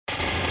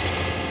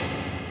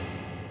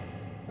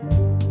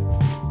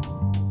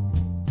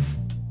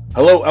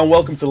Hello and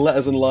welcome to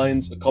Letters and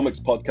Lines, a comics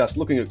podcast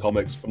looking at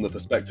comics from the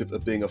perspective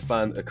of being a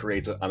fan, a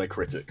creator, and a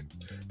critic.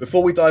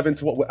 Before we dive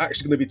into what we're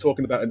actually going to be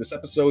talking about in this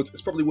episode,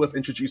 it's probably worth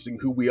introducing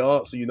who we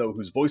are so you know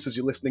whose voices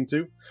you're listening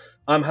to.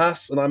 I'm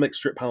Hass, and I make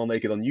Strip Panel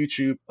Naked on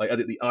YouTube. I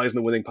edit the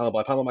Eisner-winning Panel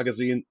by Panel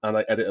magazine, and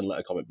I edit and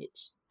letter comic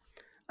books.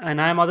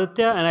 And I'm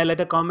Aditya, and I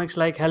letter comics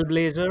like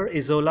Hellblazer,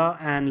 Isola,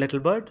 and Little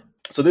Bird.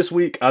 So this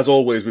week, as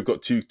always, we've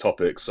got two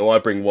topics. So I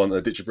bring one,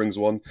 Aditya brings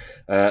one.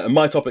 And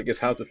my topic is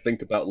how to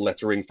think about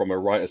lettering from a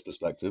writer's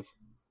perspective.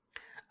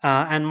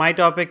 And my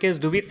topic is,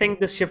 do we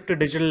think this shift to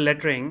digital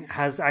lettering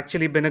has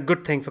actually been a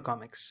good thing for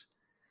comics?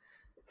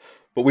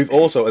 But we've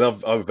also,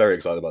 and I'm very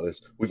excited about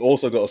this, we've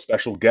also got a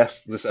special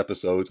guest this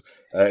episode.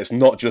 It's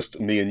not just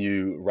me and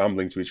you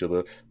rambling to each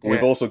other, but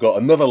we've also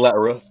got another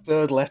letterer,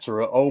 third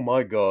letterer. Oh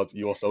my God,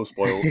 you are so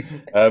spoiled.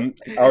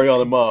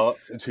 Ariana Mark,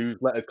 who's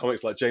lettered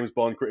comics like James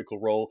Bond, Critical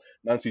Role,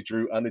 Nancy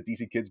Drew, and the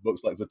DC Kids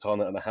books like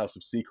Zatanna and the House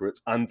of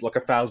Secrets, and like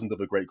 1,000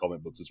 other great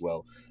comic books as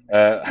well.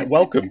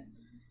 Welcome.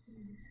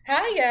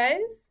 Hi,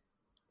 guys.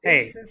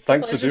 Hey, it's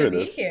thanks a for pleasure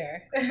doing to be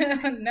here.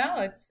 No,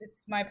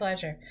 it's my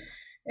pleasure.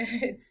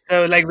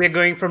 So like we're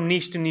going from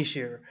niche to niche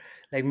here,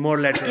 like more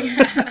letters.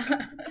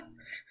 Yeah.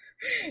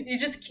 You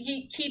just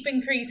keep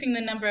increasing the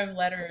number of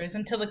letters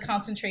until the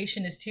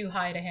concentration is too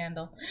high to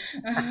handle.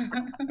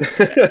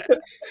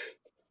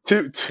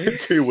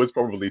 Two was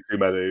probably too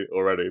many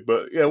already,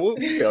 but yeah, we'll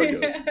see how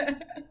it goes.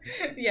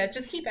 Yeah,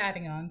 just keep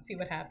adding on, see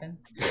what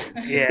happens.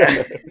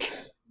 Yeah.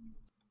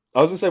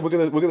 I was gonna say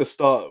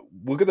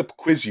we're gonna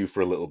quiz you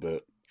for a little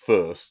bit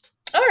first.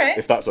 All right.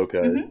 If that's okay.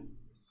 Mm-hmm.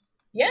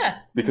 Yeah.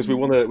 Because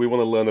mm-hmm. we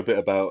wanna learn a bit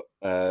about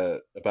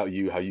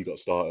you, how you got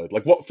started.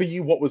 Like what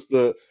was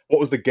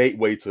the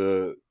gateway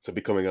to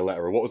becoming a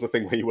letterer? What was the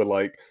thing where you were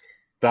like,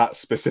 that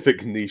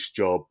specific niche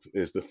job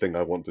is the thing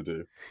I want to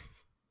do?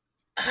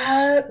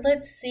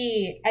 Let's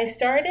see. I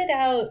started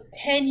out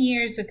 10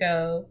 years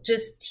ago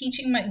just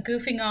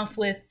goofing off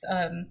with,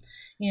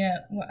 you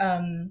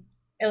know,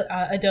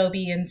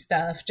 Adobe and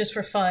stuff just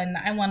for fun.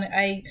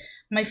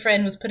 My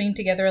friend was putting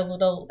together a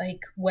little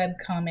like web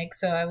comic.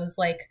 So I was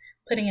like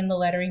putting in the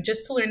lettering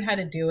just to learn how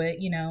to do it,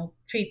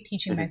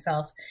 teaching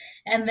myself.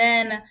 And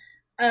then,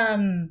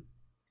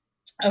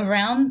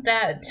 around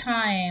that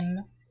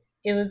time,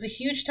 it was a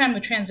huge time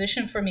of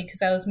transition for me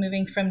because I was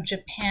moving from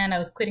Japan. I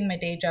was quitting my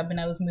day job and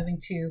I was moving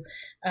to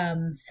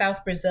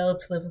South Brazil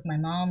to live with my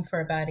mom for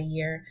about a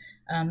year.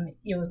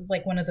 It was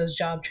like one of those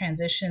job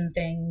transition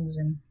things.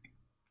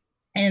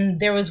 And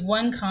there was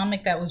one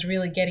comic that was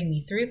really getting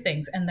me through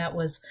things, and that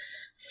was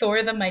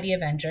Thor the Mighty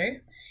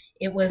Avenger.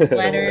 It was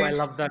lettered I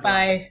love that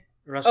by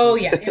Russ Oh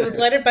Wooten. yeah, it was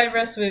lettered by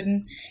Russ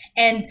Wooten.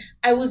 And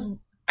it was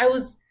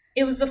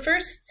the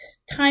first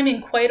time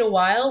in quite a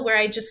while where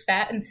I just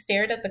sat and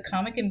stared at the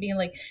comic and being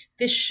like,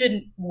 this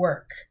shouldn't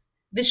work.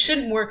 This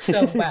shouldn't work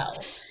so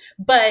well.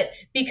 But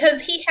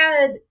because he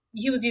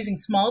was using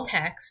small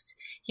text,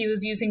 he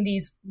was using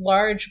these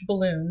large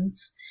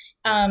balloons.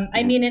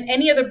 I mean, in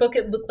any other book,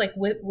 it looked like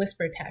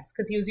whisper text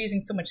because he was using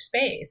so much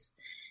space.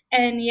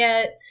 And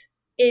yet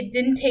it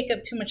didn't take up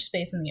too much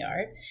space in the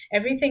art.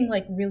 Everything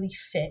like really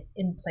fit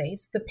in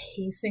place. The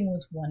pacing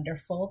was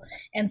wonderful.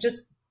 And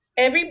just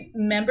every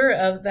member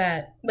of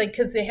that, like,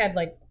 because they had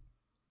like,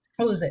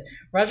 what was it?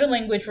 Roger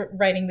Langridge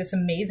writing this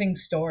amazing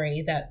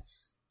story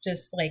that's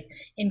just like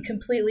in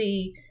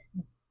completely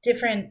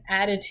different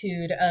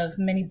attitude of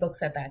many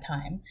books at that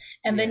time.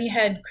 And then you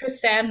had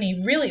Chris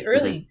Samney really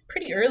early,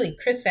 pretty early,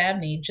 Chris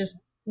Samney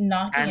just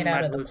knocking And it out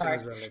Matt of the Wilson park.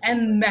 as well,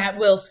 And Matt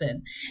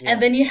Wilson. Yeah.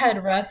 And then you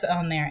had Russ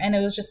on there. And it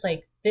was just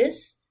like,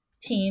 this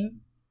team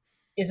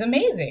is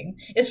amazing.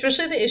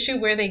 Especially the issue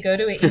where they go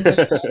to an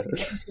English pub and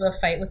get into a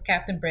fight with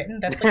Captain Britain.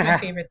 That's like my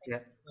favorite thing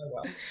in the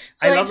world.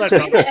 So I love just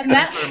that read it, and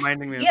Thanks for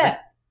reminding me of yeah.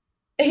 that.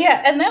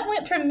 Yeah, and that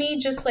went from me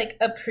just like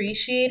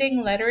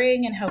appreciating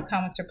lettering and how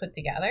comics are put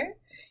together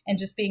and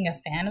just being a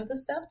fan of the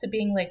stuff to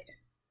being like,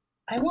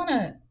 I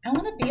wanna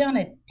be on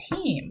a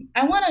team.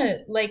 I wanna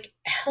like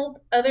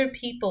help other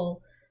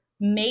people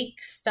make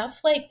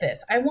stuff like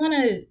this. I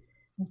wanna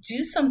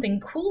do something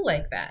cool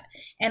like that.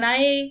 And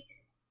I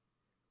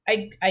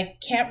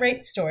can't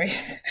write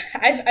stories.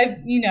 I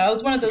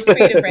was one of those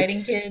creative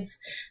writing kids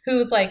who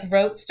was like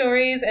wrote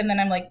stories and then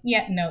I'm like,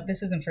 yeah, no,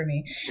 this isn't for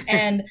me.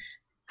 And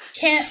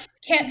can't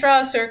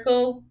draw a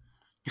circle,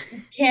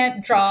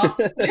 can't draw.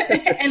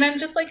 And I'm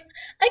just like,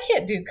 I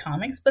can't do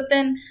comics. But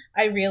then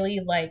I really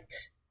liked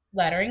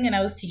lettering and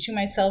I was teaching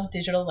myself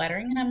digital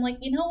lettering and I'm like,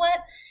 you know what?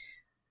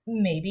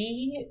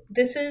 Maybe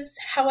this is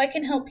how I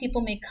can help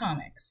people make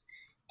comics.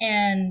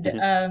 And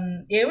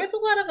it was a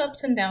lot of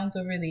ups and downs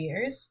over the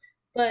years,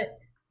 but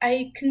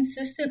I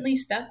consistently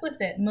stuck with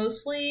it,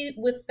 mostly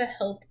with the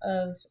help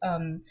of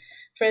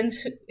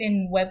friends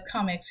in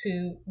webcomics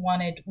who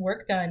wanted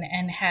work done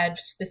and had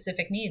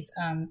specific needs.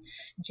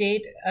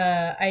 Jade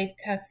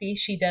Aikasi,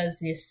 she does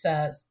this.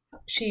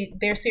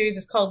 Their series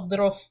is called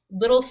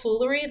Little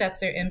Foolery. That's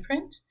their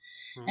imprint,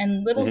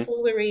 And Little Mhm.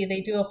 Foolery,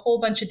 they do a whole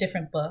bunch of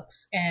different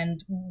books.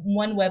 And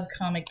one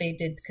webcomic they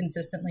did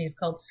consistently is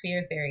called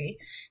Sphere Theory.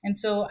 And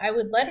so I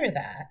would let her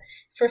that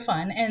for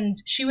fun. And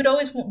she would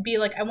always be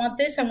like, I want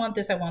this, I want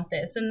this, I want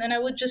this. And then I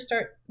would just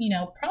start,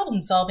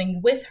 problem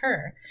solving with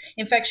her.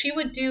 In fact, she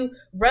would do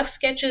rough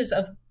sketches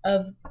of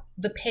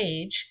the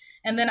page.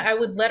 And then I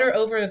would let her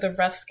over the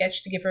rough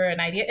sketch to give her an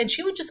idea. And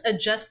she would just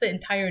adjust the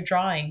entire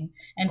drawing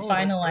and Oh,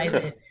 that's finalize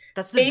great. it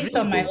That's the based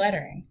dream. on my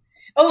lettering.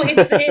 Oh, it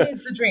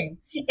is the dream.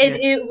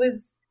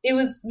 It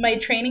was my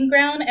training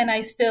ground, and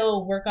I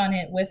still work on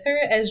it with her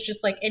as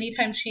just like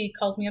anytime she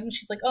calls me up and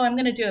she's like, oh, I'm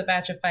going to do a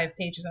batch of 5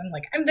 pages. I'm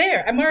like, I'm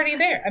there. I'm already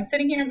there. I'm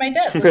sitting here at my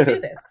desk. Let's do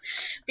this.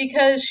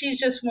 Because she's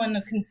just one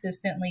to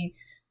consistently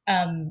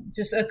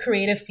just a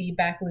creative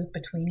feedback loop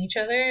between each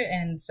other.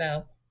 And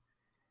so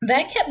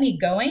that kept me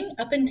going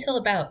up until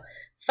about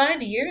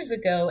 5 years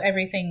ago.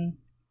 Everything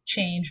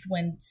changed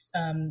when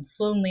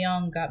Sloan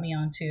Leong got me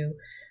onto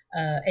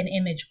an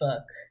image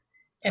book.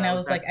 And I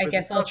was like, I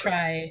guess I'll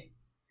try.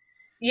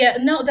 Yeah,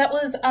 no, that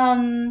was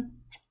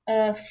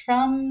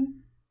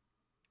from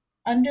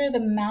Under the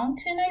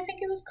Mountain, I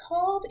think it was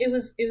called. It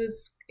was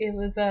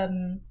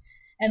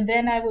and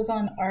then I was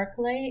on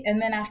Arclight,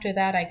 and then after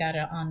that I got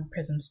it on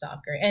Prism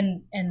Stalker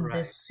and Right.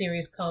 this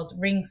series called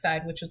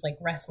Ringside, which was like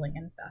wrestling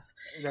and stuff.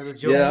 That was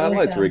joke. Yeah, I it was,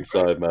 liked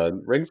Ringside,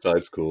 man.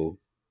 Ringside's cool.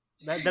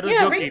 That was Yeah,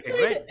 joke eating,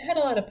 right? Ringside had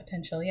a lot of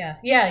potential. Yeah.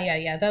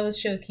 That was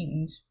Joe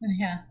Keaton's.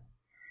 Yeah.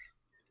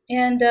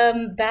 And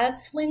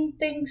that's when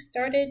things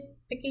started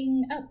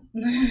picking up.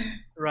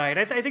 Right.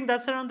 I think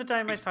that's around the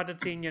time I started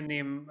seeing your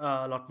name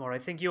a lot more. I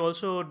think you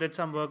also did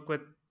some work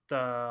with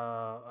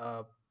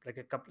like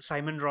a couple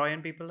Simon Roy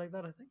and people like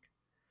that, I think.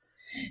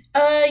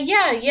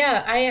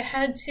 Yeah. I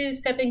had to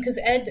step in because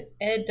Ed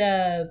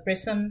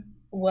Brissom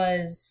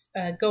was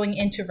going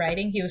into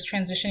writing. He was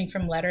transitioning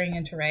from lettering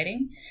into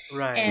writing.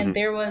 Right. And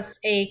there was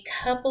a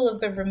couple of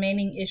the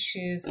remaining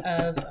issues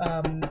of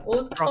what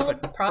was it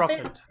called?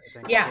 Prophet? I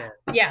think.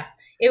 Yeah.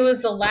 It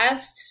was the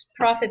last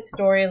Prophet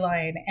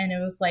storyline, and it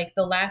was like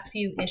the last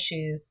few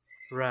issues.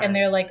 Right. And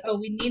they're like, oh,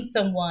 we need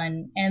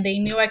someone. And they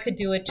knew I could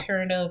do a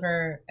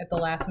turnover at the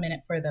last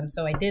minute for them.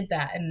 So I did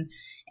that.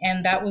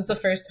 And that was the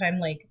first time,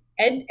 like,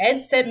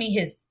 Ed sent me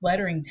his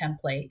lettering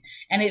template,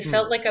 and it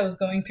felt like I was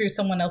going through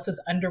someone else's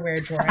underwear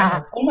drawer. I'm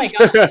like, oh my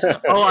gosh.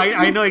 Oh,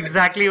 I know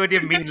exactly what you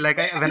mean. Like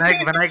when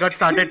I got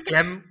started,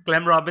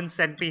 Clem Robbins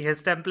sent me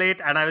his template,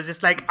 and I was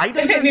just like, I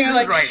don't And know you're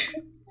like, right.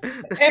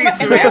 Am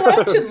I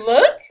allowed to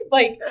look?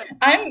 Like,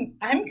 I'm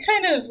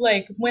kind of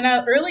like,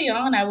 early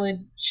on I would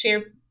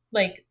share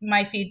like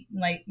my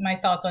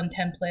thoughts on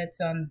templates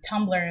on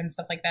Tumblr and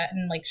stuff like that,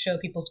 and like show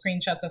people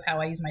screenshots of how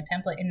I use my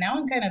template. And now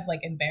I'm kind of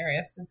like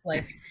embarrassed. It's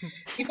like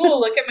people will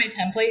look at my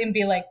template and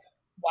be like,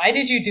 why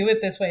did you do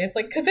it this way? It's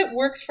like, because it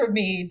works for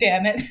me,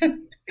 damn it.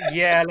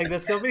 Yeah, like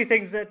there's so many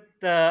things that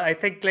I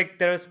think like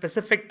they're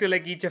specific to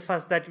like each of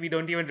us that we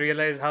don't even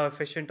realize how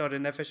efficient or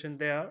inefficient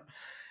they are.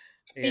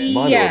 Mine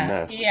are a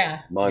mess.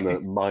 Yeah.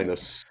 Mine are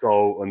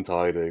so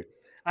untidy.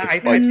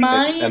 It's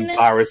Mine-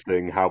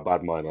 embarrassing how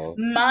bad mine are.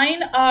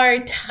 Mine are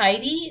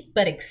tidy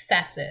but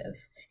excessive.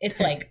 It's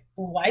like,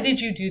 why did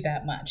you do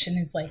that much? And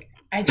it's like,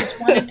 I just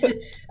wanted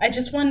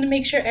to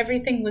make sure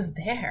everything was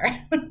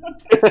there.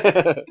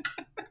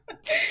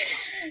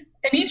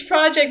 And each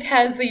project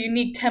has a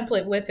unique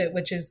template with it,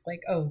 which is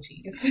like, oh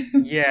geez.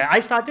 Yeah, I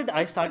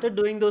started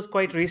doing those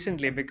quite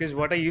recently, because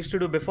what I used to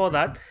do before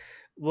that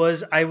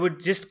was I would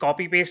just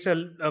copy paste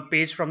a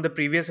page from the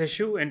previous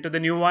issue into the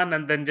new one,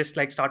 and then just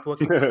like start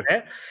working from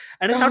there.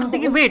 And I started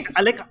thinking, wait,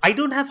 I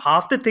don't have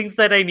half the things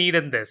that I need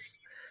in this.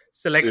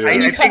 So like, Yeah. I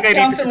And you think I need to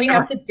constantly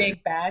have start. to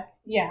dig back.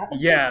 Yeah.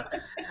 Yeah,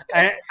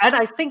 and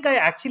I think I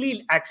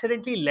actually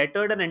accidentally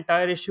lettered an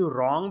entire issue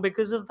wrong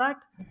because of that.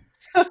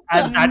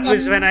 And that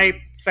was when I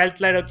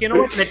felt like, okay, you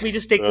know what? Let me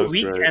just take a That's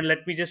week great. and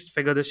let me just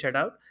figure this shit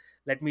out.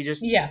 Let me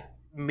just Yeah.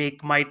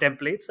 make my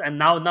templates, and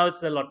now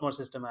it's a lot more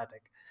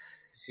systematic.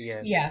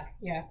 Yeah.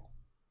 Yeah.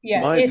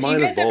 Mine- If mine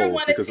you guys ever evolved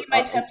want to because see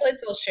my I- templates,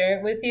 I'll share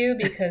it with you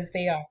because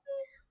they are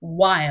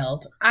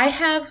wild.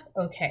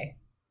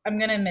 I'm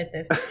gonna admit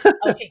this.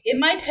 Okay, in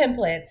my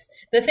templates,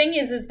 the thing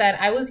is that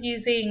I was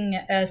using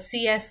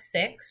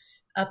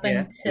CS6 up Yeah.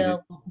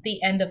 until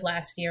the end of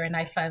last year, and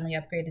I finally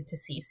upgraded to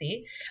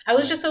CC. I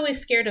was just always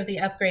scared of the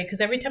upgrade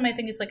because every time I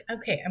think it's like,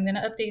 okay, I'm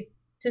gonna update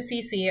to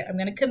CC, I'm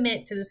gonna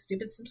commit to this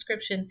stupid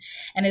subscription,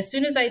 and as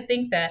soon as I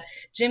think that,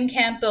 Jim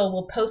Campbell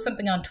will post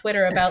something on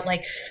Twitter about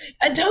like,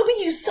 Adobe,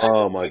 you son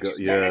Oh of a my bitch. God,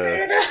 yeah.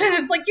 And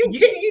it's like you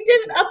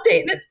did an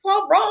update and it's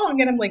all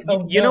wrong, and I'm like,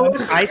 oh, You no, know I'm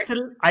what?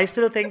 sorry. I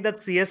still think that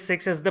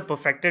CS6 is the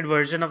perfected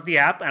version of the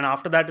app, and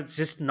after that, it's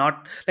just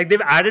not like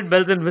they've added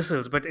bells and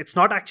whistles, but it's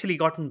not actually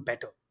gotten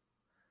better.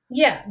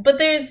 Yeah, but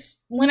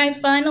when I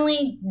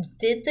finally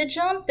did the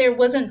jump, there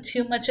wasn't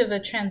too much of a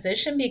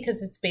transition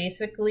because it's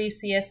basically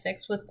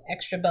CS6 with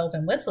extra bells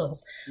and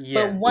whistles.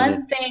 Yeah. But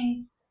one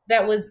thing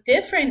that was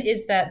different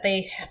is that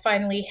they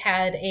finally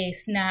had a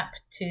snap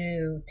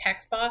to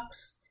text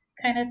box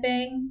kind of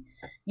thing,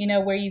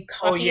 where you Oh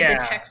copy the yeah,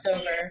 text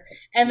over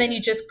and then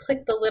you just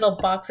click the little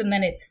box and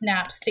then it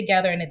snaps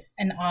together and it's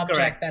an object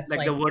correct. that's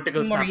Like the like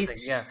vertical more snap easy. thing.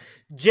 Yeah,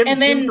 Jim And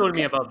Jim then, told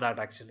me about that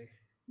actually.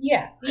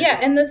 yeah, I yeah.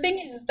 did. And the thing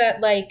is that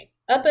like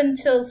up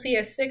until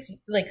CS6,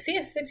 like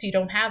CS6, you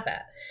don't have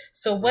that.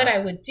 So what Right. I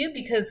would do,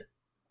 because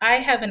I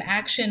have an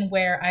action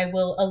where I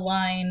will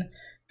align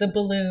the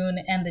balloon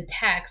and the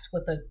text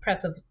with a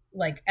press of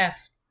like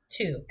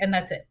F2, and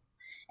that's it.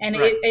 And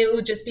Right. it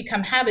would just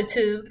become habit.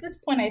 To this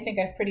point, I think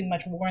I've pretty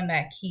much worn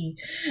that key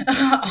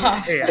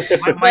off. Yeah,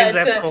 mine's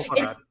But F4 for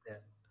it's that. Yeah.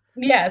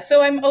 yeah,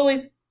 so I'm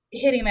always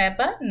hitting that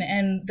button.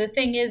 And the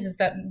thing is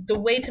that the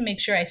way to make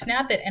sure I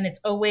snap it and it's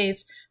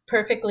always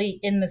perfectly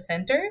in the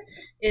center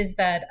is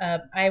that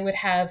I would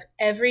have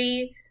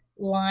every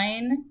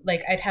line,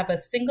 like I'd have a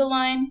single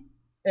line,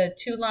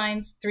 2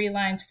 lines, 3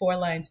 lines, 4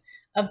 lines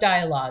of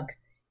dialogue,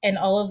 and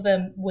all of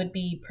them would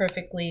be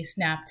perfectly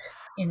snapped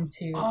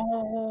into that.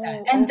 Oh,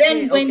 And okay,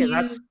 then when okay.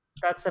 you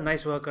That's a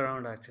nice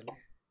workaround actually.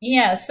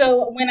 yeah,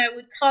 so when I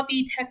would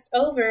copy text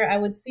over, I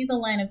would see the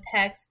line of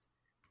text,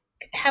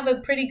 have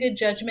a pretty good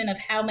judgment of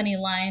how many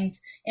lines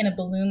in a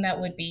balloon that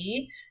would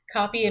be,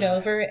 copy it Right.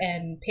 over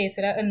and paste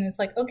it out, and it's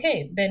like,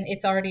 okay, then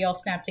it's already all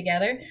snapped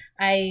together.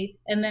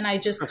 And then I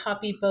just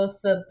copy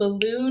both the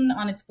balloon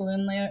on its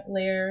balloon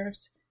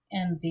layers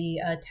and the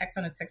text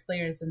on its text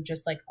layers and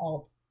just like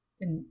alt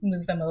and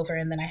move them over,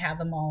 and then I have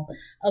them all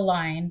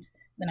aligned.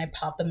 Then I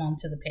pop them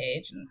onto the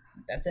page, and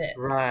that's it.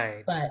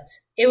 Right. But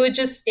it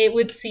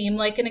would seem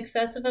like an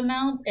excessive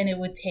amount, and it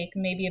would take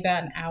maybe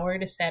about an hour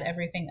to set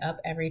everything up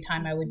every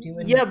time I would do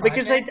a new Yeah,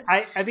 because project.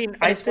 I mean,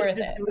 But I it's still worth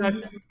just it. do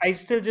that. I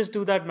still just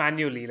do that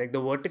manually. Like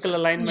the vertical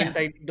alignment,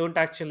 Yeah. I don't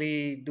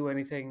actually do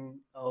anything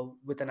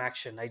with an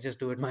action. I just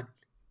do it manually.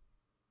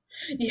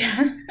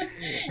 Yeah.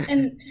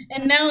 and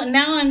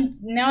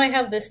now I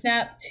have the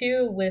Snap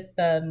too with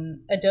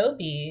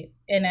Adobe,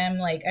 and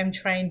I'm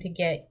trying to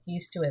get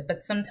used to it,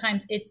 but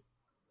sometimes it's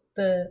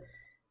the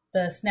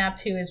Snap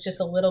 2 is just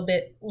a little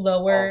bit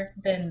lower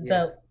than Yeah.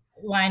 the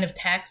line of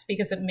text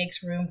because it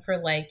makes room for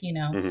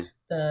Mhm.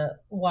 the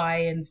Y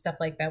and stuff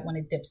like that when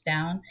it dips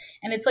down.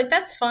 And it's like,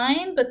 that's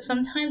fine, but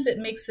sometimes it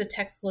makes the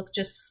text look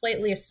just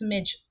slightly a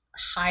smidge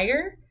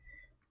higher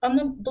on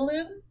the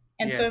balloon.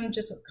 And so Yeah. I'm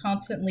just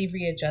constantly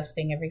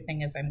readjusting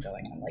everything as I'm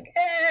going. I'm like,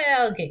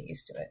 I'll get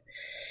used to it.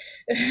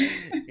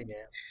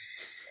 Yeah.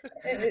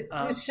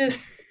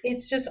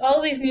 It's just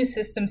all these new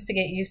systems to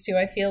get used to.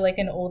 I feel like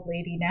an old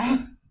lady now.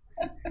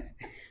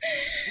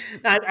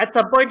 At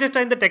some point of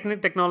time, the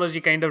technology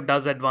kind of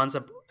does advance.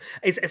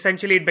 It's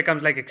essentially it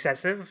becomes like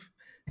excessive.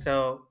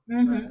 So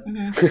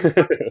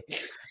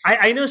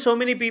I know so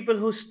many people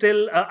who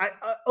still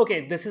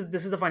okay. This is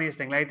the funniest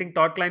thing. Like, I think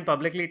Todd Klein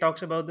publicly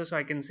talks about this, so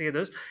I can say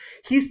this.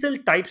 He still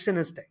types in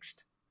his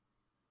text.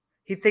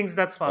 He thinks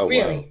that's Oh, fast. wow.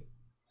 Really?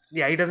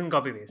 Yeah, he doesn't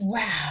copy paste.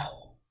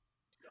 Wow.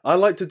 I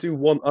like to do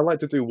one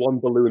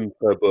balloon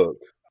per book,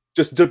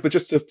 just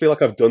to feel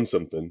like I've done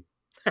something.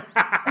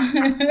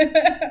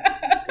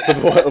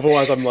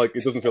 Otherwise, I'm like,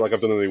 it doesn't feel like I've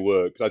done any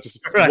work. I just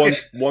Right.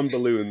 one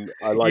balloon.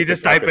 I like You to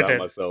just type it out in.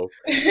 myself.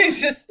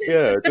 just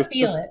to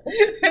feel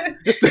it.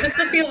 just Just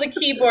to feel the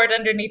keyboard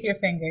underneath your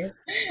fingers.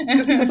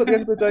 just because at the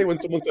end of the day, when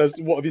someone says,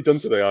 "What have you done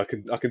today?" I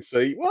can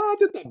say, "Well, I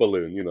did that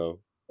balloon."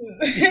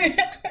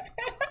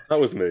 That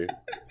was me.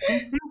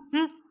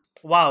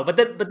 Wow, but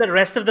the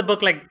rest of the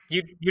book, like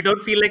you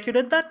don't feel like you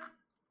did that?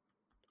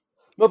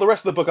 No, the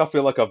rest of the book, I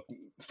feel like I've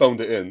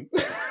phoned it in.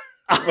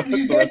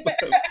 The rest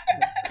of it-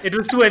 It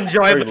was too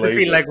enjoyable to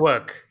lazy. feel like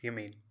work. You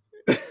mean?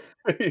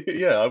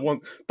 Yeah, I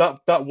want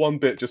that one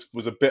bit just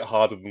was a bit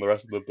harder than the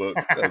rest of the book,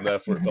 and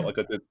therefore it felt like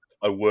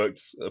I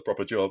worked a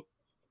proper job.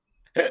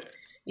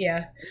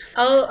 Yeah,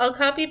 I'll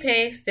copy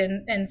paste,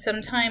 and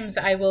sometimes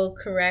I will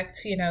correct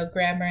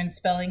grammar and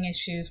spelling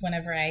issues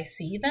whenever I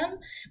see them.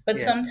 But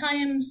Yeah.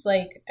 sometimes,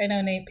 like, I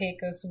know Nate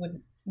Pecos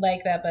would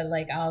like that, but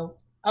like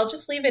I'll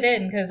just leave it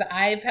in because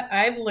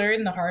I've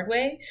learned the hard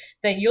way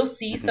that you'll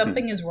see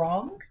something is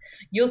wrong.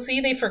 You'll see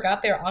they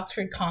forgot their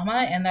Oxford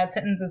comma and that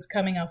sentence is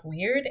coming off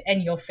weird,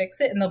 and you'll fix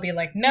it, and they'll be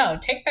like, "No,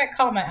 take that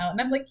comma out." And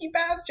I'm like, "You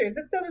bastards!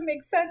 It doesn't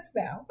make sense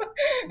now."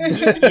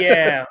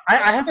 Yeah,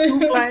 I have two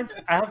clients.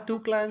 I have two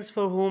clients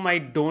for whom I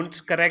don't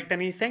correct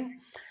anything.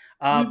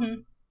 Mhm.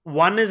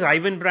 One is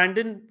Ivan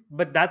Brandon,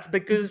 but that's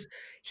because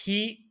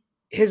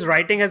his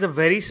writing has a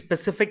very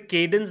specific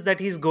cadence that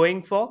he's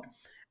going for,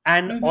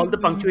 and all the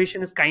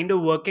punctuation is kind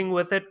of working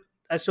with it.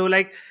 So,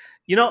 like,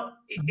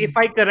 if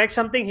I correct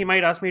something, he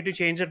might ask me to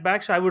change it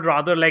back. So I would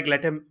rather like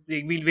let him.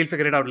 We'll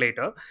figure it out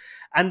later.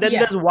 And then Yeah.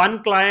 there's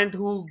one client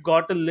who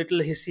got a little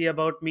hissy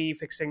about me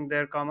fixing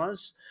their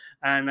commas,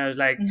 and I was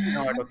like, "You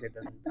know what? Okay,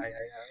 then I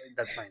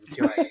that's fine. It's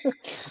your idea."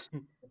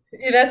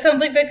 That sounds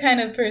like the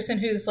kind of person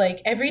who's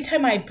like, every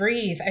time I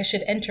breathe, I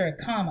should enter a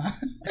comma.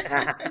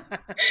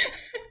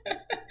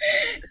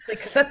 It's like,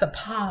 That's a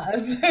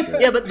pause.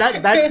 Yeah, but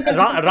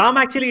Ram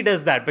actually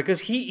does that, because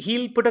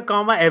he'll put a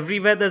comma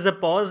everywhere there's a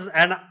pause,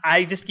 and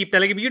I just keep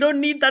telling him, you don't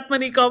need that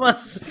many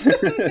commas.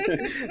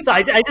 So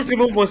I just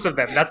remove most of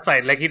them. That's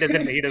fine. Like he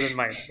doesn't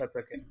mind. That's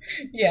okay.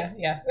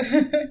 Yeah.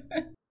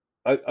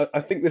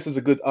 I think this is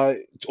a good. I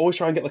always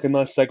try and get like a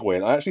nice segue,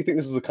 and I actually think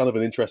this is a kind of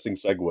an interesting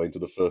segue into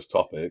the first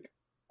topic.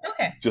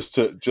 Okay. Just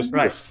to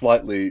Right.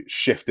 slightly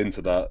shift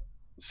into that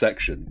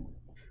section,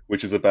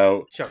 which is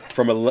about Sure.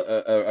 from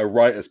a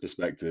writer's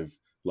perspective,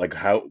 like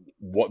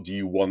what do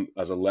you want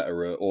as a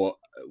letterer, or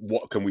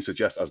what can we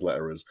suggest as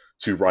letterers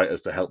to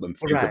writers to help them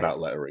think Right. about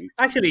lettering?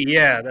 Actually,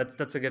 yeah,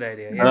 that's a good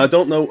idea. And Yeah. I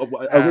don't know.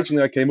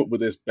 Originally, I came up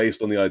with this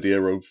based on the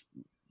idea of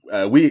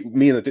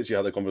me and Aditya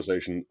had a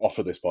conversation off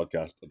of this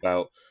podcast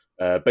about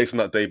based on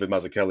that David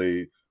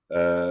Mazzucchelli,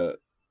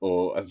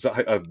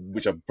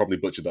 which I probably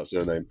butchered that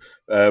surname,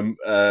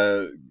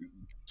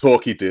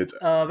 talk he did.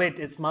 Wait,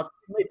 it's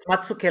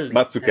Mazzucchelli.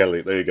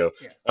 Mazzucchelli, there you go.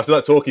 Yeah. After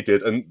that talk he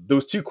did, and there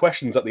was 2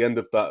 questions at the end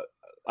of that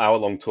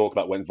hour-long talk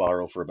that went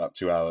viral for about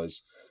 2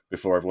 hours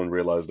before everyone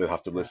realized they'd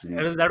have to listen.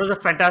 That was a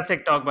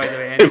fantastic talk, by the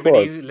way. It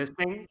Anybody was.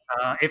 listening,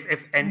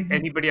 if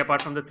anybody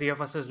apart from the 3 of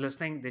us is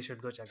listening, they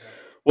should go check that out.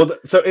 Well,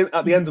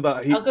 at the end of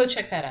that, I'll go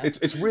check that out.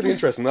 it's really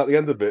interesting. At the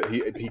end of it,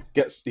 he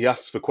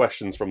asks for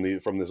questions from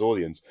this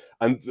audience,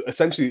 and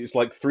essentially it's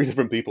like 3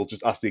 different people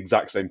just ask the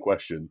exact same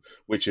question,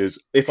 which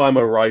is, if I'm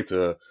a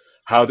writer,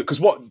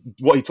 because what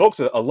he talks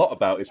a lot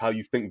about is how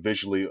you think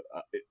visually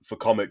for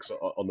comics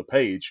on the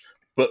page,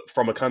 but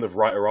from a kind of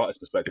writer-artist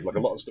perspective. Like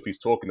a lot of stuff he's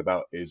talking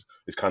about is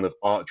kind of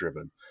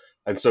art-driven.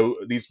 And so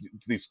these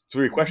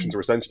 3 questions are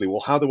essentially, well,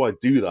 how do I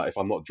do that if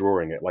I'm not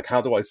drawing it? Like,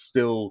 how do I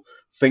still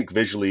think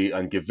visually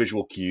and give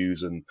visual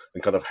cues and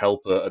kind of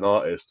help an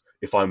artist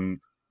if I'm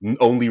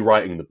only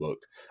writing the book?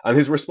 And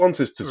his response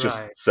is to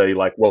just say,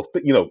 like, well,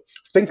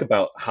 think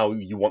about how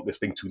you want this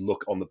thing to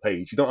look on the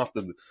page. You don't have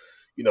to,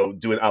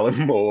 do an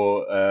Alan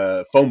Moore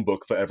phone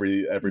book for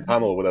every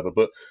panel or whatever,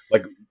 but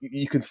like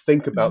you can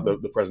think about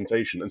the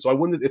presentation. And so I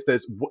wondered if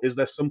is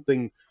there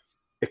something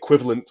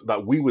equivalent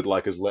that we would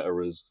like as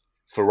letterers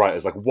for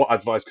writers? Like, what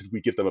advice could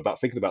we give them about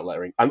thinking about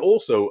lettering? And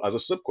also, as a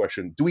sub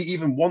question, do we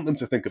even want them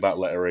to think about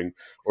lettering,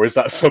 or is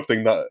that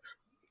something that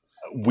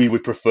we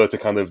would prefer to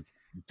kind of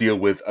deal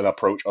with and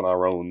approach on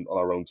our own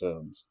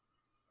terms?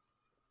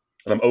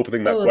 And I'm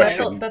opening that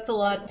question. That's a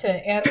lot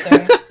to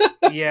answer.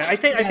 Yeah, I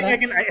think I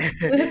can.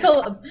 It's a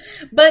lot.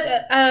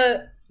 But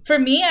for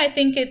me, I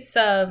think it's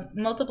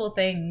multiple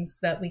things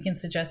that we can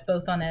suggest,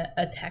 both on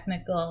a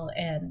technical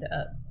and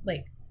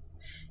like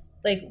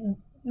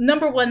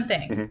number one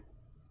thing.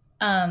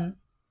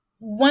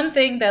 One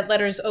thing that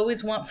letters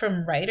always want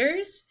from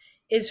writers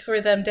is for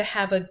them to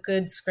have a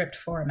good script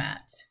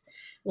format.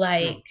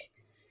 Like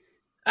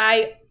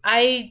I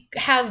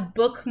have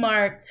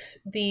bookmarked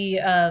the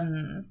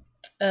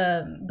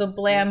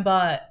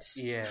Blambot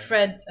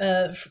Fred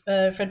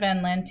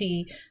Van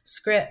Lente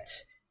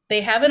script.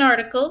 They have an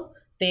article.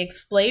 They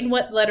explain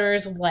what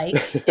letters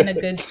like in a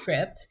good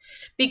script,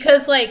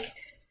 because like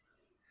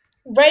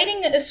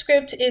writing a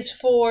script is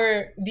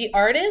for the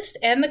artist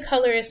and the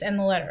colorist and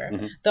the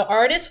letterer. The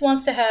artist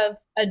wants to have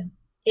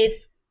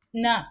if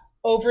not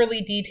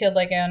overly detailed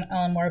like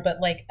Alan Moore,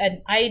 but like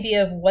an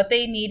idea of what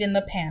they need in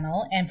the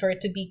panel, and for it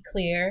to be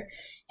clear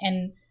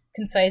and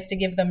concise, to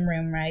give them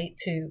room, right,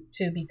 to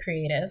be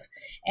creative,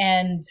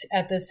 and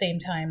at the same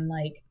time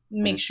like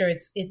make sure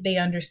they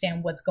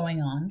understand what's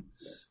going on.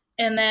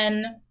 And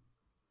then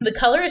the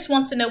colorist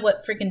wants to know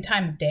what freaking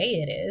time of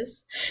day it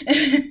is.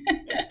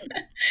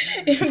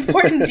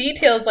 Important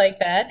details like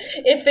that.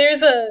 If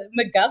there's a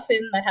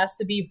MacGuffin that has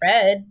to be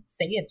red,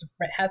 say it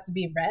has to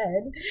be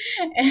red.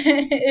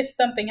 If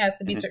something has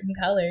to be certain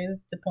colors,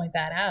 to point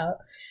that out.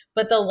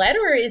 But the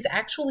letterer is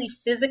actually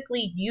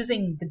physically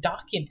using the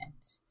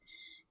document.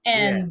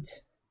 And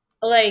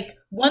like,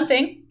 one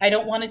thing, I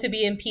don't want it to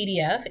be in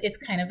PDF. It's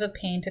kind of a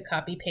pain to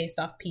copy paste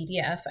off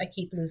PDF. I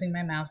keep losing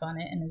my mouse on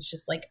it, and it's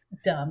just like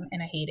dumb,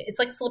 and I hate it. It's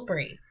like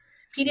slippery.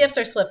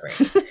 PDFs are slippery.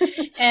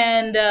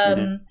 And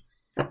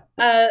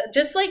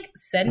just like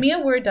send me a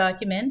Word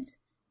document.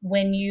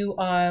 When you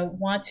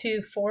want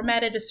to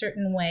format it a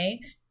certain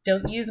way,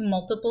 don't use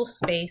multiple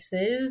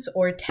spaces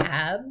or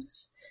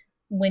tabs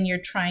when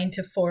you're trying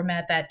to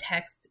format that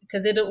text,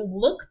 because it'll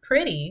look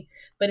pretty,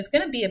 but it's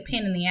going to be a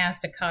pain in the ass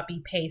to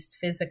copy paste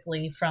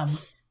physically from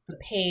the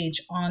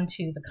page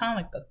onto the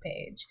comic book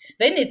page.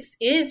 Then it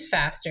is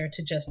faster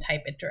to just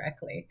type it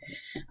directly.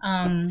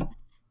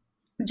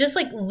 Just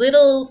like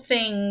little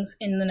things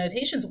in the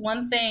notations.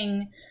 One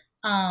thing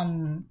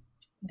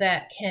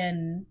that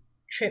can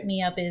trip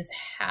me up is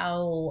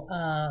how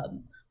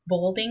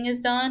bolding is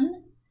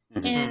done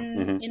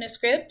in a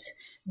script.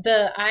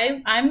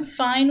 I'm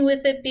fine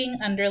with it being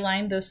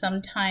underlined, though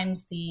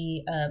sometimes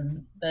the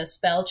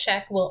spell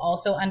check will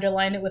also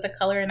underline it with a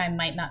color, and I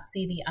might not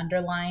see the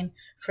underline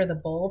for the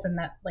bold, and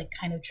that like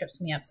kind of trips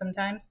me up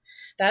sometimes.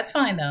 That's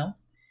fine though.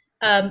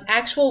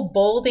 Actual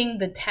bolding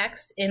the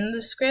text in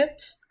the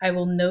script, I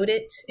will note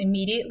it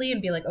immediately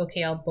and be like,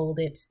 okay, I'll bold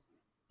it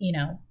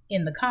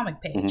in the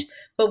comic page. Mhm.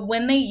 But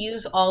when they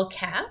use all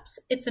caps,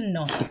 it's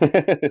annoying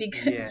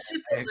because Yeah, it's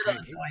just I a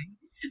little agree. annoying.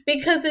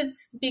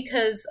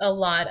 Because a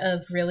lot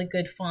of really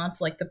good fonts,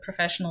 like the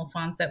professional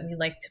fonts that we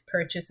like to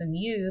purchase and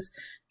use,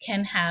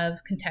 can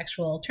have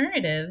contextual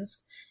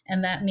alternatives,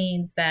 and that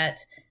means that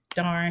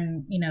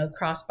darn,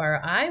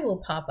 crossbar I will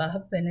pop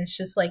up, and it's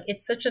just like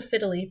it's such a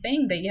fiddly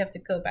thing that you have to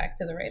go back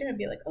to the writer and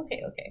be like,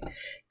 okay,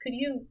 could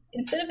you,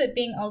 instead of it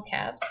being all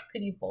caps,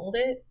 could you bold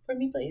it for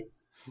me,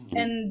 please?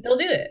 And they'll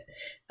do it.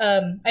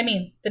 I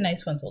mean, the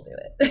nice ones will do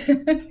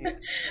it.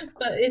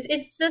 But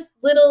it's just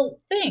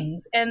little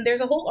things, and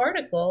there's a whole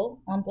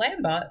article on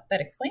Blambot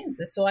that explains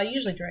this, so I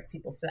usually direct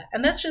people to that,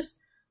 and that's just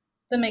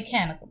the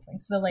mechanical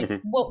things, so like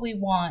Mhm. what we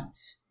want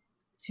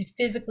to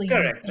physically use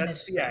Correct. in a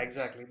That's script.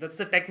 exactly. That's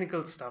the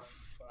technical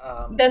stuff.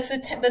 That's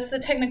the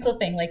technical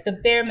thing, like the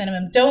bare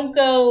minimum. Don't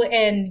go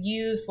and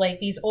use like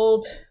these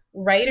old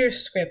writer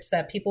scripts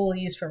that people will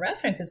use for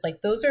references.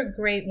 Like those are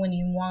great when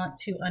you want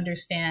to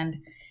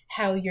understand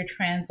how you're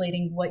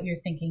translating what you're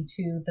thinking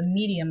to the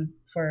medium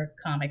for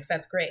comics.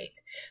 That's great.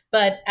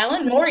 But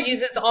Alan Moore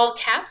uses all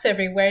caps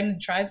everywhere and it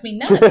drives me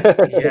nuts. It's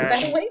like, get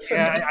that away from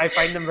me. I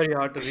find them very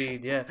hard to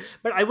read. Yeah,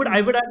 but I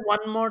would add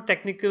one more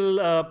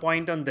technical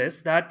point on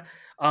this, that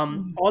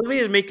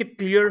always make it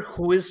clear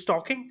who is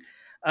talking.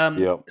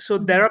 Yeah. So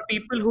there are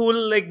people who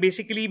will like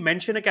basically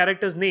mention a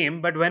character's name,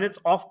 but when it's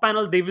off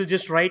panel, they will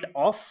just write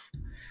off,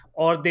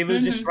 or they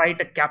will just write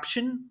a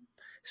caption.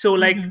 So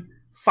like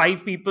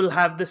 5 people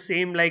have the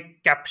same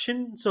like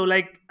caption. So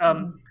like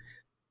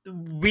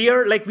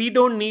we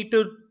don't need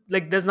to,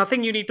 like, there's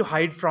nothing you need to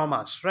hide from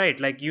us, right?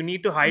 Like you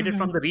need to hide it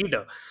from the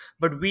reader,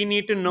 but we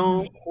need to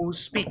know who's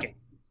speaking.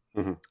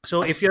 Mhm.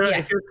 So if you're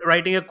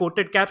writing a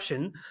quoted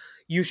caption,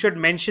 you should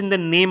mention the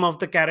name of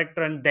the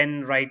character and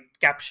then write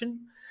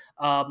caption.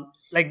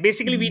 Like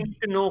basically we need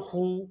to know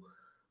who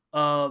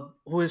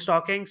is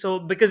talking. So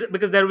because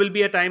there will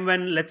be a time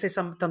when, let's say,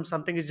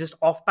 something is just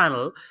off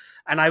panel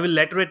and I will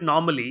letter it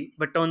normally,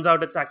 but turns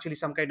out it's actually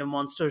some kind of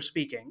monster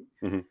speaking,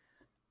 Mhm.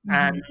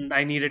 and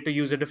I needed to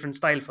use a different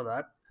style for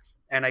that,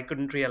 and I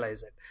couldn't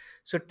realize it.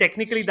 So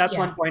technically that's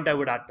one point I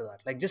would add to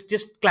that, like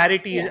just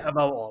clarity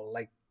above all,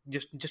 like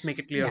just make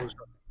it clear who's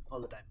talking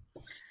all the time.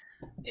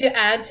 To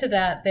add to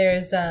that,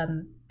 there's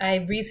I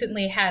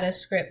recently had a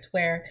script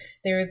where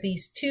there were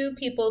these 2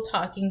 people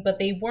talking, but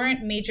they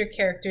weren't major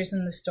characters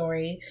in the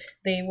story.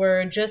 They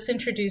were just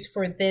introduced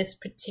for this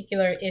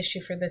particular issue,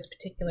 for this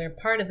particular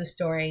part of the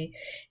story,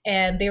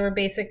 and they were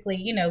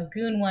basically,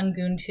 Goon 1,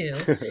 Goon 2,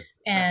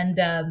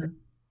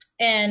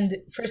 and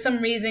for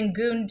some reason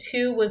Goon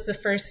 2 was the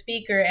first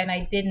speaker, and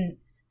I didn't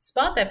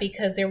spot that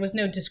because there was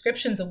no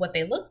descriptions of what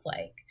they looked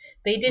like.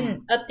 They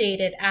didn't update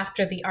it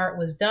after the art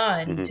was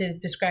done to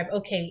describe,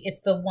 okay,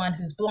 it's the one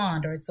who's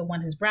blonde or it's the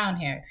one who's brown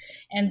hair.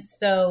 And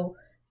so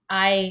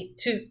I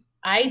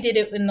did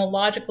it in the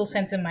logical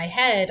sense in my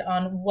head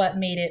on what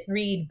made it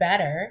read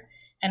better.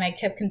 And I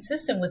kept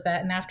consistent with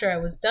that. And after I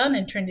was done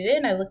and turned it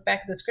in, I looked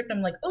back at the script and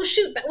I'm like, oh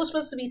shoot, that was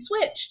supposed to be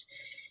switched.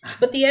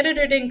 But the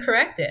editor didn't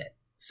correct it.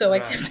 So I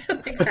kept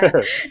it like that.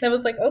 And I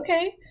was like,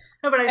 okay.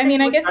 No, but I mean,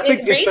 I guess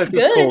it reads if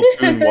they're good. just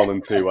called Goon 1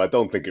 and 2, I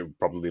don't think it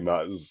probably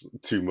matters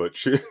too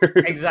much.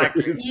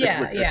 Exactly.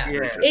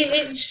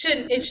 It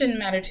shouldn't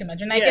matter too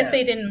much. And I guess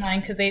they didn't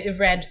mind because it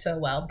read so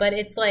well. But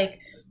it's like,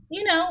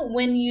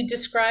 when you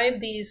describe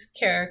these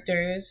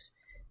characters,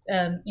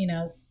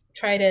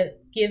 try to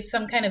give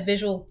some kind of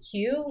visual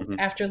cue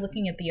after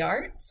looking at the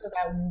art so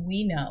that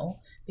we know,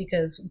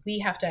 because we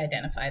have to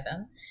identify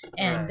them.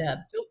 And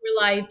don't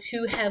rely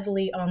too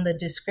heavily on the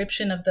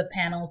description of the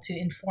panel to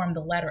inform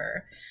the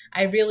letterer.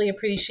 I really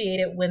appreciate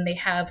it when they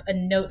have a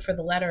note for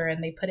the letterer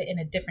and they put it in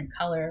a different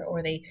color,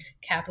 or they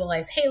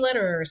capitalize, hey,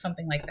 letterer, or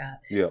something like that.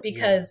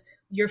 Because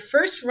your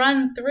first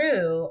run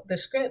through the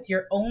script,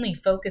 you're only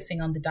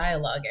focusing on the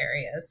dialogue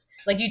areas.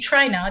 Like you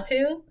try not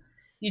to.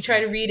 You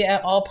try to read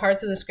at all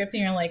parts of the script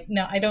and you're like,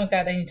 no, I don't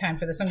got any time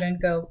for this. I'm going to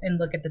go and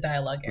look at the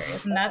dialogue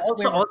areas. And that's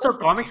also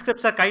comic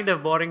scripts are kind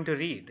of boring to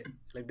read.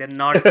 Like they're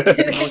not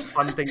the most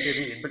fun thing to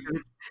read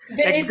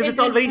because it's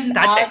all very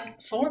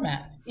static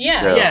format.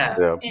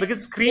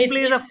 Because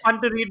screenplays are fun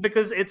to read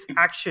because it's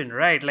action,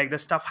 right? Like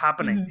there's stuff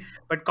happening.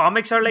 But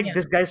comics are like,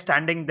 this guy's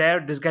standing there,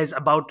 this guy's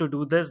about to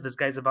do this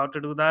guy's about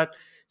to do that.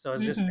 So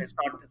it's just it's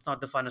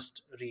not the funnest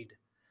read.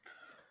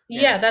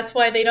 Yeah, that's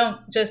why they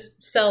don't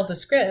just sell the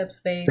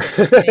scripts. They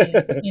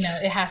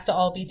it has to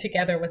all be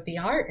together with the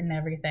art and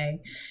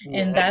everything.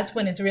 And that's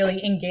when it's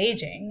really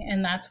engaging.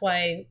 And that's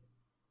the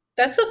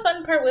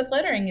fun part with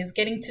lettering, is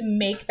getting to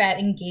make that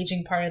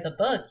engaging part of the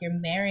book. You're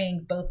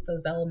marrying both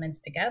those elements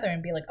together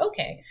and be like,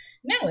 okay,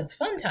 now it's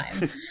fun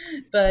time.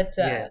 But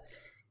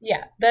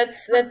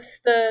that's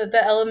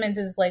the element,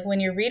 is like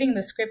when you're reading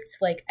the script,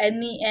 like in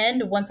the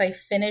end, once I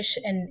finish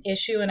an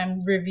issue and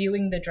I'm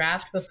reviewing the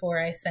draft before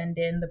I send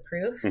in the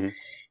proof,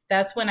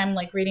 that's when I'm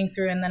like reading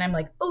through and then I'm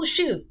like, oh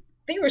shoot,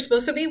 they were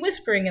supposed to be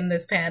whispering in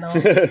this panel.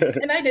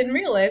 And I didn't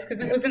realize because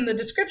it was in the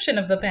description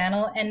of the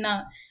panel and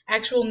not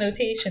actual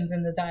notations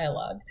in the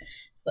dialogue.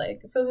 It's like,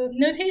 so the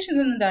notations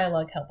in the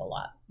dialogue help a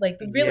lot. Like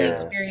the really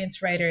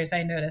experienced writers,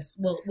 I notice,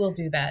 will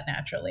do that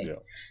naturally.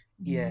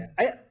 Yeah.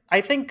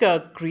 I think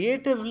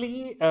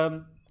creatively,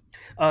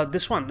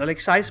 this one, like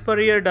Sai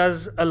Spurrier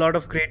does a lot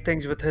of great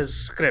things with his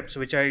scripts,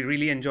 which I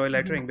really enjoy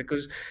lettering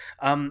because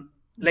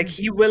like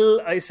he will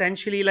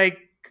essentially like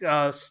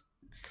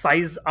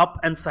size up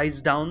and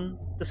size down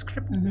the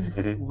script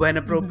when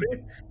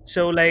appropriate.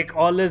 So like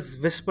all his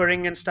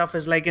whispering and stuff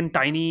is like in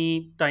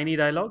tiny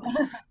dialogue.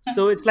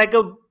 So it's like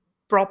a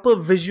proper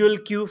visual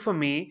cue for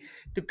me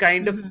to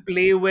kind of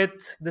play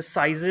with the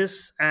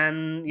sizes.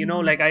 And you know,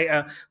 like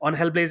I on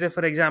Hellblazer,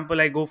 for example,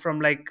 I go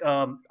from like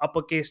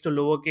uppercase to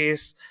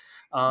lowercase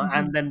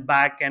and then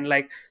back, and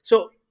like,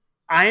 so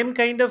I'm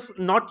kind of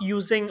not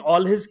using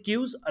all his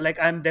cues. Like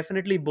I'm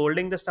definitely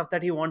bolding the stuff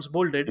that he wants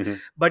bolded,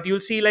 but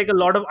you'll see like a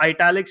lot of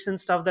italics and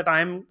stuff that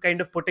I'm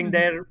kind of putting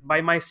there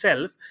by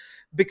myself,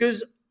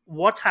 because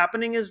what's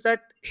happening is that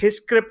his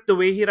script, the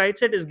way he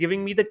writes it, is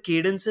giving me the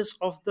cadences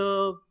of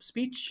the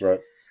speech, Right.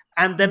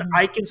 and then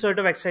I can sort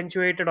of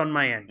accentuate it on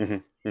my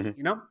end. You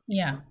know,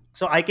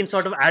 so I can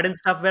sort of add in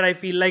stuff where I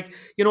feel like,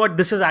 you know what,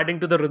 this is adding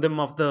to the rhythm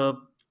of the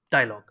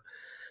dialogue.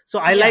 So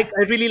I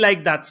really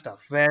like that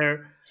stuff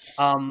where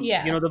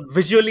you know,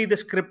 visually the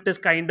script is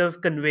kind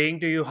of conveying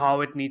to you how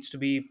it needs to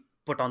be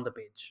put on the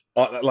page.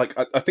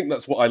 I think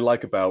that's what I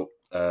like about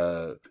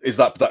is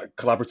that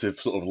collaborative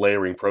sort of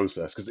layering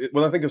process. Because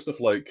when I think of stuff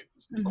like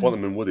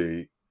Quantum and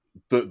Woody,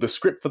 the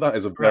script for that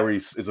is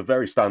a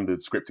very standard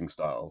scripting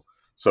style.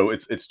 So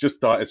it's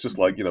just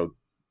like, you know,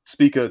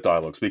 speaker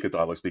dialogue.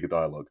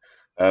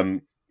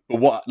 But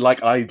what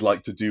I'd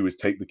like to do is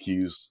take the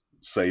cues,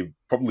 say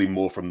probably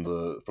more from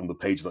the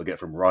pages I get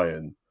from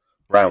Ryan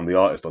Brown, the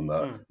artist on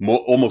that,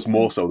 almost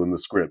more so than the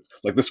script.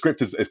 Like the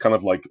script is kind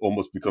of like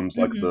almost becomes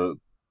like the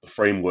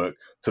framework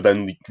to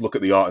then look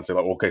at the art and say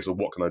like, okay, so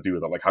what can I do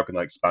with that? Like, how can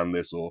I expand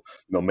this, or,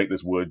 you know, make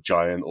this word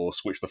giant, or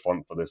switch the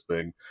font for this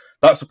thing?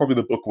 That's probably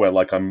the book where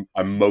like I'm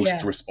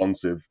most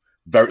responsive,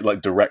 very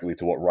like directly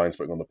to what Ryan's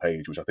putting on the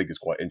page, which I think is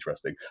quite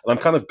interesting. And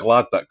I'm kind of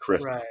glad that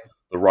Chris,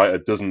 the writer,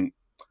 doesn't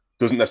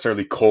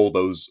necessarily call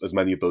as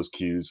many of those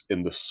cues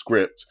in the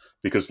script,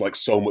 because like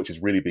so much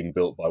is really being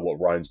built by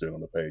what Ryan's doing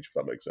on the page, if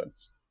that makes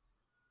sense.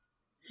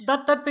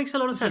 That makes a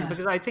lot of sense,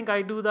 because I think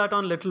I do that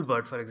on Little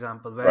Bird, for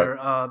example, where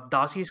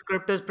Darcy's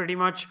script is pretty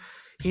much,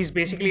 he's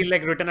basically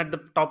like written at the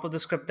top of the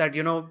script that,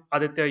 you know,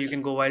 Aditya, you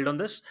can go wild on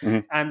this.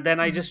 And then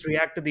I just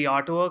react to the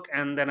artwork,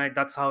 and then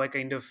that's how I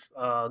kind of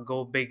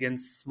go big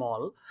and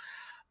small.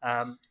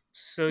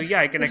 So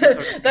yeah, I can sort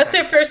of that's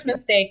their first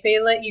mistake. They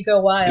let you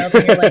go wild,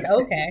 and you're like,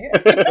 okay.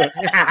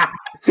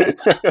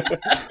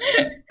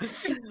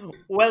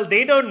 Well,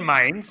 they don't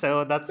mind,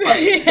 so that's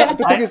fine.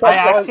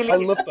 I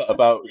love that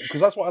about,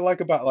 because that's what I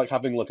like about like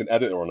having like an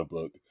editor on a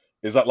book,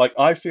 is that like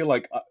I feel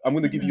like I'm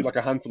going to give you like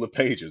a handful of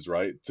pages,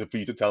 right, for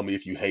you to tell me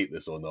if you hate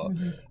this or not.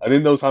 And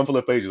in those handful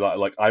of pages,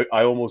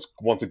 I almost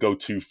want to go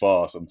too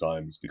far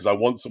sometimes, because I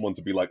want someone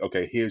to be like,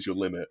 okay, here's your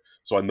limit,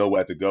 so I know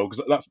where to go.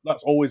 Because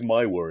that's always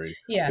my worry.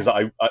 Is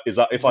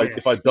that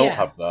if I don't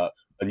have that,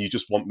 and you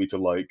just want me to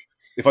like,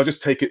 if I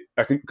just take it,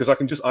 I can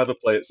just either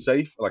play it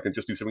safe and I can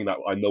just do something that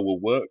I know will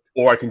work,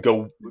 or I can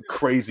go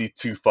crazy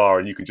too far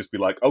and you can just be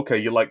like, okay,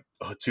 you're like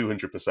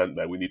 200%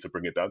 there, we need to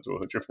bring it down to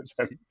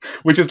 100%,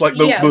 which is like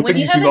the when thing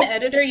you have an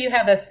editor, you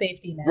have a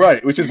safety net,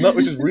 right? Which is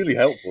really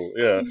helpful.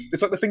 Yeah,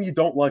 it's like the thing you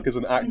don't like as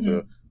an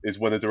actor is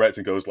when a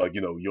director goes like, you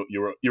know,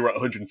 you're at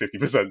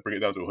 150%, bring it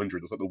down to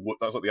 100. That's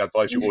like the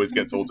advice you always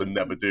get told to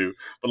never do.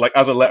 But like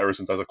as a letterer,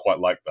 sometimes I quite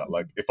like that.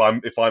 Like if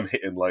I'm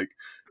hitting like,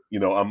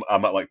 you know,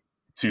 I'm at like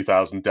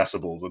 2,000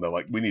 decibels, and they're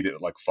like, we need it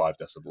at like 5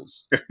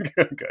 decibels.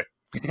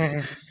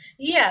 Okay.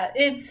 Yeah,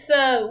 it's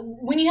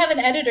when you have an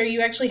editor,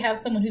 you actually have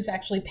someone who's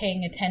actually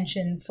paying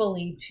attention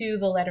fully to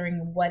the lettering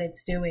and what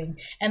it's doing,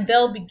 and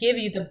they'll give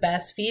you the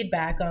best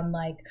feedback on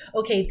like,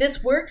 okay,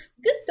 this works,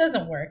 this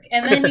doesn't work,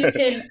 and then you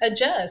can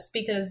adjust,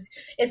 because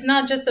it's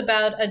not just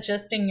about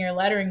adjusting your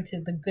lettering to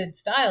the good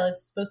style.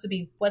 It's supposed to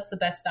be what's the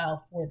best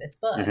style for this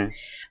book.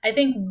 I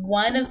think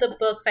one of the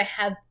books I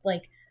had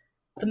like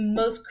the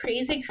most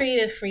crazy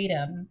creative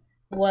freedom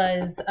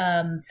was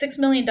 $6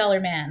 Million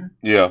Man.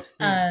 Yeah.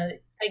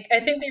 I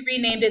think they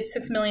renamed it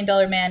 $6 Million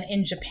Man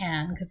in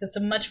Japan, because it's a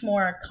much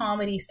more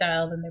comedy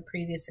style than their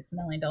previous $6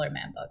 Million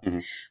Man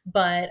books.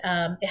 But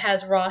it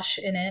has Rosh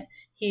in it.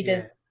 He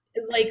does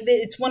like,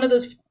 it's one of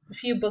those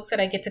few books that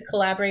I get to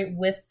collaborate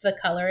with the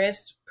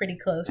colorist pretty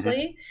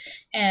closely,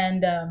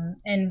 and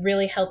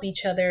really help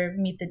each other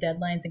meet the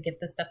deadlines and get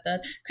this stuff done.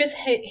 Chris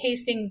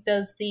Hastings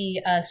does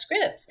the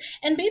scripts,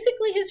 and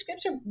basically his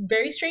scripts are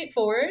very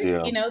straightforward.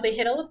 You know, they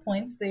hit all the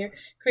points. They're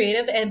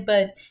creative,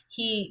 but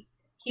he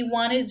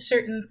wanted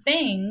certain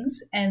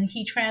things, and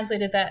he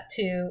translated that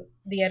to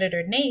the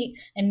editor Nate,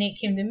 and Nate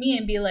came to me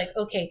and be like,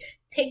 okay,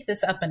 take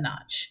this up a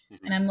notch.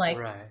 And I'm like,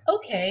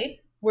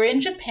 okay, we're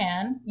in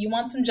Japan. You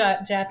want some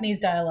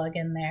Japanese dialogue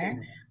in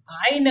there.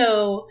 I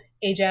know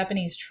a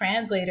Japanese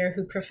translator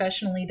who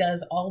professionally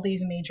does all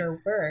these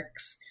major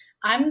works,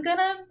 I'm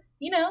gonna,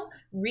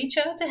 reach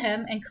out to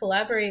him and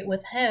collaborate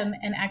with him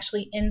and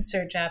actually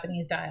insert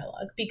Japanese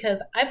dialogue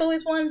because I've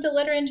always wanted to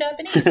letter in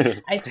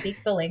Japanese. I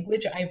speak the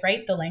language, I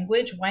write the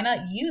language, why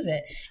not use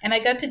it? And I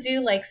got to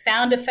do like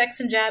sound effects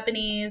in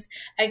Japanese.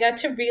 I got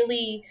to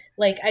really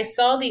I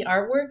saw the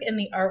artwork, and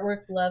the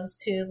artwork loves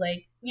to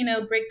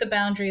break the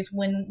boundaries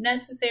when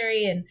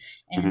necessary, and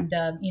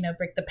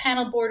break the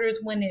panel borders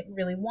when it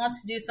really wants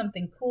to do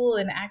something cool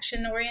and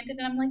action oriented.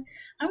 And I'm like,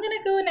 I'm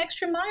gonna go an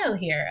extra mile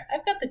here.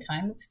 I've got the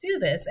time. Let's do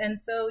this. And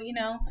so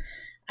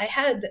I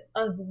had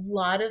a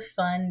lot of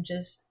fun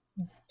just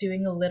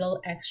doing a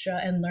little extra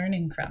and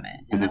learning from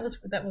it, and that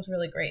was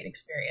really great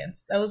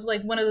experience. That was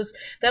like one of those.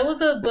 That was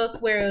a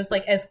book where it was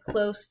like as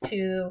close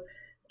to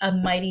a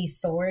Mighty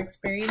Thor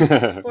experience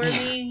for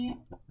me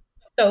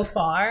so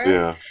far.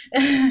 Yeah.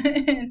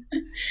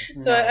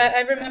 So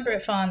I remember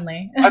it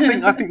fondly.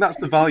 I think that's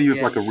the value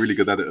of like a really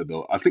good editor,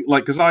 though. I think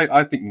because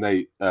I think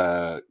Nate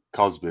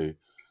Cosby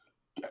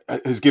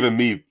has given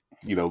me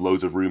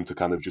loads of room to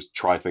kind of just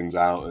try things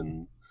out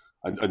and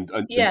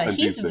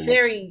he's do things.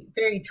 very,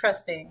 very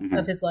trusting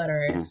of his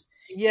letters.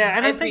 Yeah,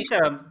 and I think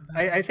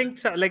I think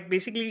so, like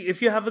basically,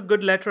 if you have a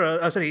good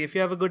if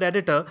you have a good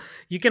editor,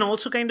 you can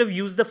also kind of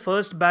use the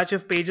first batch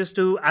of pages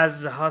to,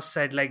 as Huss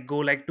said, like go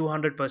like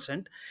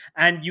 200%,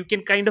 and you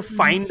can kind of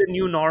find a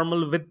new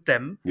normal with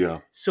them. Yeah.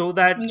 So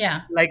that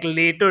like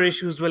later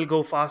issues will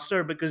go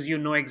faster because you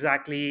know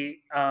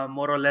exactly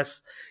more or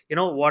less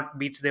what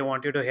beats they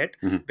want you to hit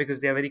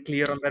because they are very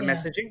clear on their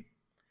messaging.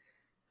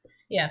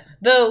 Yeah,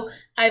 though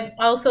I've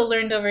also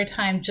learned over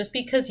time, just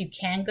because you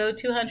can go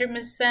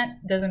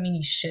 200% doesn't mean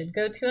you should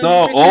go 200%.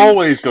 No,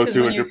 always go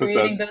 200%. When you're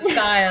creating those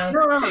styles,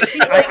 See,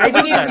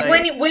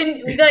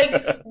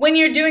 when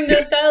you're doing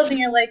those styles and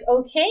you're like,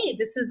 okay,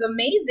 this is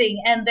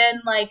amazing, and then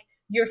like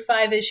you're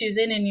 5 issues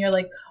in and you're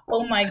like,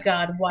 oh my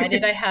god, why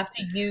did I have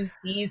to use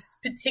these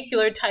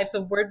particular types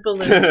of word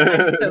balloons?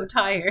 I'm so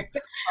tired.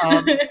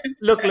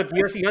 Look,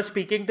 you're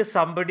speaking to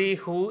somebody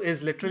who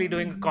is literally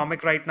doing a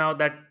comic right now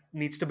that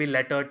needs to be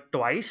lettered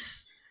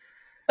twice.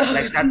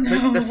 Like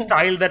that, the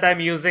style that I'm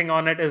using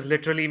on it is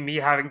literally me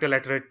having to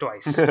letter it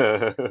twice.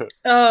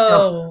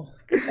 Wow.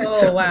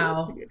 So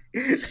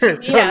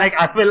like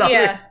I will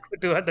always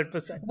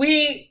 200%.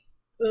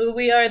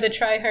 We are the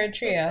Try Hard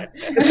Trio.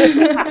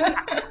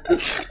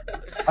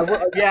 I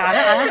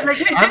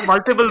have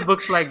multiple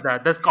books like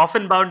that. There's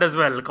Coffin Bound as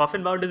well.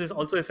 Coffin Bound is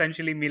also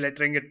essentially me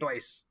lettering it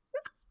twice.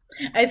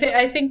 I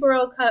think we're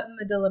all caught in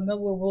the dilemma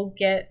where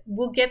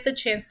we'll get the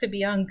chance to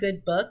be on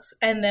good books,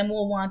 and then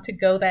we'll want to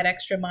go that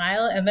extra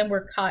mile, and then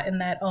we're caught in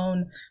that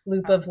own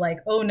loop of like,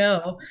 oh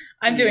no,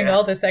 I'm doing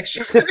all this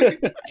extra work.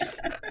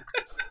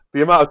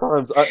 The amount of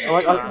times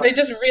they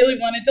just really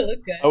wanted to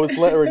look good. I was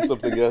lettering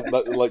something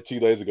like 2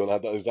 days ago,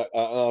 and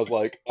I was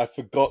like, I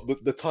forgot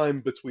the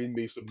time between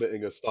me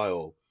submitting a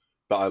style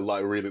that I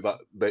like really that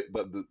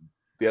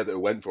the editor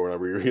went for and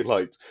I really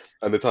liked,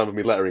 and the time of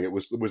me lettering it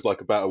was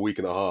like about a week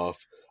and a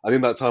half. And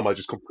in that time, I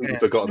just completely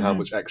forgotten how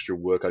much extra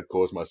work I'd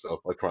caused myself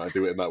by trying to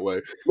do it in that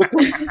way.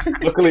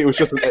 Luckily, it's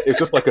just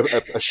like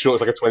a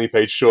short, it's like a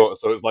 20-page short.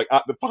 So it's like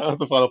at the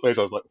final page,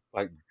 I was like,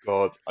 thank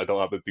God, I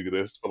don't have to do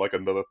this for like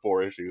another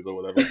 4 issues or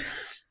whatever.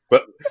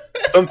 But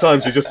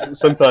sometimes you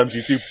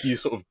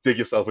sort of dig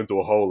yourself into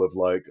a hole of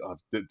like,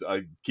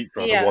 I keep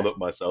trying to one up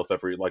myself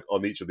every like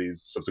on each of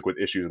these subsequent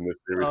issues in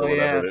this series or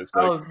whatever. And it's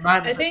like,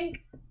 man, I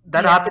think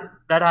that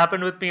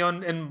happened with me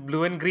in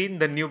Blue and Green,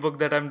 the new book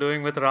that I'm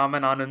doing with Ram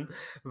and Anand,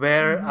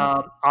 where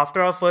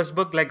after our first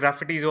book, like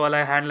Graffitis Wall,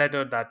 I hand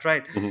lettered that,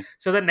 right?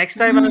 So the next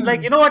time I was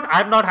like, you know what,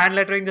 I'm not hand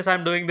lettering this,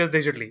 I'm doing this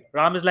digitally.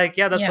 Ram is like,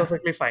 yeah, that's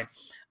perfectly fine.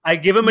 I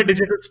give him a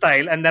digital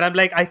style, and then I'm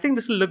like, I think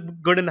this will look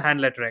good in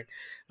hand lettering.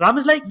 Ram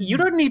is like, you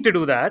don't need to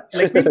do that.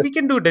 Like, we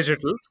can do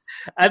digital.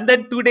 And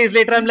then 2 days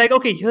later, I'm like,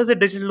 okay, here's a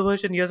digital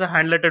version, here's a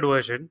hand lettered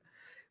version.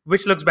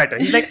 Which looks better?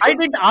 He's like, I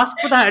didn't ask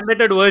for the hand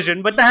lettered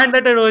version, but the hand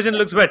lettered version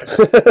looks better.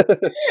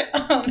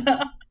 Oh no!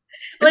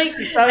 Like,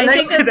 I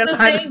think that's the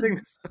thing.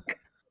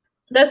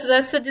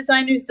 That's the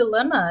designer's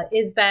dilemma,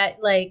 is that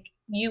like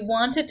you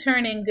want to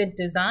turn in good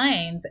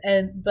designs,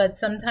 but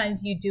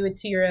sometimes you do it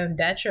to your own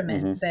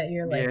detriment. That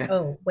you're like,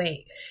 oh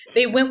wait,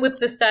 they went with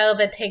the style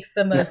that takes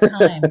the most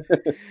time.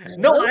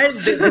 No,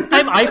 this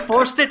time I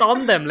forced it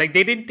on them. Like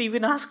they didn't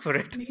even ask for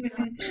it.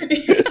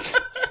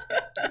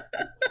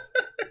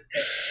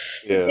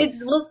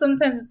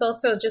 Sometimes it's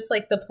also just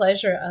like the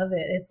pleasure of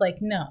it. It's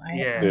like, no,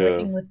 I'm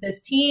working with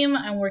this team,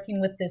 I'm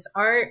working with this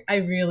art, I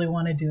really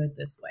want to do it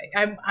this way.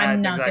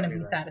 I'm not going to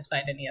be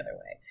satisfied any other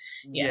way.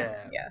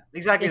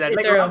 Exactly. It's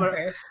like our own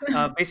curse.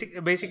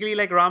 Basically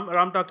like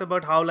Ram talked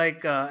about how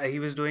like he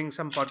was doing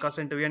some podcast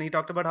interview, and he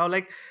talked about how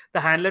like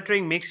the hand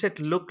lettering makes it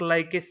look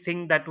like a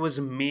thing that was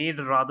made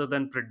rather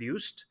than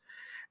produced.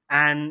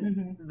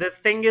 And the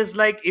thing is,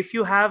 like, if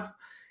you have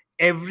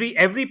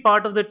every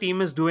part of the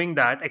team is doing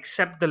that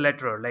except the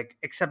letterer,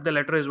 except the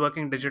letterer is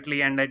working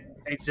digitally, and it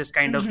just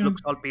kind of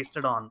looks all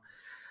pasted on.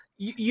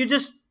 You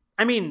just,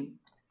 I mean,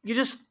 you're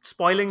just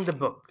spoiling the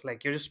book.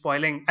 Like you're just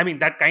spoiling. I mean,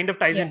 that kind of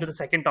ties Yeah. into the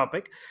second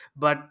topic,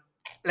 but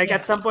like Yeah.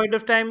 at some point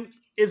of time,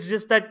 it's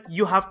just that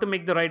you have to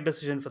make the right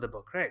decision for the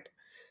book, right?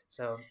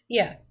 So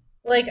Yeah.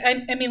 Like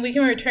I mean we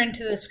can return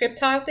to the script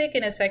topic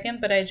in a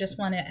second, but I just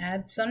want to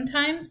add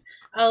sometimes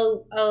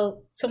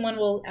someone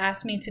will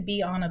ask me to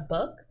be on a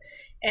book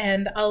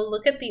and I'll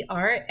look at the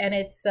art and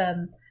it's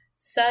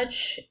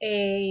such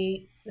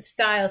a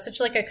style, such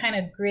like a kind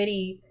of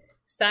gritty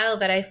style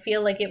that I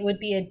feel like it would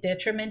be a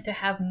detriment to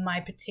have my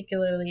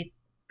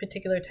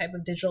particular type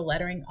of digital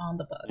lettering on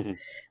the book. Mhm.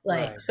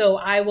 Like Right. so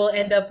I will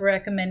end up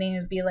recommending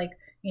is be like,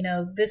 you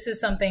know, this is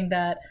something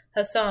that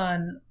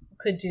Hassan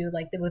could do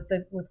like with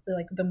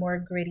the more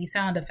gritty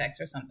sound effects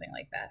or something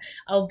like that.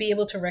 I'll be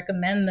able to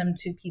recommend them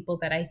to people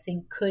that I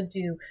think could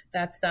do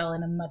that style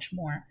in a much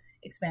more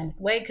expanded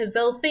way because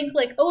they'll think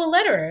like, oh,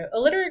 a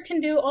letterer can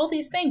do all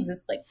these things.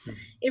 It's like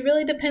it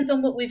really depends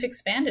on what we've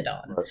expanded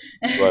on.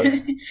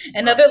 Right.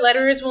 And other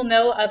letterers will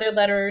know other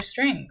letterers'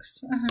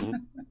 strengths.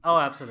 Oh,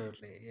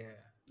 absolutely. Yeah.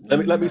 Let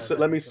me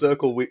that makes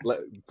circle.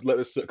 Let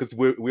us because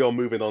we are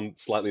moving on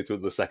slightly to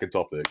the second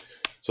topic.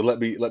 So let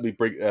me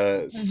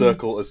bring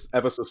circle us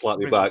ever so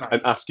slightly Bring us back back.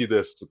 and ask you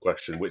this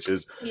question, which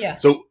is: Yeah.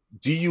 so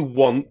do you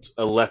want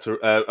a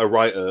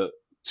writer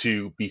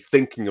to be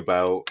thinking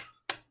about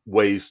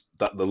ways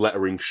that the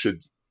lettering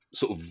should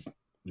sort of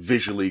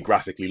visually,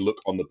 graphically look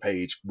on the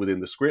page within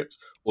the script,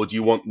 or do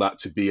you want that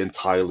to be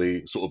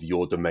entirely sort of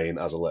your domain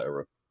as a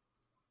letterer?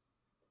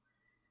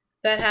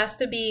 That has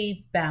to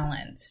be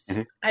balanced.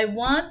 Mhm. I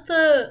want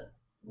the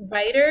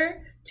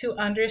writer to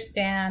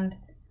understand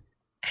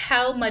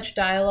how much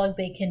dialogue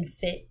they can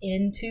fit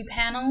into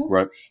panels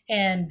Right.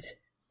 and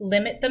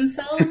limit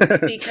themselves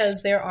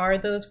because there are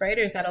those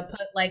writers that'll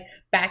put like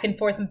back and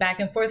forth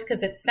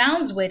because it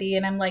sounds witty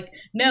and I'm like,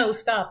 no,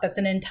 stop, that's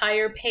an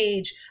entire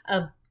page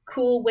of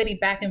cool witty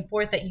back and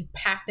forth that you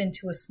packed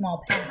into a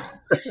small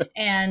panel.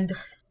 And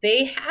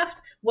they have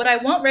what I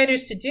want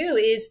writers to do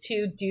is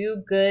to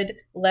do good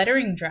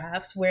lettering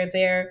drafts where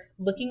they're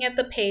looking at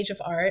the page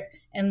of art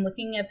and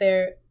looking at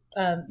their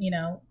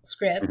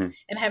script Mhm.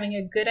 and having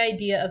a good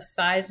idea of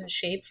size and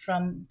shape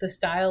from the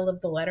style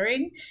of the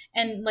lettering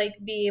and like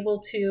be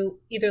able to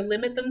either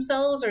limit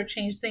themselves or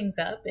change things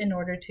up in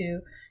order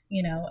to,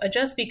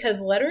 adjust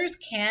because letters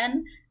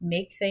can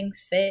make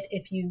things fit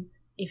if you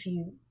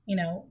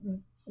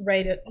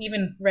write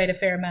a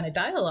fair amount of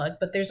dialogue,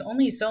 but there's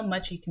only so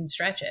much you can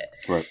stretch it.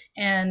 Right.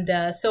 And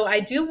so I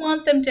do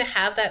want them to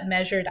have that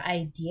measured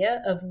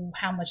idea of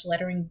how much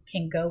lettering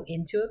can go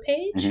into a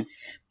page, Mhm.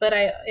 but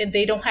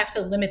they don't have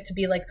to limit to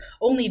be like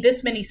only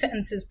this many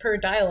sentences per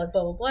dialogue,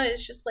 blah, blah, blah.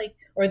 It's just like,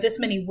 or this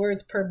many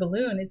words per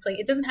balloon. It's like,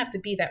 it doesn't have to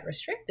be that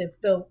restrictive,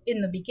 though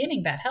in the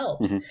beginning that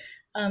helps. Mhm.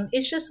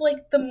 It's just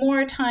like the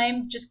more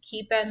time, just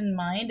keep that in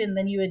mind, and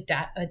then you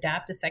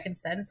adapt a second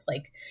sentence.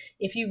 Like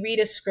if you read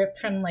a script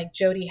from like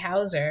Jody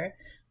Hauser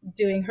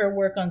doing her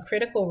work on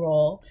Critical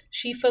Role,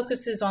 she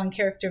focuses on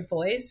character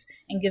voice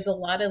and gives a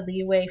lot of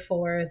leeway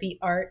for the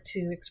art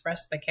to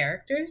express the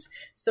characters.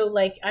 So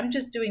like I'm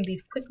just doing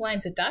these quick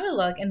lines of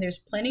dialogue and there's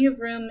plenty of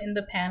room in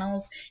the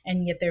panels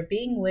and yet they're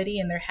being witty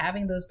and they're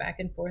having those back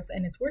and forths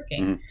and it's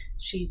working.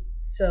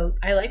 So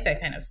I like that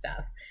kind of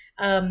stuff.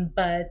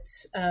 But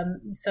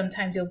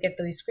sometimes you'll get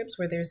those scripts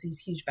where there's these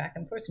huge back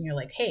and forths and you're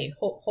like, hey,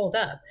 hold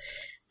up.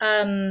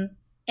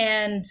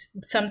 And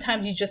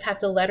sometimes you just have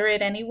to letter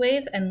it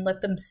anyways and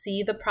let them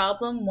see the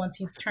problem once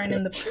you turn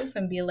in the proof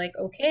and be like,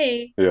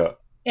 okay. Yeah.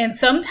 And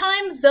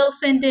sometimes they'll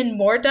send in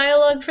more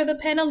dialogue for the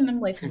panel and I'm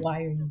like,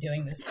 why are you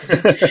doing this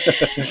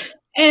to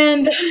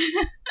me?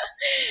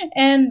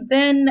 And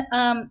then,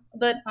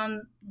 but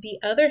on the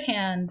other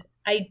hand,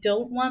 I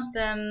don't want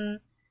them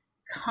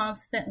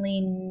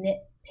constantly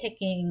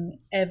nitpicking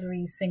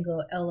every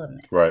single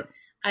element. Right.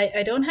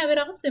 I don't have it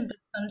often, but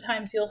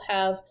sometimes you'll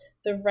have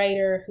the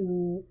writer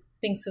who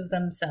thinks of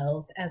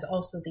themselves as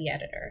also the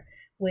editor,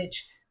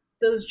 which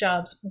those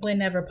jobs,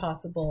 whenever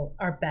possible,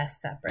 are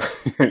best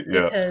separate.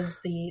 Yeah. Because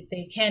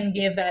they can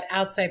give that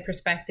outside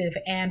perspective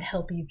and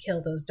help you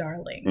kill those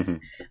darlings.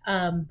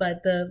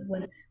 But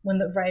when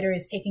the writer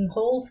is taking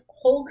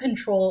whole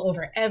control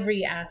over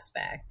every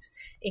aspect,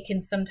 it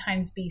can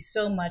sometimes be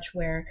so much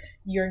where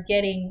you're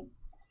getting.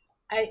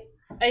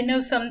 I know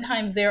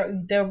sometimes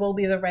there will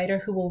be the writer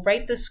who will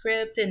write the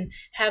script and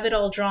have it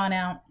all drawn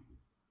out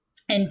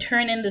and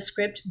turn in the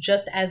script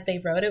just as they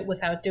wrote it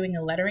without doing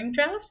a lettering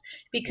draft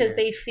because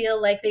they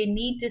feel like they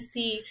need to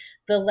see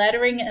the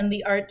lettering and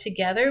the art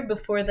together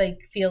before they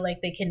feel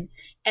like they can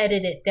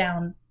edit it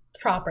down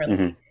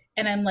properly.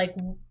 And I'm like,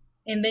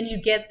 and then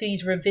you get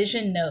these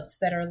revision notes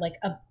that are like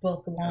a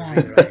book long,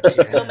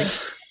 just so many.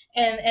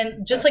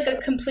 And just like a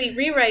complete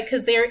rewrite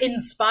because they're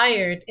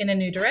inspired in a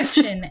new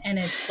direction. And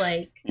it's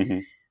like,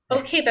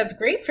 okay, that's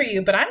great for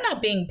you, but I'm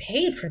not being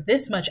paid for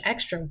this much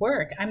extra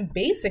work. I'm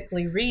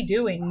basically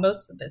redoing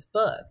most of this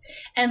book.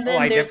 And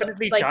then I there's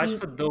definitely like, charge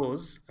for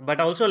those,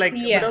 but also like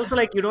you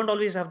don't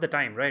always have the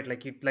time, right?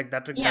 Like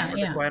that would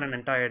require an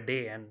entire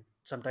day, and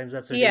Sometimes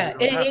that's a day Yeah,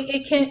 you don't have.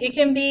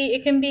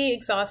 it can be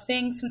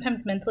exhausting,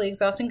 sometimes mentally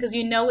exhausting, because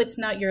you know it's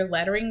not your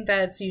lettering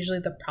that's usually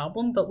the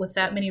problem, but with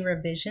that many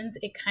revisions,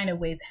 it kind of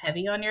weighs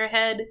heavy on your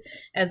head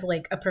as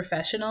like a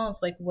professional.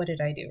 It's like, what did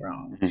I do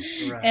wrong?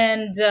 Right.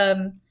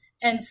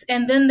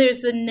 And then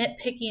there's the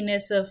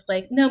nitpickiness of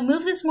like, no,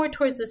 move this more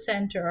towards the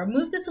center, or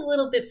move this a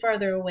little bit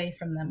farther away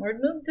from them, or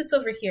move this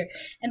over here.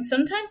 And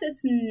sometimes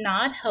it's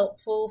not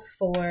helpful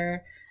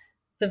for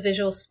the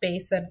visual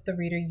space that the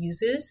reader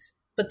uses,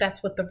 but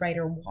that's what the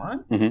writer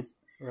wants.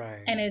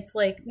 Right. And it's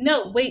like,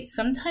 no, wait,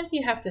 sometimes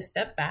you have to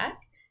step back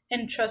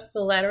and trust the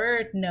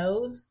letterer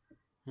knows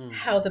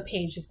how the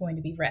page is going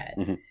to be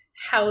read,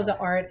 how the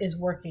art is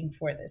working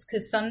for this.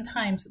 Because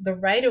sometimes the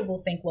writer will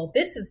think, well,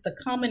 this is the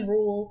common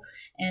rule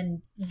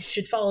and you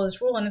should follow this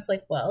rule. And it's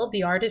like, well,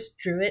 the artist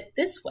drew it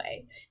this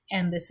way,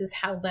 and this is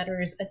how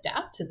letters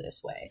adapt to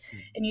this way.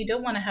 And you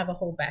don't want to have a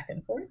whole back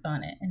and forth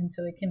on it. And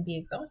so it can be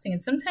exhausting.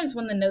 And sometimes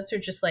when the notes are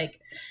just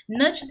like,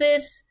 nudge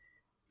this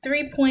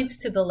 3 points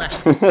to the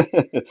left,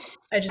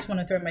 I just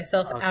want to throw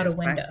myself out a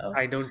window.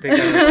 I don't think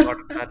I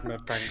got that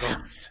note, thank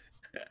God.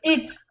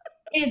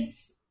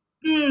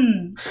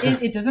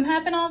 It doesn't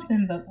happen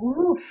often, but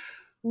oof.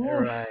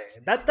 Right.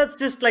 That's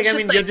just like, It's I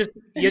just mean, like-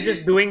 you're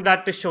just doing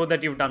that to show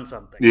that you've done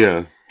something.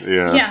 Yeah.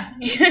 Yeah.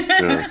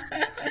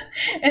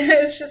 And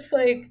it's just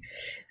like,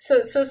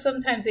 so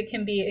sometimes it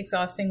can be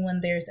exhausting when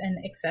there's an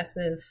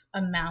excessive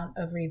amount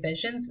of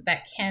revisions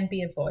that can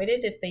be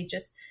avoided if they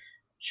just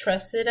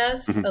trusted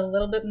us a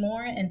little bit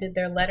more and did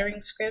their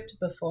lettering script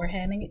before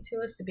handing it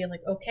to us, to be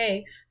like,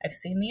 okay, I've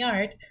seen the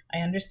art, I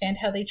understand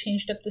how they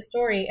changed up the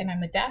story, and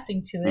I'm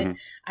adapting to it.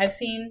 I've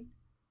seen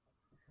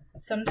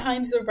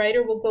sometimes the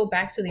writer will go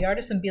back to the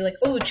artist and be like,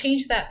 oh,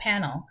 change that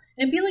panel,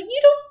 and be like,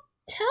 you don't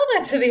tell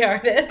that to the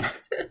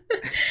artist.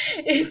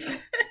 It's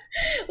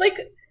like,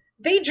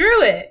 they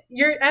drew it.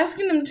 You're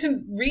asking them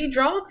to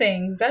redraw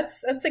things.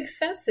 That's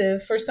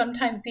excessive. For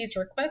sometimes these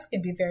requests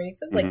can be very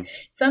excessive. Like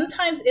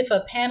sometimes if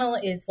a panel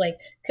is like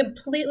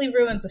completely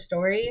ruins a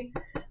story,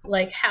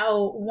 like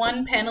how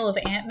one panel of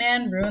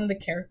Ant-Man ruined the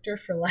character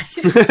for life.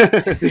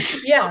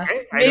 Yeah,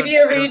 Okay, maybe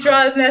a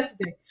redraw is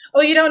necessary.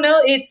 Oh, you don't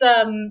know?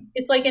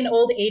 It's like an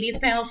old 80s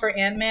panel for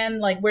Ant-Man,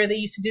 like where they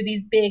used to do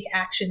these big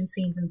action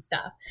scenes and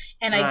stuff.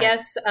 And I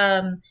guess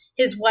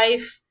his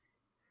wife,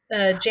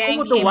 Jang,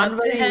 the came one up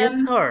where to he him.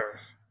 hits her.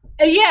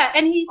 Yeah,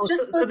 and he's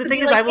just So supposed the to thing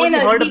be is, like, I've only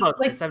heard about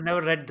like, this. I've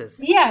never read this.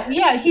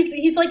 yeah,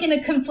 he's like in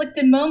a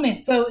conflicted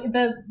moment. So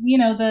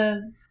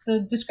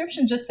the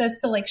description just says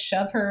to like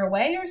shove her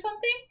away or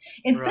something.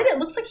 Instead, it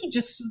looks like he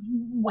just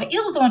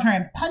wails on her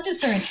and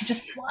punches her, and she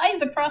just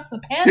flies across the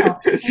panel.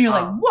 And you're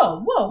like,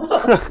 whoa.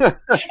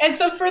 And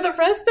so for the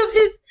rest of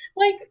his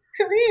like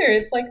career,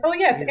 it's like, oh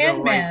yes, He's a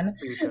Ant-Man wife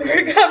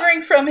beater.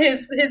 recovering from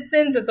his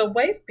sins as a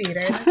wife beater.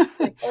 And I'm just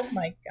like, oh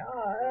my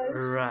god.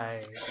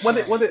 Right.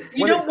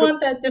 You don't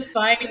want that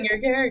defining your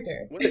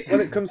character.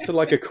 When it comes to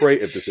like a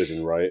creative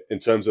decision, right? In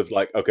terms of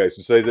like, okay,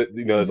 so say that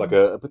there's like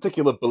a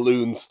particular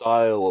balloon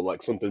style or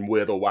like something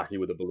weird or wacky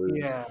with a balloon.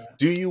 Yeah.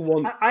 Do you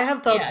want? I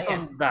have thoughts Yeah.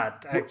 on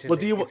that actually. Well,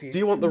 do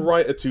you want the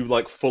writer to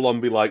like full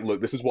on be like, look,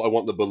 this is what I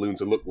want the balloon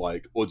to look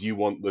like, or do you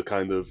want the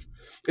kind of?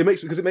 It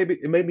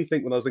made me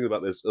think when I was thinking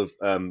about this of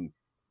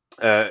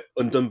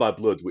Undone by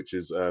Blood, which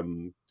is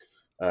an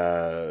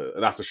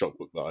Aftershock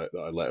book that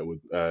I lettered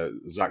with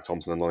Zach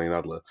Thompson and Lonnie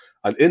Adler,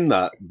 and in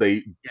that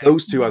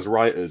those two as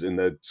writers in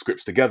their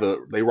scripts together,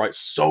 they write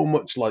so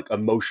much like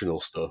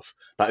emotional stuff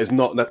that is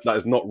not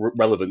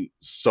relevant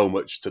so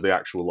much to the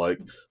actual like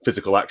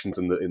physical actions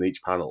in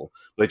each panel.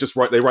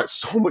 They write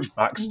so much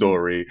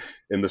backstory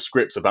in the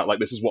scripts about like,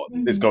 this is what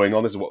is going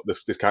on, this is what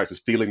this character's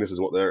feeling, this is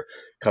what they're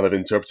kind of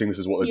interpreting, this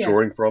is what they're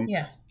drawing from.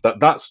 Yeah.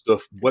 That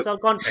stuff. It's all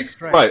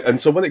context, right? Right,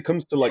 and so when it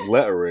comes to like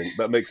lettering,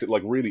 that makes it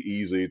like really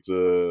easy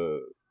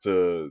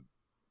to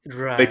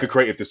make a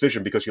creative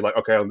decision, because you're like,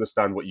 okay, I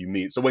understand what you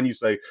mean. So when you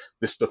say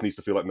this stuff needs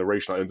to feel like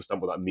narration, I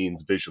understand what that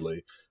means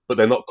visually, but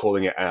they're not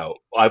calling it out.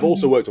 I've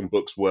also worked on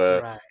books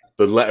where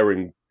the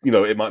lettering,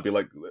 it might be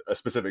like a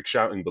specific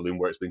shouting balloon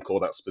where it's been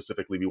called out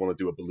specifically. We want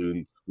to do a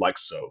balloon like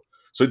so.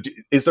 So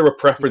is there a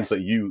preference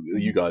that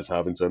you guys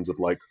have in terms of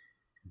like,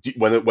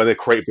 when a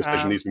creative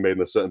decision needs to be made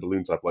in a certain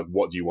balloon type, like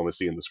what do you want to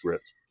see in the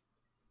script?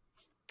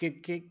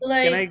 Can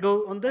I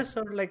go on this,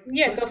 or like?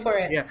 Yeah, go for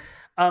it. Yeah,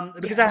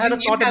 because I had a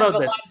thought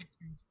about this.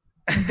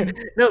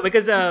 No,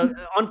 because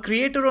on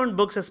creator-owned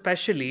books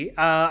especially,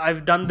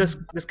 I've done this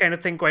kind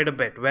of thing quite a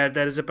bit, where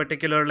there is a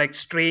particular like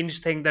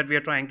strange thing that we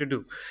are trying to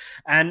do,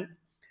 and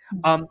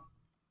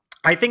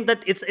I think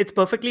that it's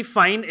perfectly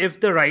fine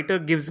if the writer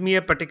gives me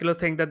a particular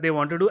thing that they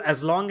want to do,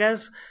 as long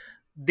as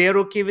they're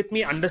okay with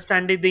me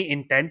understanding the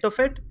intent of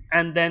it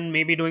and then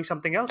maybe doing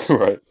something else.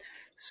 Right.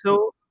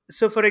 So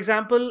for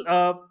example,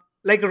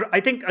 like I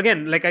think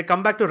again, like I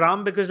come back to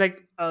Ram because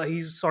like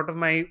he's sort of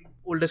my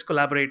oldest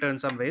collaborator in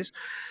some ways.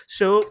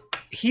 So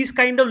he's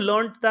kind of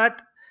learned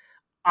that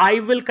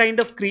I will kind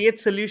of create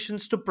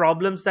solutions to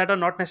problems that are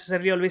not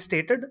necessarily always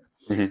stated.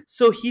 hmm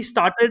So he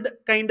started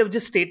kind of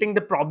just stating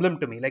the problem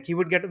to me. Like we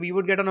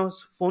would get on a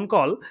phone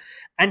call,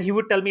 and he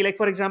would tell me, like,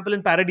 for example,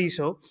 in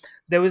Paradiso,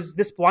 there was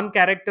this one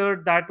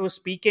character that was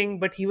speaking,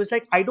 but he was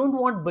like, I don't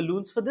want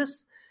balloons for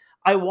this.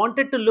 I want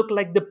it to look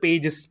like the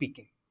page is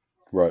speaking.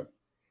 Right.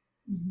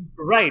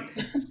 Right.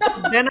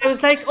 So then I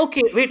was like,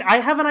 okay, wait, I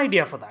have an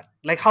idea for that.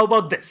 Like, how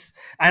about this?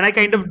 And I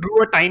kind of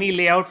drew a tiny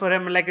layout for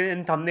him, like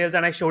in thumbnails,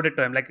 and I showed it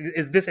to him. Like,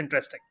 is this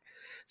interesting?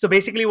 So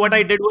basically, what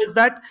I did was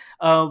that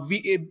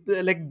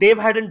like Dave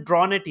hadn't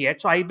drawn it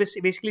yet. So I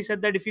basically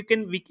said that if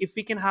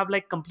we can have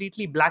like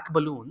completely black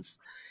balloons,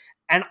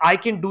 and I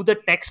can do the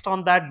text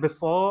on that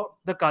before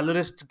the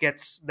colorist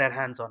gets their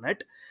hands on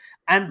it,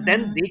 and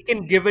then they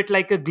can give it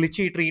like a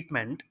glitchy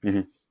treatment.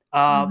 hmm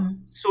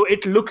So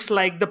it looks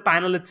like the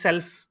panel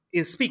itself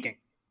is speaking,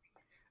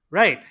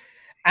 right?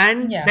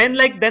 And Yeah.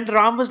 then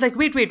Ram was like,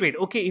 wait,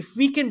 okay, if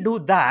we can do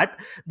that,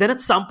 then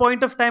at some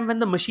point of time when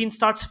the machine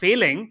starts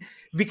failing,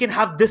 we can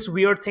have this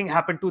weird thing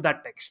happen to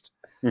that text,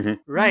 hmm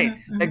right?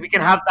 Like we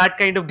can have that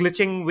kind of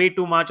glitching way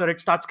too much, or it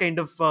starts kind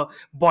of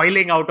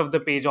boiling out of the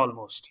page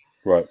almost.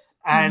 Right.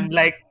 And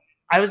like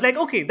I was like,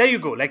 okay, there you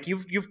go, like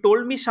you've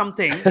told me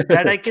something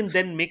that I can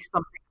then make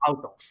something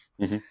out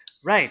of, hmm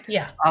right?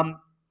 Yeah.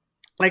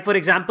 Like for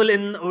example,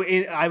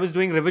 I was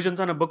doing revisions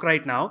on a book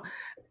right now,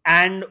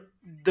 and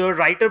the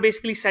writer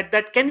basically said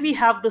that, can we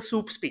have the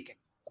soup speaking?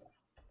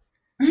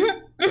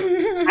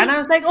 And I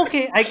was like,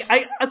 okay,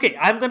 okay,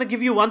 I'm gonna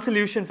give you one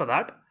solution for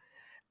that,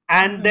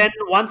 and then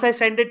once I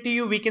send it to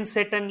you, we can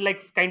sit and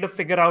like kind of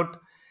figure out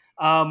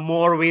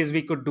more ways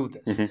we could do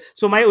this. hmm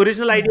So my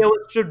original idea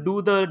was to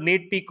do the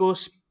Nate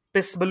Pico's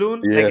piss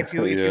balloon, like if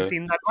Yeah. you've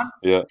seen that one.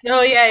 Yeah.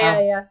 Oh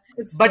yeah.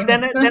 It's But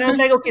famous. then I was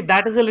like, okay,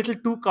 that is a little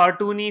too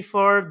cartoony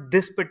for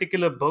this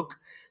particular book.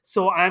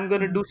 So I'm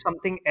going to do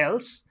something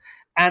else.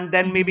 And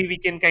then maybe we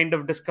can kind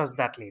of discuss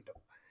that later.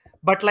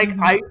 But like,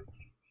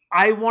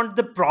 I want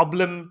the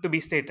problem to be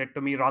stated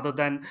to me rather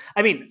than,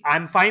 I mean,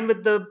 I'm fine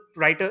with the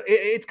writer.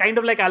 It's kind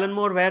of like Alan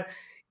Moore, where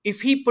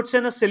if he puts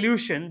in a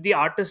solution, the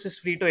artist is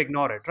free to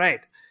ignore it,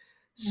 right?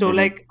 So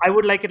like, I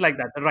would like it like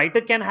that. The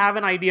writer can have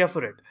an idea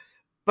for it.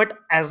 But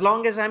as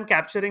long as I'm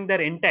capturing their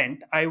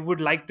intent, I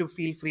would like to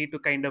feel free to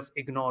kind of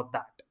ignore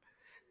that.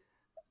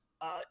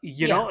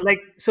 You know, like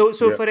so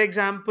Yeah. for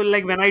example,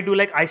 like when I do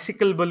like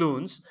icicle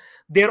balloons,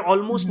 they're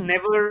almost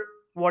never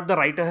what the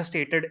writer has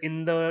stated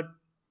in the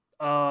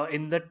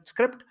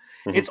script.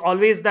 Mhm. It's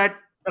always that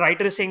the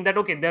writer is saying that,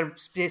 okay, they're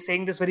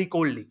saying this very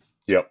coldly,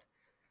 Yep.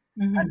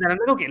 and then I'm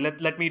like, okay,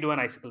 let me do an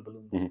icicle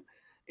balloon. Mhm.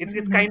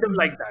 It's kind of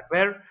like that,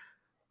 where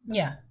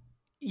Yeah.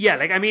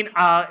 like I mean,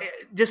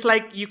 just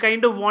like you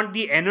kind of want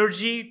the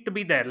energy to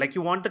be there, like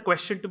you want the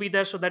question to be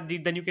there, so that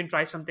then you can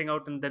try something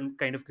out and then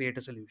kind of create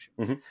a solution.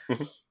 Mhm.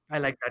 I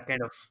like that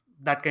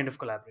kind of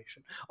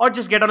collaboration. Or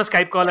just get on a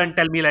Skype call and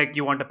tell me like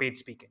you want a page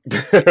speaking.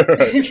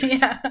 Right.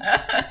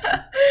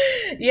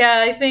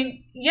 Yeah. I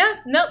think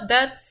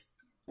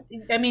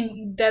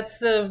that's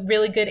the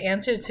really good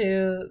answer to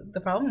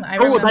the problem. I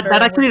Oh, remember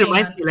that actually working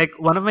reminds on- me, like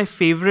one of my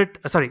favorite.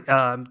 Sorry,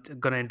 I'm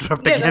gonna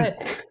interrupt Yeah, go again.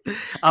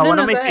 ahead. One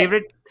No, of my go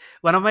ahead.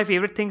 one of my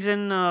favorite things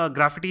in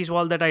Graffiti's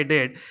Wall that I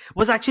did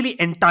was actually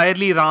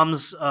entirely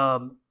Ram's.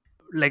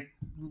 Like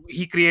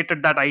he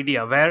created that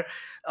idea where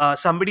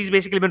somebody's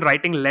basically been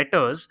writing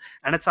letters,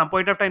 and at some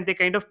point of time they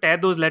kind of tear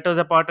those letters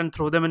apart and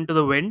throw them into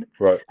the wind,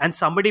 Right. and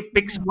somebody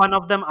picks one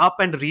of them up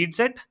and reads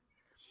it,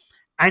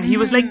 and he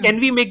was like, "Can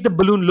we make the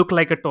balloon look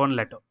like a torn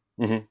letter?"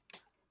 Mhm.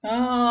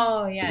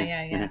 Oh,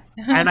 yeah.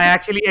 And I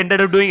actually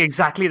ended up doing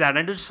exactly that,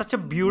 and it was such a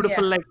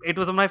beautiful, Yeah. like it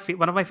was one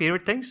of my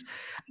favorite things,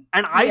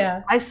 and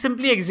Yeah. I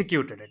simply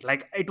executed it.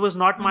 Like it was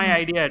not my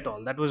idea at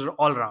all. That was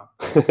all Ram,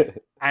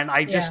 and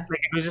I just Yeah. like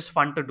it was just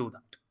fun to do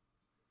that.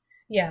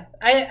 Yeah,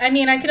 I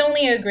mean, I can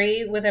only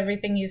agree with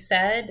everything you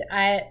said.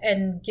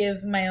 And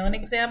give my own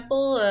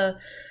example.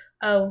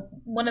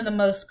 One of the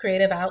most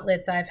creative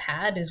outlets I've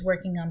had is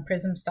working on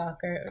Prism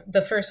Stalker,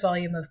 the first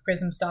volume of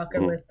Prism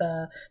Stalker with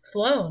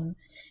Sloane,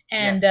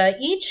 and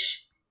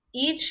each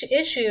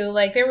issue,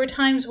 like there were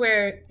times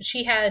where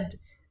she had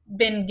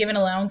been given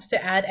allowance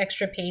to add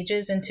extra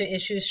pages into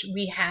issues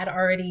we had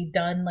already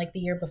done like the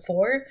year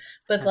before,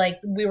 but like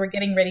we were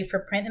getting ready for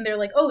print, and they're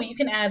like, oh, you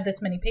can add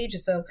this many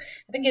pages. So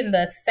I think in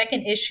the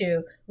second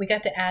issue we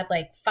got to add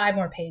like 5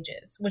 more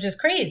pages, which is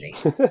crazy.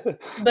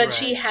 But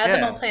she had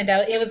them all planned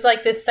out. It was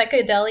like this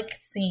psychedelic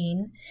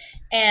scene,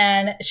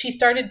 and she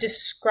started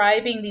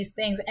describing these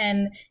things,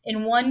 and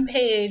in one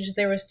page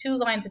there was 2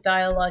 lines of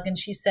dialogue, and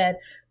she said,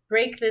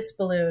 break this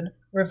balloon,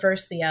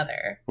 reverse the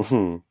other.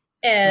 Mhm.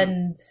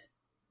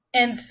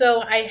 And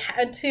so I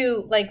had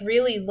to like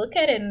really look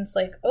at it, and it's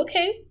like,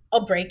 okay,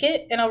 I'll break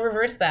it and I'll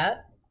reverse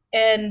that.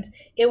 And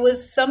it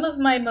was some of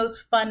my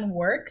most fun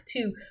work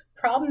to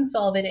problem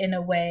solve it in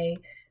a way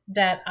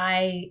that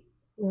I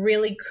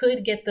really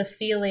could get the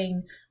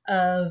feeling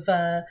of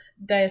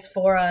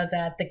diaspora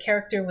that the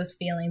character was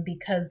feeling,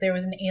 because there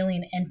was an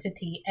alien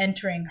entity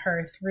entering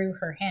her through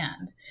her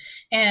hand.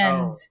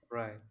 And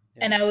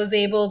And I was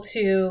able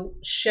to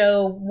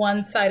show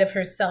one side of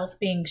herself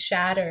being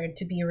shattered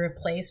to be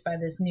replaced by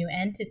this new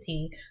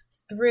entity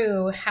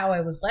through how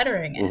I was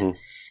lettering it. Mhm.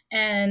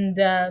 And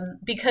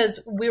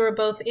because we were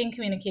both in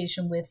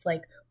communication with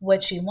like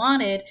what she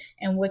wanted,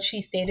 and what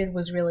she stated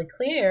was really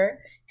clear,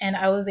 and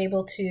I was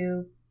able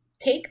to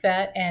take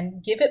that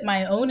and give it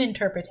my own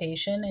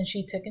interpretation, and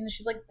she took it and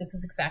she's like, this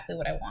is exactly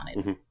what I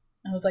wanted. Mhm.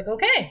 I was like,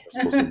 okay.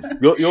 That's awesome.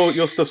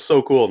 Your stuff's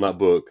so cool in that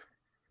book.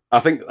 I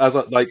think as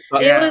a, like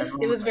that,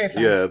 It was very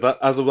fun. yeah,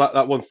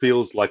 that one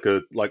feels like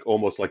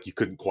almost like you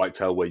couldn't quite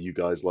tell where you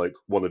guys, like,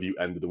 one of you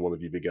ended and one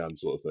of you began,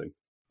 sort of thing.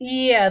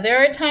 Yeah,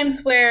 there are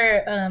times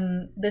where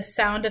the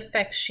sound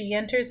effects she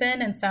enters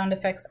in and sound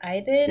effects I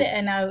did,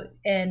 and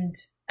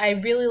I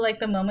really like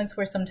the moments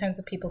where sometimes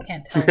the people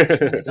can't tell which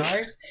one is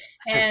ours.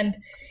 And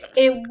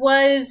it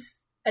was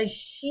a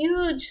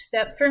huge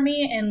step for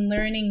me in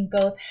learning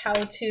both how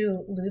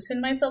to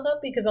loosen myself up,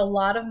 because a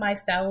lot of my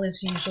style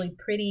is usually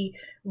pretty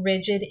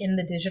rigid in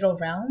the digital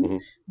realm. Mhm.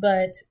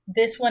 But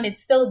this one,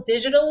 it's still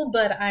digital,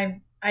 but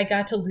I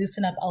got to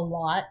loosen up a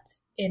lot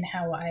in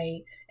how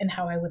I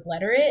would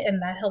letter it,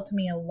 and that helped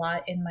me a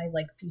lot in my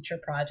like future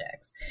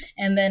projects.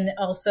 And then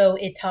also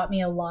it taught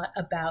me a lot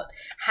about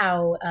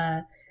how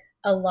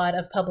a lot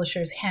of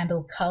publishers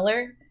handle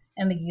color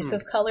and the use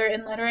of color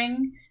in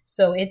lettering.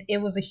 So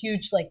it was a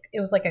huge, like, it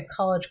was like a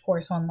college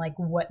course on like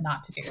what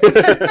not to do.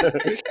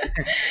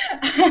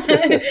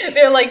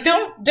 They're like,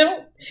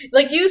 don't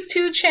like use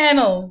two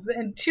channels,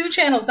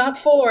 not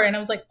four. And I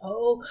was like,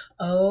 oh,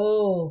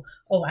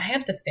 I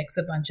have to fix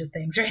a bunch of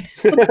things right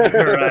now.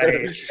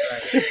 Right.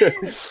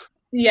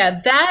 Yeah,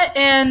 that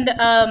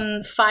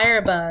and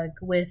Firebug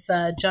with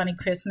Johnny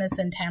Christmas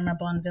and Tamara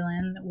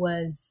Bonvillain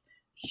was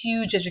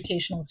huge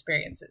educational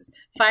experiences.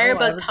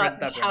 Firebug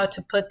taught me how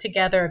to put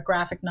together a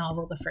graphic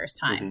novel the first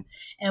time. Mhm.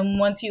 And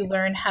once you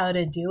learn how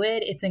to do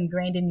it, it's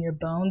ingrained in your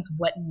bones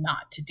what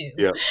not to do.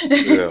 Yeah.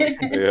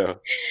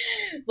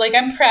 Like,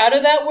 I'm proud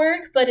of that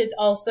work, but it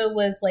also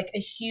was like a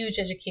huge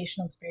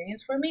educational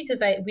experience for me,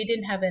 because we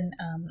didn't have an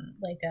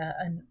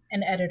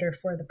editor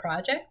for the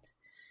project.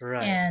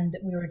 Right. And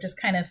we were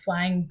just kind of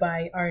flying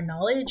by our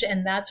knowledge.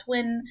 And that's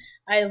when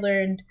I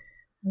learned,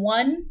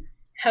 one,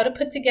 how to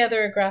put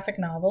together a graphic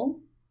novel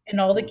and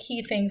all the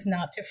key things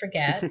not to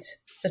forget,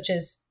 such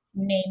as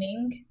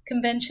naming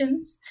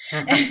conventions.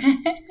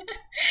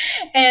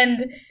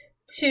 And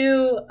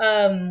two,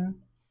 well,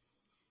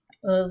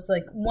 it's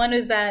like, one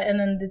is that, and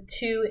then the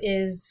two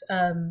is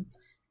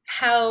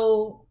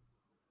how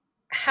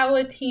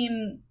a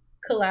team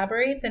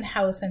collaborates and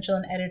how essential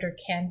an editor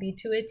can be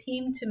to a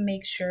team to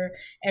make sure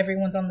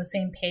everyone's on the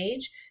same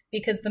page.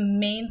 Because the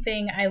main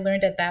thing I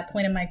learned at that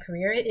point in my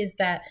career is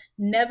that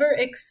never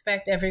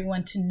expect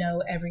everyone to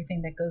know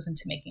everything that goes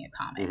into making a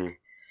comic. Mhm.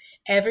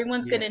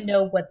 Everyone's going to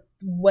know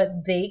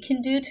what they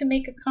can do to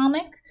make a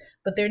comic,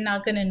 but they're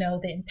not going to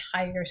know the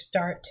entire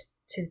start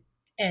to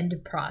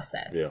end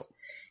process. Yeah.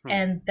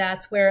 And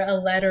that's where a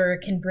letterer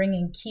can bring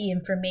in key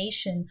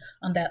information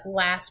on that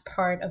last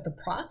part of the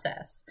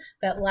process,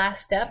 that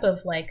last step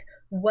of like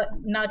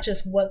not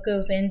just what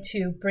goes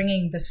into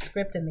bringing the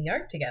script and the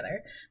art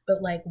together, but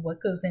like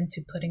what goes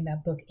into putting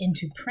that book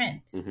into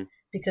print. Mhm.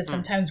 Because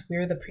sometimes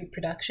we're the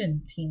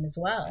pre-production team as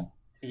well.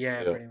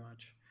 Yeah, pretty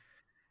much.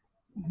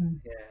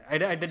 Mhm. Yeah, I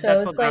did So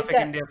that for it's like Graphic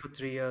that. India for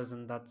 3 years,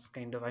 and that's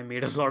kind of, I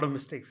made a lot of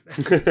mistakes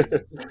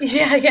there.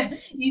 Yeah.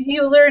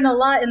 You learn a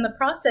lot in the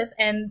process.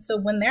 And so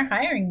when they're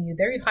hiring you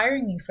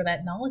for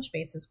that knowledge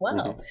base as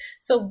well. Mhm.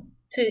 So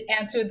to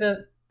answer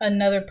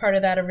another part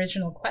of that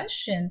original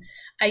question,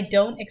 I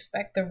don't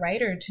expect the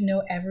writer to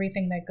know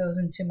everything that goes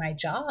into my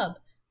job,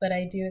 but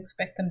I do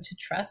expect them to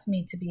trust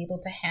me to be able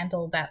to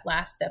handle that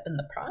last step in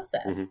the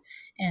process. Mhm.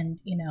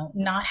 And,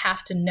 not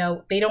have to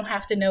know, they don't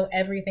have to know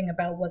everything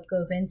about what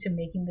goes into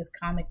making this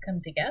comic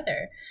come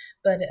together.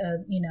 But,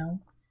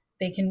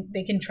 they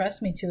can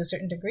trust me to a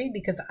certain degree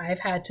because I've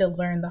had to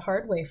learn the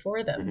hard way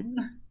for them.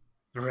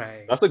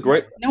 Right. That's a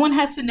great. No one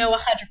has to know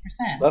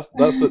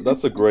 100%.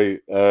 That's a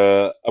great.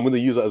 I'm going to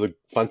use that as a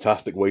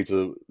fantastic way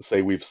to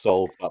say we've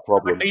solved that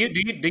problem. But do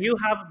you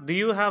have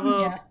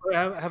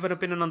Yeah. have an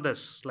opinion on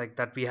this, like,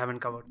 that we haven't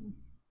covered?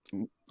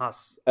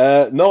 Us.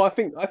 No, I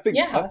think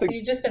Yeah, so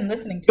you've just been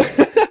listening to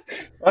it.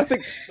 I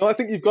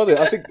think you've got it.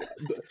 I think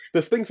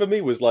the thing for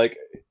me was like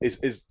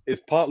is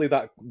partly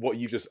that what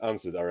you just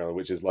answered, Ariana,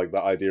 which is like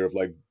that idea of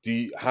like,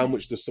 how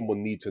much does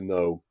someone need to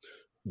know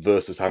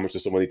versus how much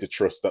does someone need to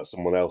trust that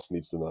someone else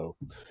needs to know.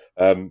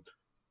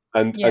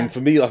 And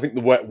for me, I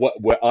think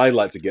where I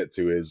like to get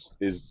to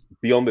is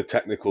beyond the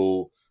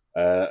technical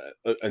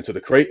and to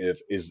the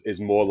creative is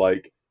more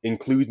like,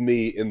 include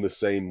me in the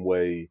same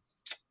way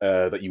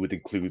that you would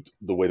include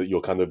the way that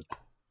you're kind of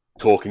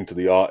talking to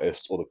the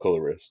artist or the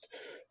colorist,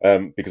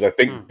 because I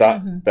think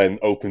that then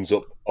opens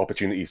up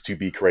opportunities to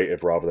be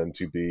creative rather than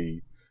just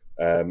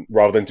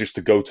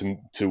to go to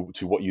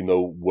what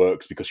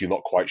works because you're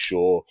not quite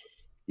sure,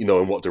 in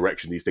what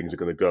direction these things are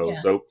going to go. Yeah.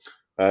 So,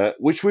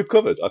 which we've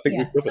covered. I think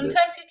we've covered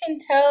sometimes it. You can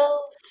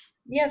tell.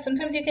 Yeah,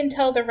 sometimes you can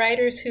tell the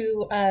writers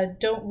who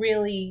don't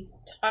really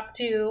talk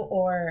to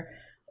or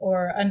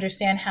or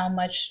understand how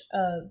much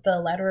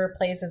the letterer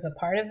plays as a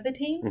part of the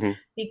team, Mhm.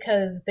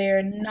 because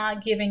they're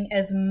not giving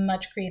as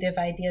much creative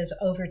ideas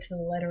over to the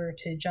letterer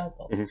to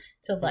juggle, Mhm.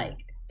 to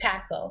like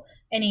tackle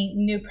any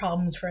new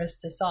problems for us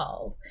to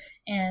solve.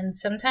 And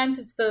sometimes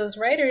it's those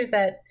writers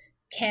that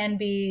can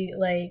be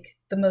like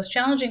the most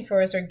challenging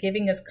for us, or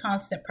giving us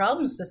constant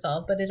problems to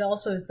solve, but it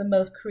also is the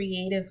most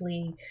creative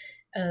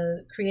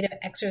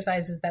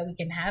exercises that we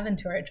can have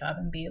into our job,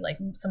 and be like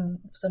some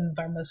of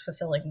our most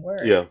fulfilling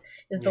work Yeah.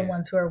 is the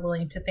ones who are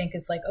willing to think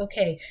is like,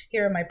 okay,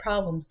 here are my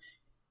problems,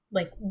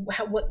 like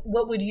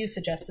what would you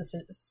suggest to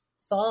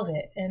solve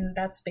it? And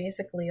that's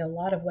basically a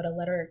lot of what a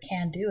letterer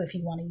can do if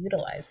you want to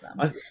utilize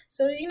them.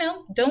 So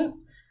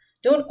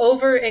don't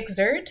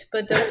overexert,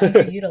 but don't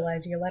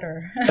underutilize your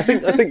letterer.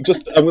 I think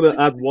just I'm going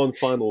to add one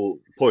final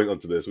point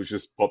onto this, which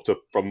just popped up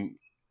from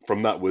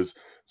that was,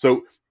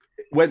 so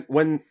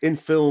when in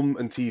film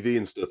and TV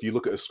and stuff, you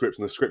look at a script,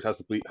 and the script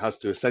has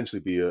to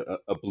essentially be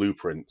a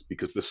blueprint,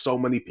 because there's so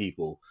many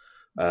people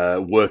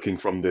working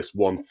from this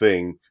one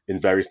thing in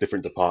various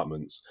different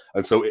departments,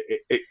 and so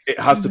it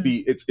has to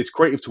be, it's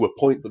creative to a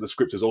point, but the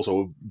script is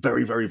also a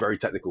very, very, very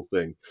technical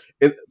thing.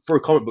 For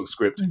a comic book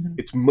script,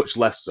 it's much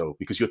less so,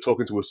 because you're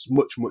talking to a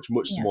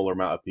much smaller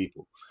amount of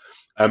people,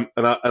 and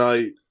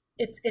I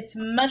it's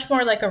much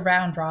more like a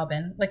round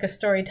robin, like a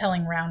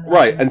storytelling round robin.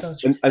 Right, and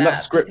that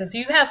script, because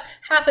you have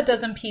half a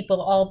dozen people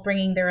all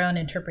bringing their own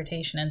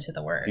interpretation into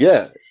the work.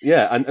 Yeah,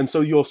 and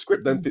so your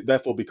script then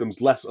therefore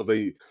becomes less of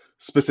a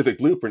specific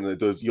blueprint than it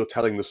does. You're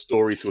telling the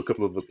story to a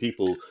couple of the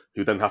people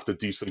who then have to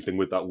do something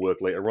with that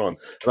work later on.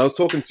 And I was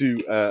talking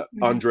to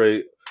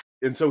Andre,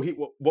 and so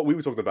what we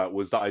were talking about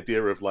was that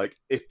idea of like,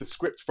 if the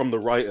script from the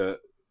writer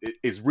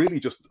is really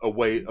just a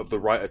way of the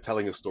writer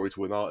telling a story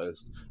to an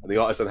artist, and the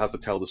artist then has to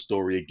tell the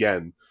story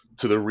again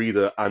to the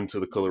reader and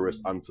to the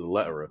colorist and to the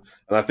letterer.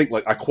 And I think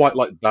like I quite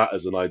like that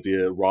as an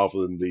idea,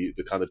 rather than the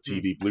kind of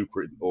TV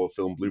blueprint or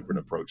film blueprint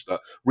approach, that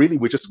really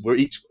we're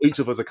each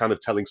of us are kind of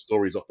telling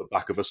stories off the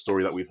back of a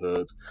story that we've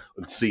heard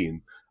and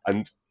seen.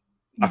 And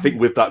I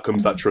think with that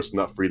comes that trust and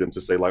that freedom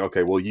to say like,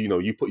 okay, well,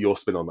 you put your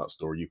spin on that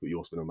story, you put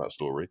your spin on that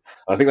story.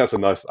 I think that's a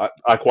nice,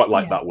 I quite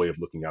like that way of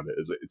looking at it.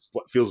 It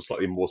feels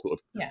slightly more sort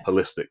of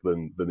holistic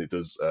than it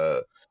does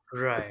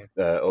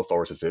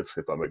authoritative,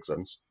 if that makes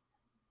sense.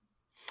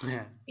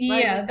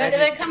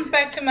 That comes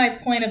back to my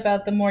point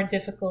about the more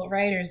difficult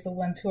writers, the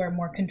ones who are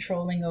more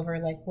controlling over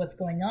like what's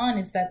going on,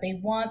 is that they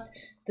want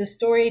the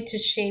story to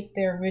shape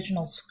their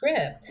original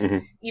script,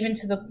 even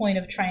to the point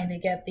of trying to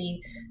get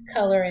the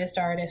colorist,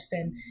 artist,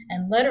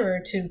 and letterer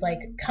to like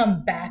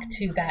come back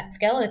to that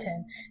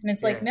skeleton. And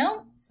it's like,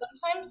 no,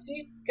 sometimes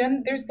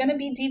there's gonna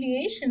be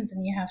deviations,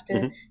 and you have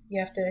to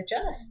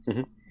adjust.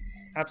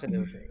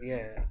 Absolutely,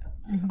 yeah.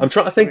 I'm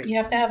trying to think. You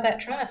have to have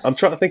that trust. I'm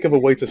trying to think of a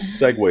way to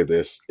segue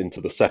this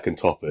into the second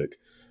topic,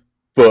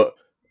 but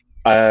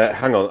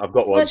hang on, I've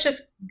got one. Let's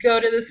just go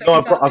to the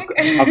second topic.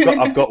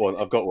 I've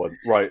got one.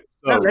 Right.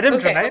 So, let him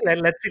try.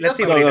 Let's see what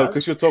he does. No,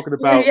 because you're talking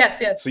about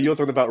yes. So you're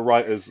talking about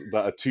writers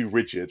that are too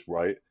rigid,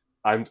 right?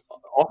 And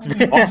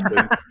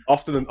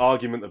often an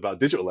argument about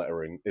digital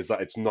lettering is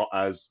that it's not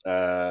as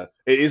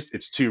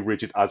it's too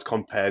rigid as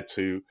compared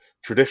to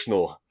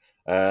traditional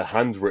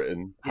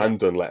handwritten,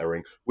 hand-done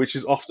lettering, which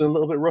is often a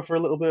little bit rougher, a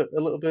little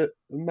bit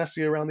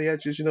messy around the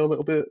edges, a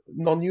little bit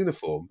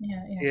non-uniform.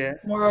 Yeah.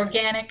 More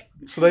organic.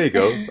 So there you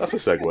go. That's a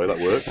segue. That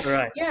worked.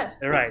 Right. Yeah.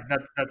 Right.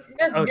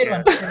 That's a good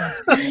one.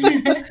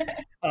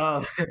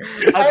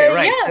 Okay.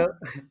 Right.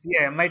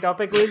 Yeah. So, my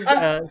topic was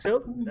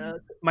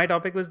my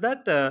topic was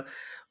that.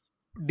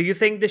 Do you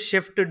think the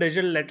shift to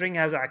digital lettering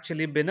has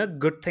actually been a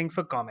good thing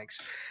for comics?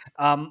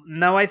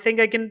 Now, I think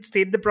I can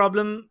state the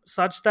problem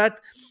such that,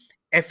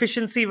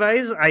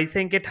 efficiency-wise, I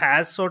think it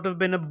has sort of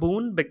been a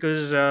boon,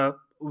 because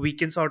we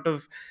can sort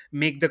of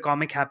make the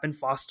comic happen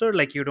faster.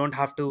 Like, you don't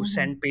have to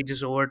send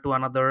pages over to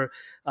another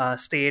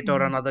state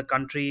or another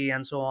country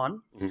and so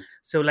on.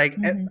 So, like,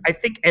 I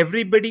think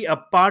everybody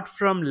apart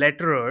from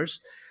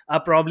letterers are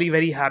probably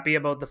very happy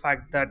about the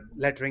fact that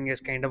lettering is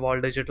kind of all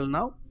digital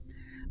now.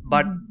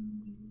 But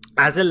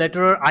as a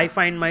letterer, I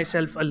find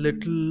myself a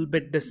little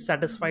bit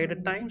dissatisfied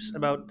at times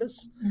about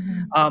this.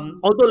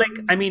 Although, like,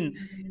 I mean,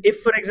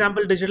 if, for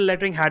example, digital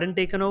lettering hadn't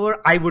taken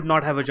over, I would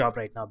not have a job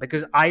right now,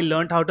 because I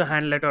learned how to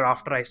hand letter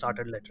after I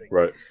started lettering.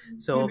 Right.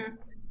 So,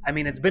 I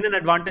mean, it's been an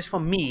advantage for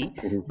me,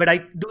 but I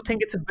do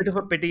think it's a bit of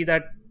a pity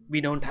that we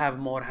don't have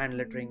more hand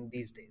lettering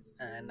these days.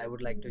 And I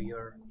would like to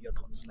hear your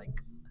thoughts. Like,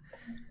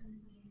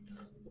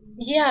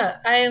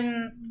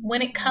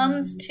 when it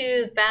comes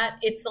to that,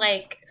 it's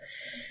like,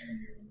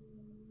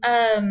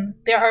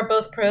 there are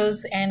both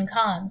pros and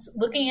cons.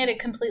 Looking at it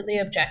completely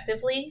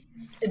objectively,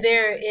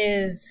 there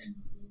is,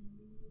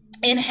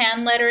 in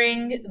hand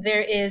lettering,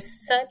 there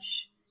is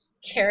such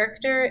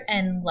character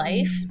and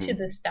life to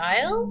the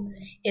style.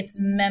 It's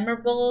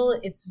memorable,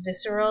 it's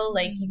visceral,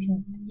 like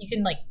you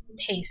can like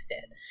taste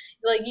it.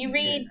 Like, you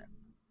read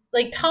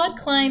like Todd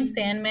Klein's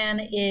Sandman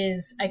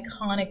is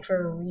iconic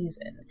for a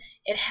reason.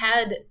 It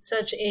had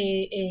such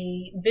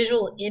a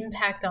visual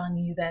impact on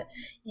you that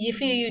if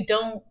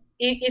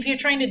you're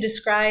trying to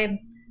describe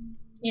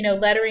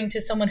lettering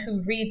to someone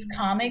who reads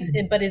comics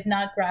but is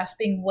not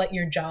grasping what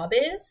your job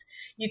is.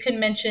 You can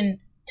mention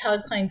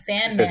Todd Klein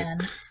Sandman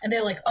and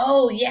they're like,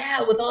 oh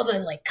yeah, with all the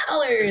like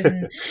colors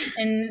and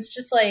it's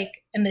just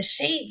like, and the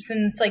shapes,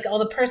 and it's like all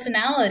the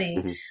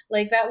personality.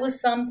 Like that was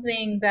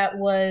something that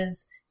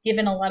was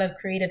given a lot of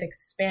creative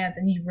expanse,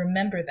 and you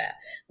remember that.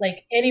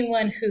 Like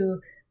anyone who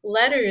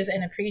letters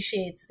and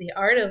appreciates the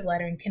art of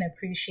lettering can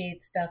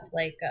appreciate stuff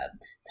like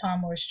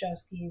Tom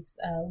Ostrowski's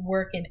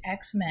work in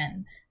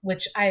X-Men,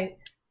 which I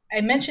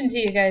mentioned to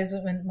you guys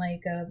when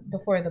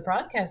before the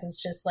broadcast.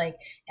 It's just like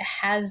it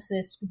has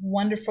this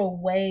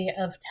wonderful way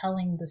of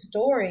telling the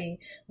story,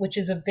 which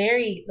is a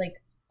very like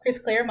Chris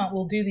Claremont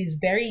will do these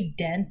very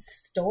dense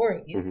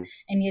stories,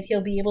 and yet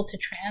he'll be able to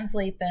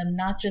translate them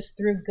not just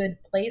through good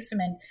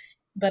placement,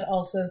 but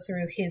also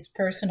through his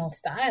personal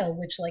style,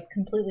 which like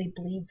completely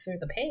bleeds through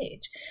the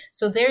page.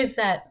 So there's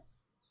that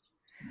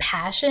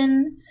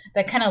passion,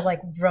 that kind of like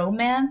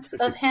romance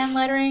of hand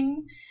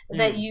lettering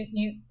that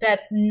you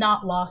that's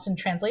not lost in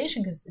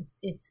translation, because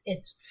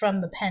it's from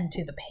the pen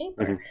to the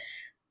paper.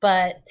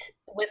 But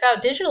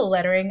without digital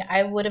lettering,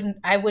 I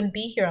wouldn't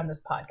be here on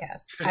this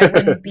podcast. I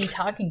wouldn't be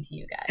talking to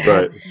you guys.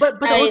 Right.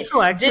 But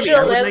also actually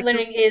digital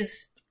lettering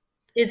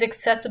is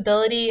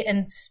accessibility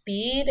and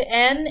speed,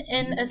 and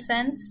in a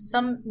sense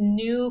some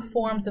new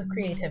forms of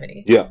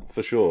creativity. Yeah,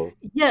 for sure.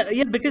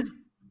 Yeah,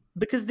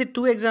 because the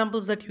two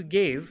examples that you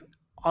gave,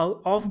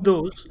 of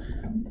those,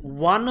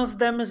 one of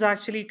them is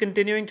actually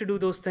continuing to do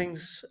those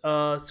things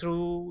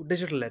through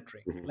digital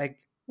lettering. Like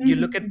you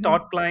look at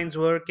Todd Klein's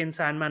work in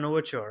Sandman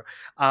Overture.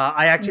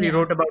 I actually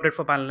wrote about it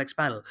for Panel Next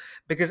Panel,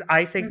 because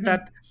I think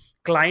that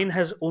Klein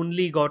has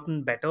only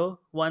gotten better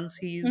once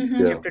he's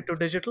shifted to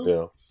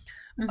digital.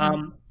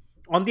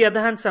 On the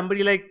other hand,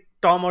 somebody like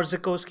Tom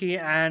Orzechowski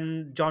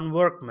and John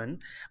Workman,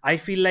 I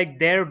feel like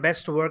their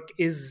best work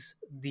is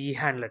the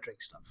hand lettering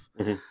stuff.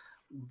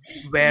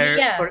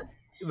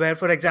 Where,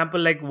 for example,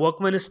 like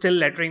Workman is still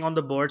lettering on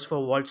the boards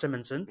for Walt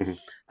Simonson,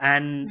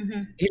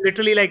 and he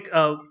literally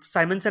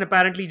Simonson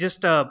apparently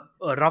just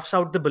roughs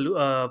out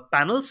the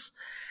panels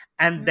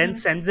and then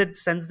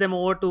sends them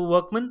over to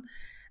Workman,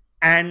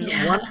 and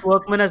once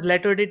Workman has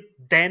lettered it,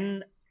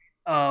 then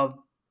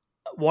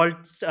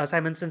Walt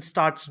Simonson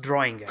starts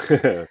drawing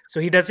it.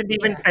 So he doesn't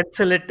even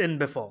pencil it in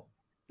before.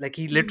 Like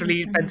he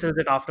literally pencils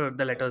it after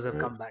the letters have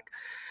come back.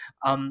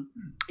 And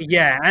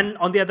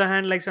on the other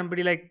hand, like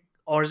somebody like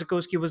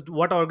Orzechowski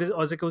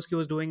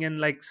was doing in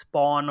like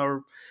Spawn,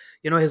 or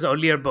his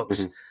earlier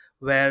books,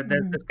 where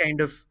there's this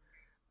kind of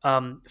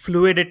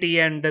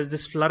fluidity and there's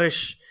this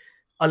flourish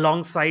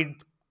alongside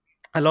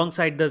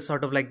the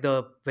sort of like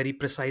the very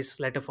precise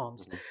letter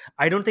forms.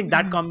 I don't think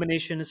that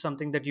combination is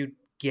something that you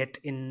get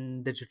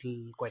in digital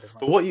quite as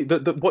much.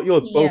 But what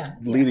you're both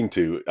leading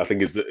to, I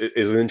think, is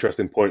an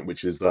interesting point,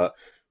 which is that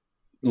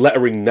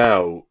lettering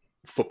now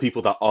for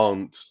people that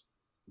aren't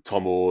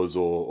Tom Oars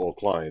or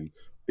Klein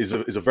is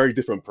a very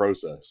different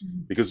process,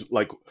 because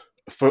like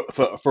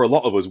for a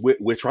lot of us,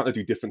 we're trying to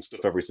do different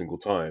stuff every single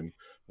time,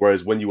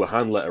 whereas when you were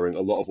hand lettering,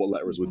 a lot of what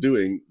letterers were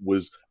doing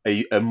was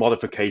a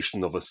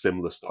modification of a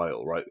similar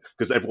style, right?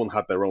 Because everyone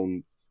had their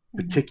own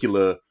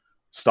particular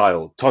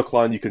style. Todd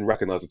Klein, you can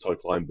recognize a Todd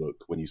Klein book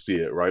when you see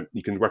it, right?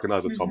 You can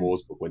recognize a Tom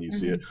Oars book when you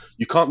see it.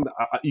 You can't.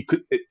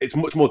 It's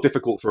much more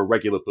difficult for a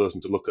regular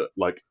person to look at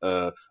like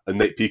a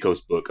Nate Picos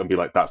book and be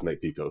like, "That's Nate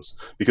Picos,"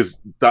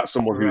 because that's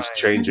someone who's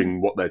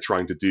changing what they're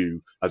trying to do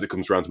as it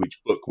comes around to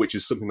each book, which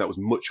is something that was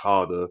much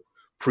harder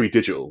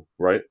pre-digital,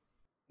 right?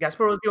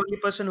 Gaspar was the only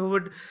person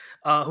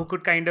who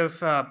could kind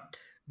of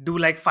do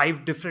like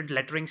 5 different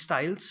lettering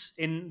styles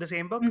in the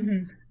same book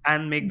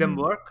and make them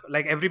work.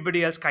 Like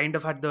everybody else kind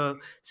of had the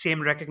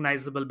same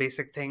recognizable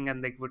basic thing,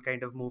 and they would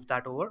kind of move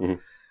that over.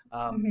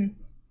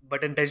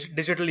 But in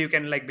digital, you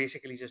can like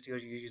basically just you're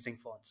using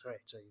fonts, right?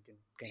 So you can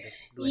kind of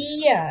do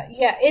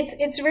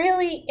It's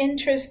really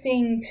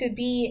interesting to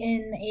be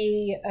in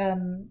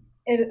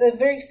a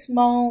very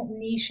small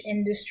niche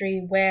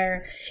industry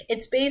where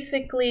it's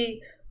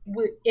basically,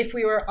 if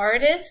we were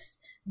artists,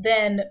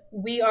 then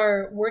we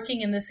are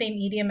working in the same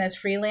medium as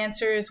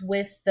freelancers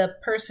with the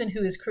person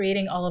who is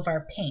creating all of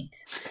our paint.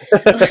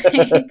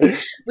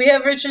 We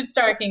have Richard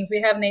Starkings,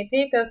 we have Nate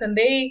Picos, and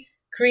they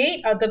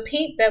create the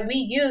paint that we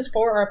use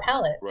for our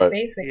palettes,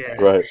 basically.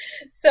 Right.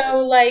 So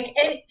like,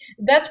 and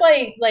that's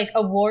why like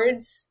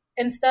awards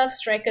and stuff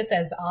strike us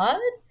as odd.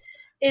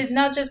 It's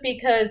not just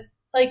because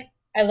like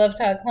I love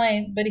Todd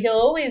Klein, but he'll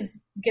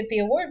always get the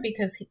award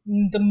because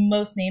the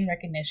most name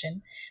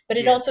recognition. But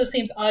it also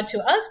seems odd to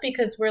us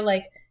because we're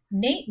like,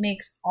 Nate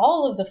makes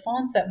all of the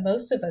fonts that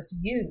most of us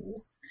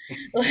use.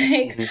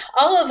 Like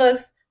all of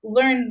us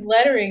learned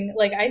lettering.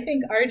 Like I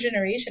think our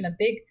generation, a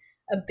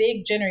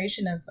big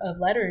generation of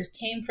letterers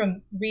came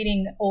from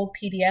reading old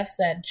PDFs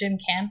that Jim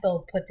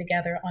Campbell put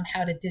together on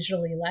how to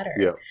digitally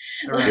letter.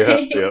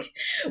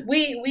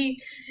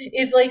 We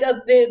it's like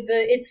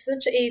it's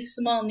such a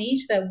small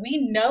niche that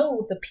we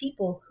know the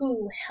people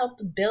who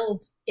helped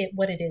build it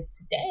what it is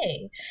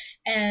today,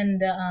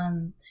 and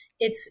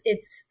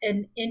it's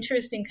an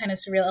interesting kind of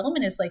surreal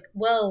element. Is like,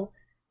 well,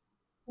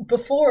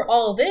 before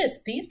all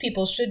this, these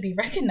people should be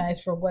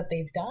recognized for what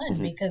they've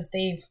done, because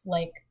they've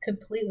like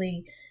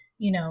completely,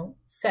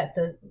 set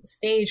the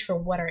stage for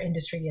what our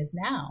industry is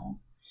now.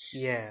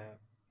 Yeah.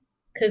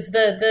 Because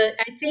I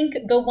think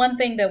the one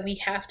thing that we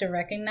have to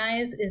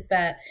recognize is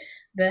that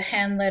the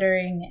hand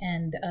lettering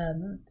and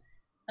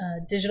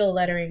digital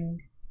lettering,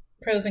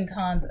 pros and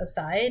cons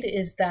aside,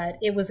 is that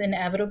it was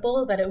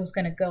inevitable that it was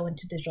going to go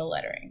into digital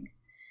lettering.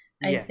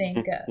 I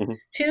think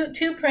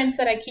two prints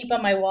that I keep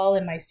on my wall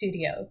in my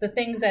studio, the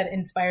things that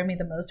inspire me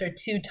the most, are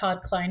 2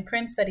 Todd Klein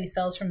prints that he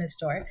sells from his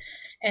store.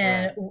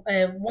 And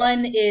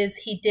one is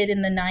he did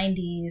in the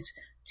 90s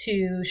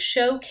to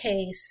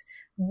showcase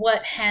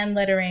what hand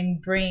lettering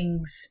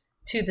brings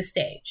to the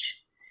stage.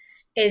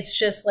 It's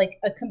just like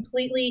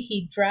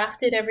he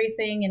drafted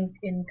everything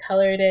and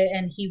colored it,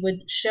 and he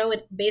would show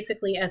it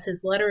basically as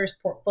his letterer's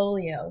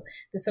portfolio,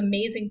 this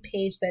amazing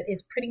page that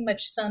is pretty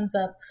much sums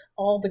up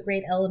all the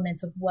great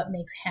elements of what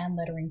makes hand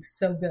lettering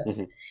so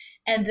good.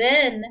 And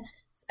then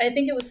I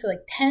think it was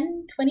like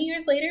 10, 20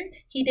 years later,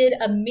 he did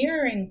a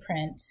mirroring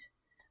print,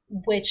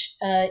 which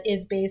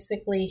is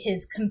basically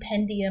his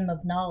compendium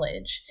of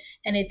knowledge.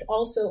 And it's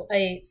also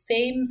a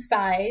same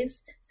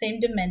size, same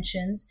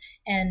dimensions,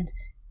 and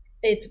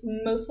it's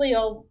mostly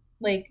all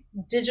like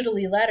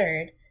digitally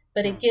lettered,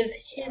 but it gives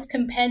his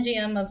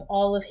compendium of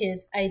all of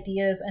his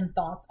ideas and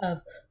thoughts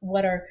of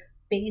what are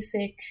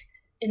basic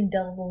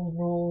indelible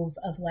rules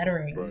of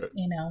lettering,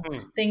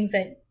 things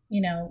that,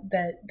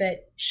 that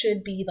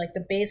should be like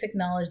the basic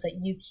knowledge that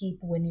you keep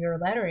when you're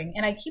lettering.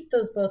 And I keep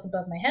those both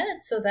above my head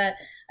so that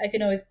I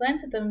can always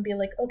glance at them and be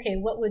like, okay,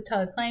 what would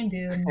Todd Klein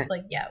do? And it's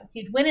like, yeah,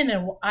 he'd win in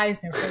an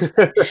Eisner first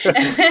time.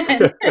 And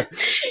then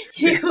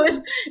he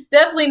would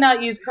definitely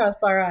not use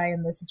crossbar eye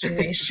in this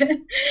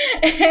situation.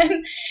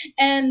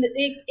 and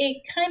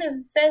it kind of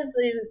says,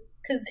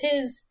 because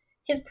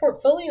his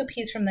portfolio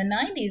piece from the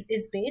 90s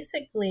is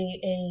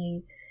basically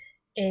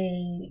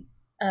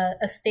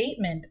a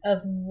statement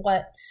of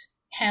what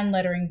hand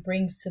lettering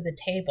brings to the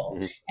table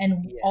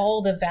and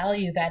all the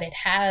value that it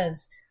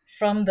has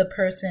from the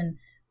person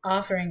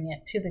offering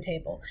it to the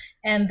table.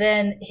 And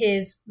then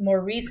his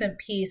more recent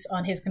piece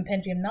on his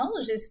compendium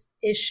knowledge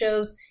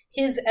shows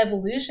his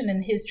evolution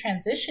and his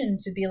transition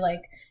to be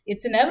like,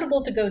 it's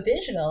inevitable to go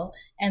digital,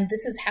 and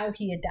this is how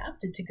he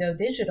adapted to go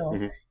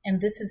digital.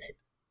 And this is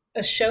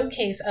a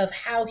showcase of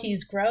how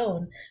he's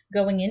grown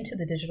going into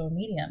the digital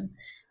medium.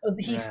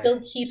 He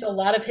still keeps a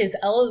lot of his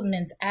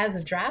elements as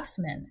a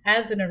draftsman,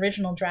 as an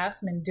original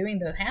draftsman doing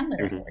the hand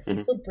lettering work. He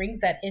still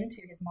brings that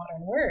into his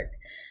modern work,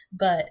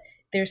 but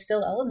there's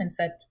still elements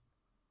that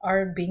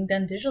are being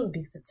done digitally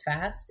because it's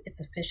fast,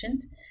 it's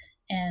efficient,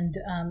 and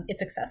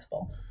it's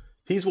accessible.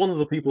 He's one of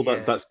the people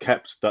that's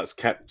kept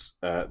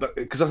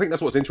because I think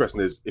that's what's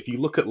interesting is if you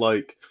look at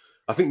like,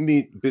 I think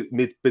Biddy,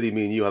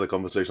 me and you had a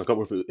conversation. I can't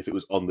remember if it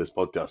was on this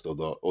podcast or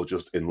not, or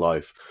just in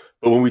life.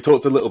 But when we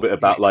talked a little bit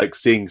about like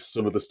seeing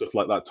some of the stuff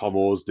like that Tom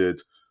Oars did,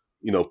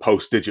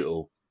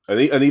 post-digital,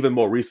 and even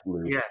more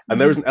recently.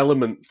 And there is an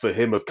element for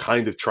him of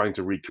kind of trying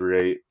to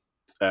recreate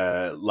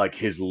like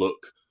his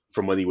look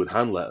from when he would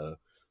hand letter.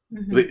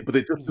 But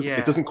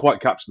it doesn't quite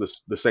capture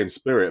the same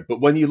spirit.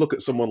 But when you look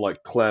at someone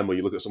like Clem, or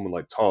you look at someone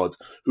like Todd,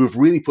 who have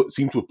really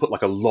seem to have put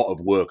like a lot of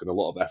work and a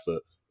lot of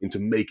effort into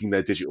making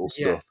their digital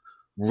stuff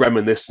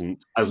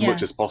reminiscent as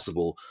much as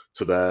possible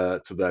to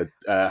their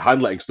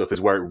hand letting stuff,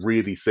 is where it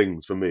really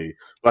sings for me.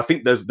 But I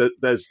think there's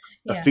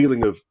a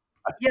feeling of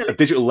a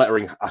digital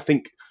lettering. I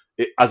think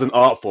as an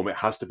art form, it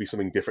has to be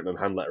something different than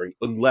hand lettering,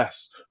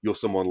 unless you're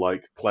someone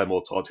like Clem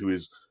or Todd who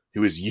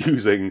is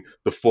using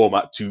the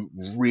format to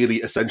really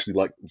essentially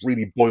like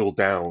really boil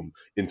down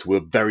into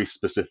a very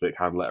specific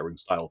hand lettering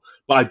style.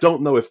 But I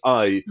don't know if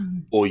I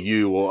or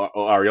you or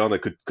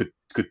Ariana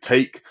could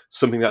take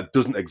something that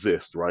doesn't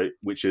exist, right,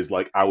 which is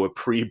like our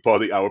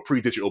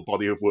pre-digital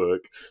body of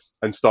work,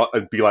 and start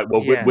and be like,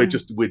 well, we're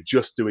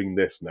just doing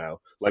this now.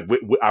 Like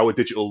our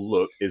digital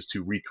look is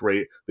to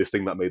recreate this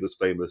thing that made us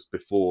famous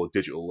before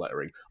digital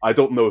lettering. I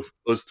don't know if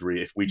us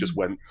three, if we just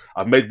went,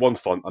 I've made one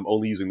font, I'm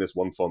only using this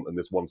one font and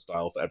this one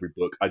style for every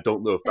book. I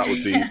don't know if that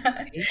would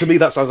be, to me,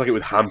 that sounds like it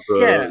would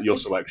hamper your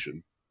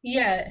selection.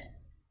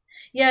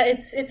 Yeah,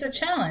 it's a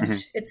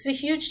challenge. It's a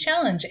huge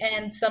challenge,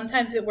 and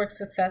sometimes it works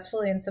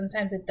successfully and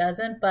sometimes it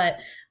doesn't, but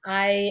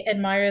I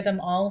admire them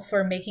all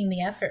for making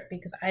the effort,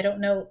 because I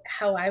don't know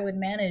how I would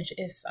manage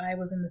if I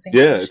was in the same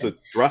position. It's a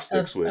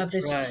drastic switch. Of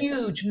this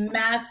huge,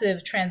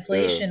 massive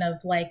translation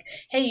of like,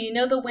 hey,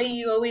 the way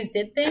you always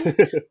did things?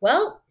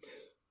 Well,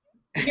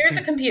 here's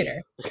a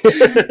computer.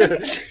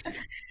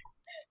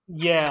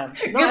 Yeah.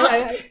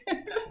 No,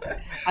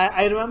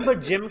 I remember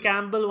Jim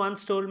Campbell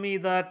once told me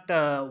that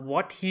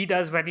what he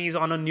does when he's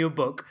on a new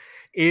book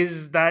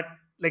is that,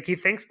 like, he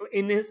thinks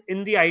in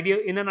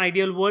an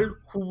ideal world,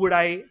 who would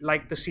I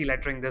like to see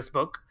lettering this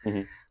book?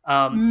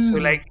 So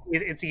like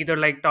it's either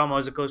like Tom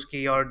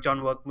Orzechowski or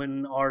John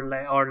Workman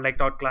or like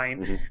Todd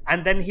Klein,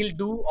 and then he'll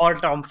do, or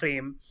Tom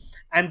Frame,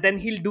 and then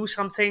he'll do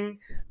something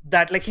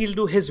that, like, he'll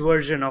do his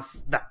version of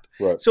that.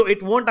 Right. So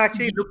it won't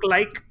actually look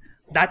like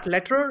that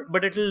letterer,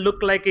 but it'll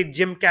look like a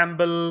Jim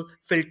Campbell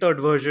filtered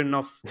version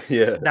of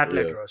Yeah, that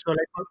yeah. letterer. So,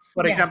 like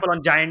for Yeah. example,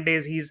 on Giant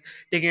Days, he's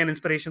taking an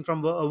inspiration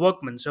from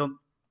Workman. So,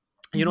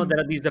 you know, Mhm. there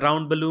are these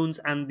round balloons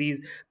and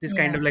this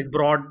kind of Yeah. like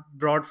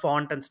broad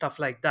font and stuff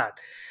like that.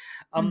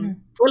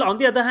 Mhm. Well, on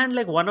the other hand,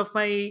 like one of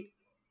my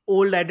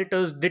old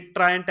editors did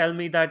try and tell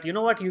me that, you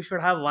know what, you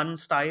should have one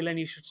style and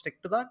you should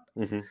stick to that.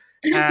 Mhm.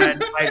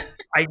 And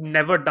I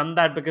never done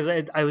that because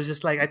I was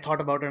just like, I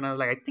thought about it and I was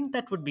like, I think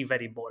that would be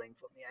very boring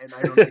for me. I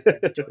don't think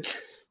I'd enjoy it.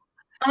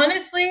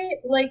 Honestly,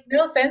 like,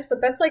 no offense, but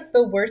that's like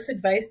the worst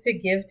advice to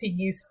give to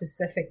you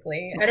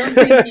specifically. I don't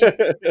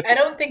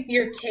think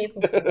you're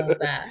capable of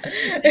that.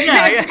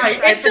 Yeah,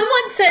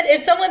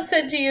 If someone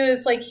said to you,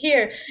 it's like,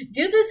 here,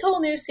 do this whole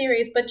new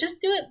series, but just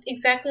do it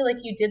exactly like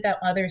you did that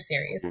other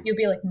series, you'll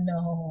be like,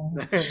 no.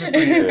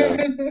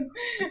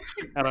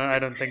 I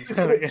don't think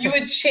so. Yeah. You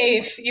would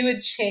chafe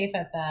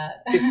at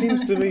that. It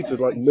seems to me to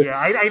like Yeah,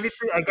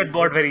 I get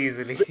bored very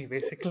easily,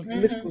 basically.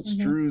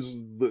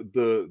 misconstrues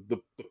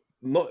the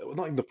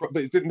not in the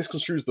but it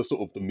misconstrues the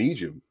sort of the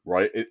medium,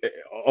 right,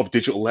 of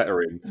digital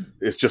lettering.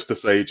 It's just to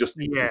say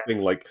Yeah. thing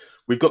like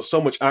we've got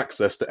so much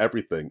access to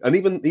everything, and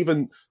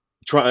even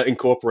try to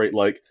incorporate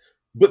like.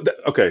 But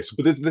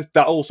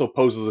that also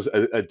poses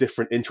a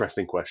different,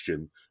 interesting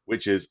question,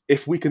 which is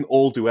if we can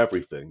all do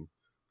everything,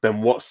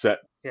 then what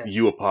sets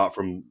you apart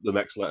from the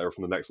next letter,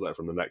 from the next letter,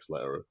 from the next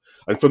letter?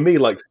 And for me,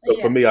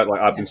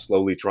 I've been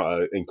slowly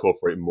trying to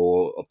incorporate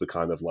more of the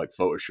kind of like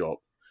Photoshop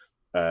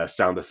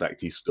sound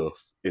effecty stuff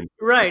in.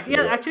 Right.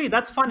 Yeah. Actually,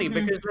 that's funny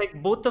because like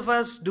both of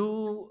us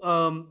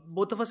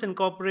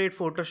incorporate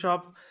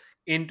Photoshop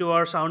into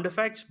our sound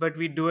effects, but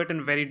we do it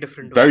in very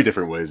different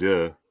ways.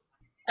 Yeah.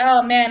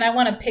 Oh man, I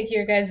want to pick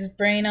your guys'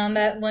 brain on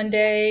that one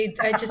day.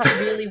 I just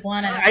really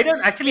want to. I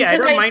don't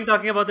mind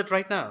talking about it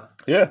right now.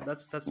 Yeah.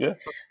 That's yeah.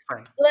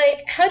 fine.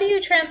 Like, how do you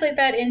translate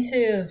that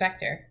into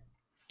vector?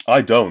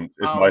 I don't.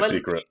 It's my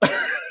secret.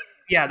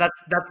 Yeah, that's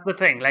the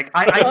thing. Like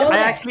I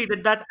actually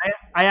did that.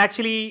 I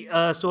actually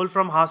stole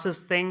from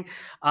Haas's thing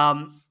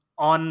on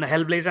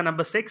Hellblazer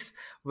number 6,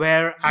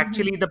 where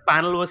actually the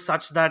panel was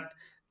such that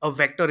a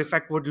vector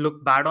effect would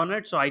look bad on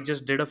it. So I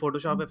just did a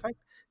Photoshop effect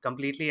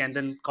completely and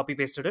then copy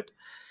pasted it.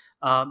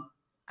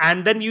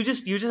 And then you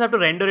just have to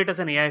render it as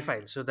an AI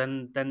file. So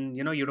then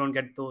you know you don't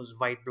get those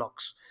white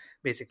blocks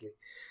basically,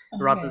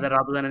 rather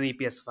than an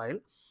EPS file.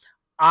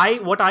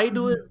 What I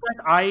do is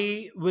that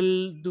I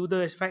will do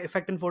the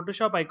effect in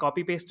Photoshop. I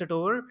copy paste it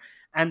over,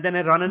 and then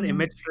I run an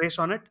image trace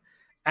on it,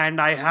 and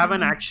I have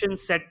an action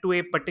set to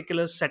a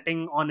particular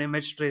setting on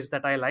image trace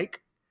that I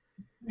like.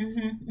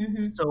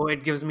 So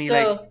it gives me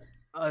So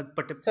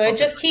I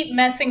just keep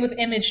messing with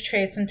image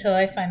trace until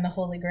I find the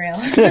Holy Grail.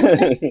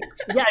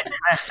 Yeah,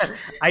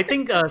 I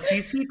think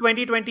CC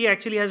 2020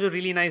 actually has a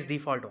really nice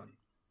default one.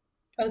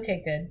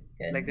 Okay, good.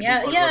 Like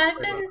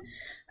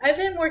I've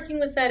been working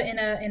with that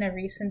in a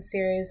recent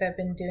series I've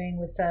been doing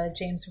with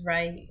James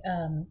Wright.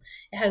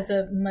 It has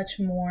a much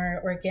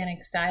more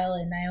organic style,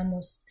 and I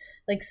almost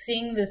like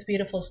seeing this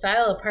beautiful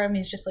style. A part of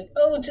me is just like,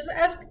 oh, just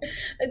ask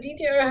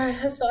Aditya or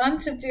Hassan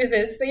to do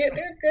this. They're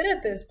good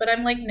at this, but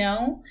I'm like,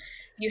 no,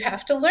 you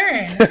have to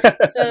learn.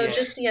 So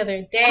just the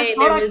other day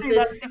there was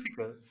this.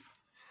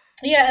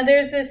 Yeah,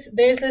 there's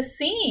a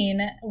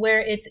scene where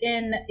it's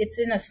in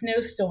a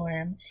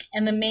snowstorm,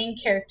 and the main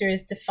character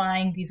is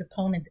defying these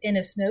opponents in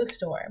a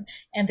snowstorm,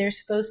 and they're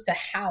supposed to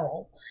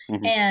howl,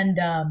 and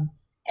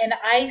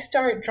I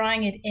start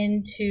drawing it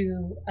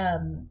into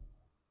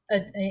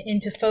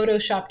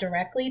Photoshop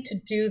directly to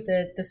do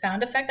the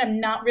sound effect. I'm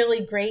not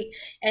really great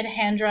at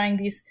hand drawing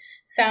these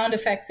sound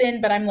effects in,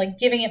 but I'm like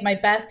giving it my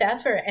best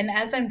effort, and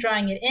as I'm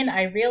drawing it in,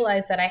 I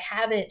realize that I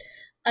have it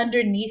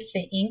underneath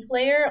the ink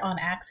layer on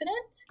accident.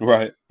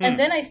 Right. And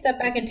then I step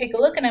back and take a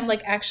look, and I'm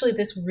like, actually,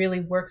 this really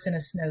works in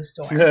a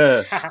snowstorm.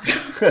 So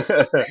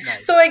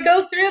I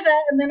go through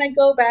that, and then I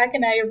go back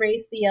and I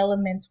erase the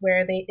elements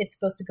where it's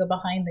supposed to go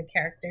behind the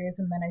characters,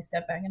 and then I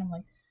step back and I'm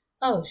like,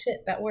 oh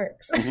shit, that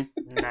works.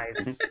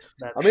 Nice.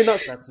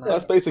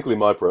 That's basically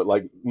my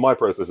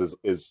process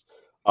is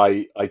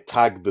I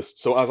tag this.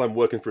 So as I'm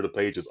working through the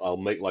pages, I'll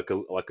make like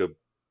a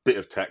bit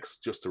of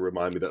text just to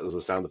remind me that there's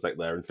a sound effect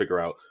there and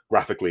figure out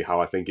graphically how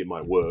I think it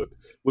might work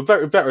with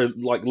very, very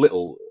like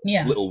little.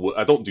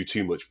 I don't do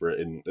too much for it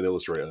in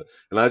Illustrator,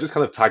 and I just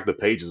kind of tag the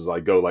pages as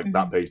I go, like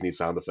that page needs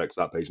sound effects,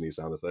 that page needs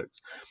sound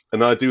effects,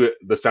 and then I do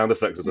the sound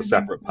effects as a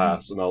separate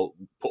pass, and I'll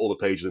put all the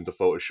pages into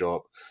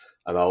Photoshop,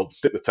 and I'll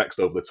stick the text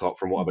over the top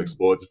from what I've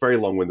explored. It's a very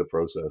long-winded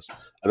process,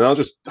 and then I'll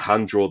just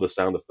hand draw the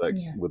sound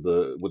effects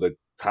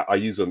I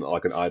use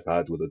like an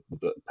iPad with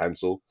a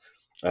pencil.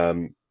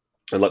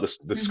 And like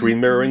the screen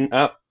mirroring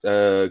app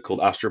called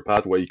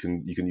Astropad, where you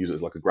can use it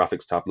as like a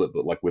graphics tablet,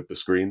 but like with the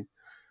screen.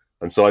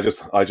 And so I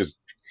just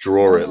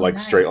draw it like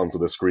straight onto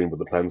the screen with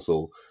the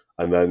pencil,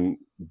 and then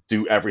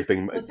do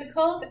everything. What's it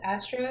called?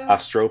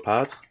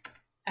 Astropad.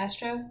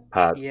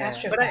 Astropad. Yeah,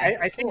 Astropad. But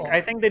I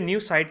think the new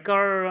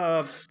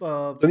sidecar.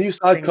 The new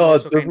sidecar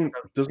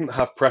doesn't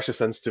have pressure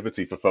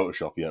sensitivity for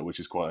Photoshop yet, which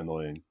is quite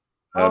annoying.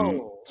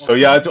 So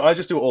yeah, Okay. I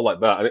just do it all like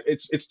that, and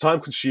it's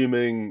time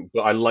consuming,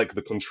 but I like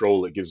the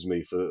control it gives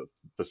me for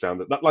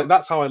sound.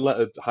 That's how I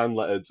hand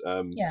lettered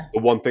Yeah. the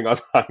one thing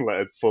I've hand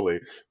lettered fully,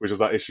 which is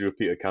that issue of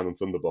Peter Cannon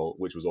Thunderbolt,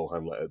 which was all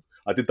hand lettered.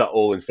 I did that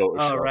all in Oh,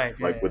 Photoshop, right.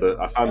 like Yeah, with yeah, I I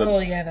remember found that. Oh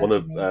yeah, one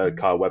that's of amazing.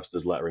 Kyle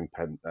Webster's lettering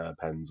pens,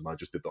 and I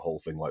just did the whole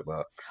thing like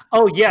that.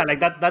 Oh, yeah, like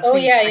that's Oh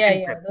the yeah, yeah,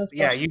 second yeah. tip. Those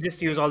Yeah, you brushes.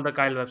 just use all the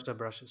Kyle Webster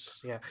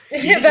brushes. Yeah. Yeah,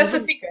 Even that's the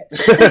even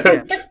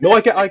secret. yeah. No,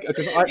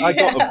 because I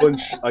got a Yeah.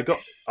 bunch.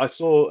 I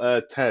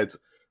saw Ted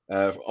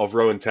of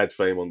Rowan Ted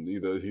fame on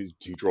either who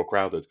draw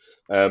Crowded,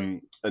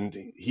 and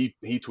he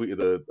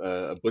tweeted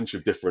a bunch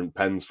of different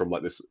pens from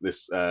like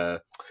this I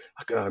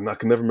can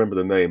never remember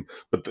the name,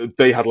 but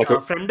they had like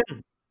a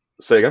Fremden.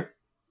 say again.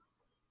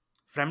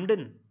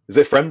 Fremden. Is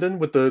it Fremden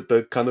with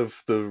the kind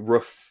of the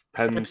rough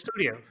Tip pen?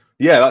 Studio.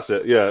 Yeah, that's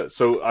it. Yeah,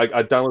 so I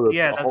downloaded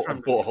Yeah, a that's whole, I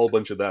Fremden. bought a Yeah. whole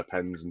bunch of their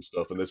pens and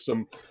stuff, and there's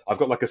some. I've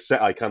got like a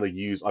set I kind of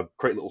use. I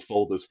create little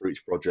folders for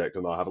each project,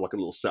 and I have like a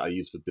little set I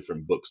use for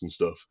different books and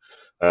stuff.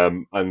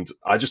 And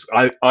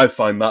I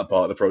find that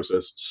part of the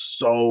process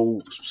so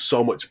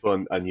much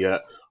fun, and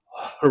yet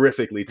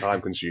horrifically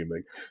time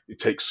consuming. It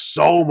takes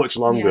so much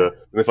Yeah. longer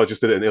than if I just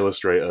did it in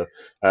Illustrator.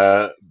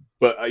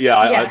 But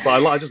yeah, Yeah.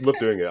 I just love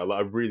doing it. I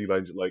really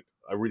like.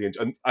 I really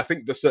enjoy, and I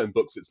think there's certain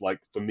books. It's like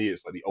for me,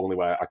 it's like the only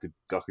way I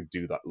could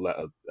do that.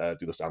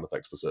 Do the sound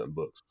effects for certain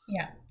books.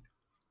 Yeah.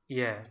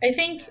 Yeah. I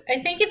think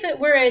if it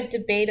were a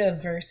debate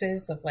of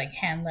versus of like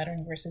hand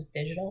lettering versus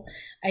digital,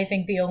 I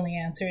think the only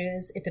answer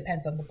is it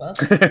depends on the book.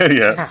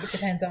 Yeah. It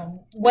depends on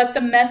what the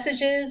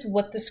message is,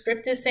 what the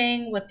script is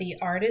saying, what the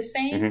art is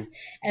saying,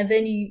 and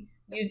then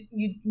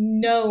you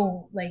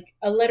know, like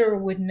a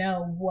letterer would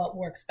know what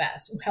works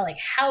best.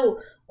 How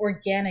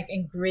organic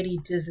and gritty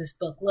does this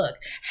book look?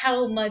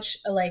 How much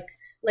like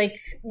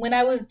when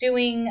I was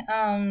doing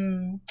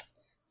 $6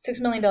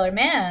 Million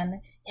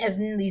Man, has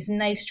these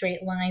nice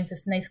straight lines,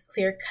 this nice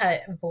clear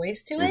cut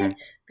voice to it,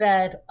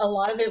 that a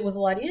lot of it was a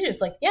lot easier. It's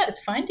like, yeah,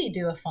 it's fine to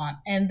do a font.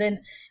 And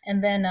then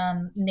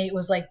Nate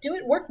was like, do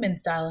it Workman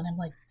style. And I'm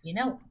like, you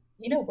know,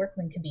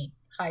 Workman can be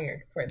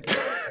hired for this.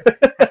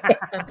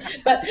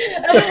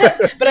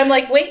 but I'm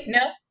like, wait,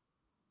 no,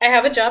 I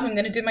have a job. I'm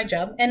going to do my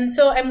job. And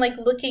so I'm like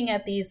looking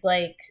at these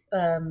like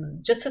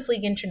Justice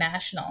League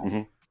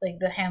International, like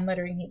the hand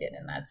lettering he did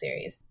in that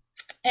series.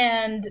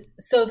 And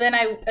so then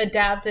I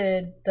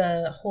adapted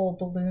the whole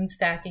balloon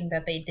stacking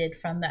that they did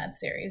from that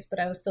series, but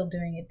I was still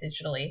doing it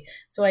digitally.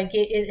 So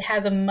it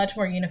has a much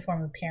more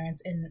uniform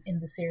appearance in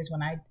the series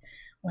when I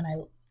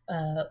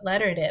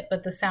lettered it,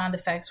 but the sound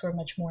effects were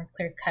much more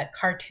clear cut,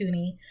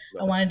 cartoony.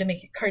 I wanted to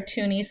make it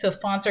cartoony, so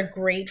fonts are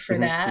great for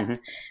that.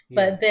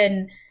 But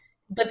then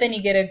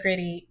you get a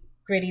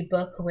gritty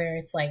book where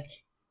it's like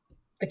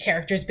the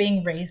characters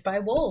being raised by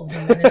wolves,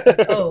 and then it's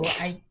like, oh,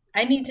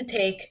 I need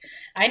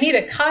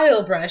a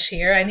Kyle brush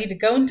here. I need to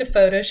go into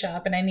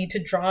Photoshop and I need to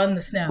draw in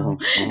the snow.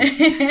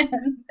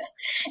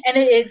 And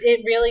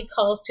it really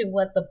calls to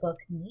what the book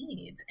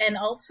needs. And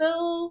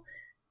also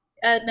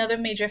another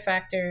major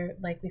factor,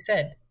 like we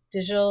said,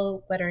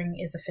 digital lettering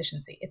is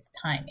efficiency. It's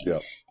timing. Yeah.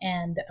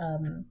 And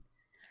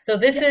so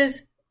this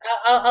is,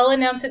 I'll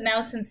announce it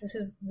now, since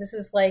this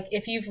is like,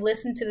 if you've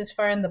listened to this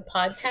far in the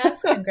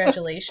podcast,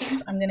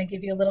 congratulations. I'm going to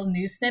give you a little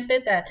news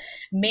snippet that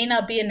may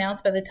not be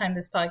announced by the time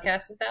this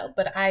podcast is out,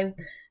 but I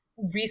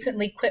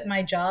recently quit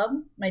my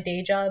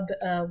day job,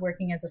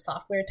 working as a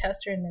software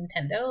tester in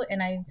Nintendo,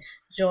 and I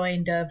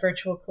joined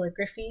Virtual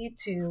Calligraphy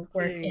to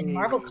work in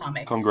Marvel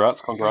Comics.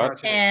 Congrats.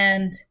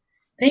 And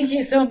thank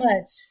you so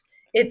much.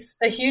 It's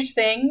a huge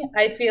thing.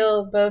 I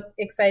feel both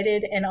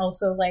excited and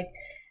also like,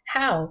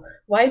 how?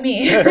 Why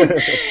me?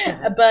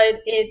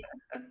 But it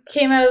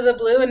came out of the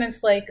blue, and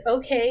it's like,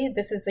 okay,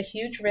 this is a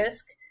huge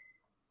risk.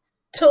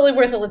 Totally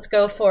worth it. Let's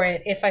go for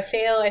it. If I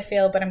fail, I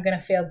fail, but I'm going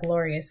to fail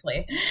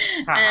gloriously.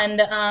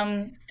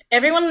 And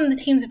everyone on the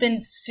team's been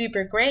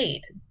super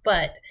great,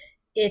 but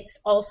it's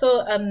also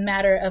a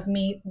matter of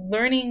me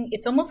learning.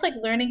 It's almost like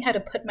learning how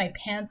to put my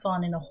pants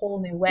on in a whole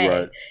new way.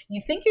 Right.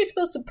 You think you're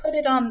supposed to put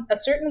it on a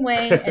certain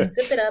way and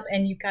zip it up,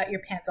 and you got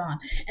your pants on.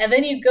 And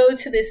then you go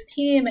to this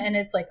team and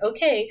it's like,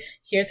 okay,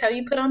 here's how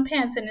you put on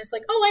pants. And it's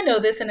like, oh, I know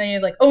this. And then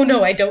you're like, oh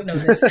no, I don't know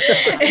this. Did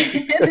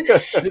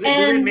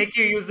it make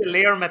you use the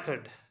layer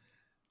method?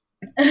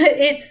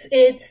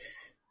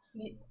 It's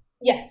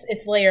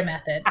layer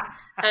method.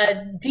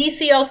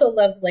 DC also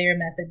loves layer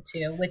method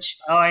too, which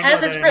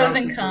has its pros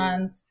and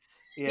cons.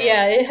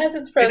 Yeah, it has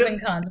its pros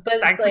and cons, but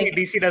it's like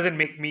DC doesn't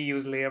make me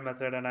use layer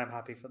method, and I'm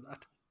happy for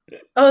that.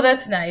 Oh,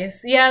 that's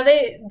nice. Yeah,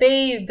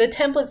 the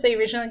templates they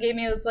originally gave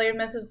me, those layer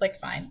methods, like,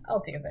 fine,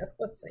 I'll do this.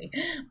 Let's see.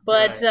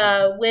 But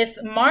with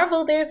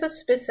Marvel, there's a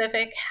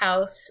specific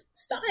house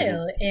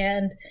style,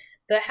 and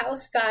the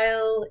house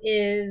style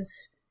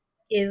is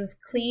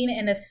clean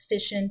and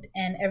efficient,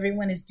 and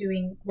everyone is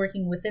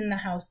working within the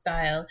house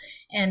style.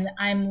 And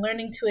I'm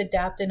learning to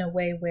adapt in a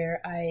way where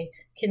I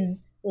can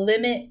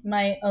limit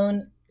my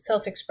own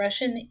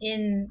self-expression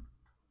in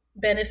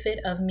benefit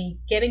of me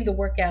getting the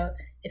work out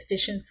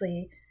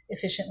efficiently,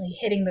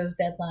 hitting those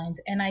deadlines.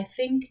 And I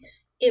think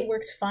it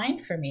works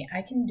fine for me.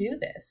 I can do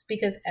this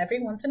because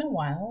every once in a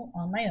while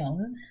on my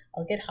own,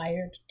 I'll get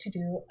hired to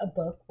do a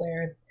book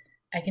where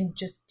I can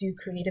just do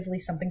creatively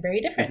something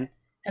very different.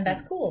 And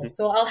that's cool.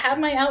 So I'll have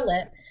my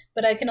outlet,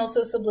 but I can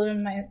also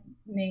sublimate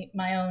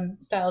my own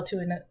style to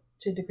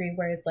a degree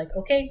where it's like,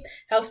 okay,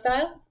 house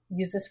style,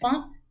 use this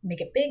font, make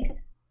it big,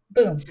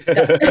 boom,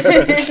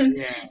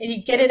 done. And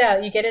you get it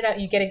out, you get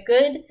it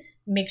good,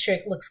 make sure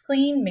it looks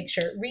clean, make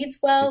sure it reads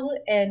well,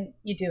 and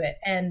you do it.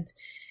 And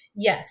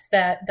yes,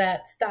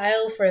 that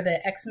style for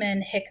the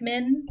X-Men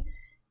Hickman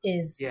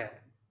is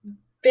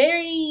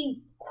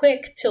very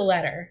quick to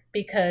letter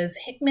because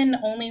Hickman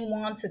only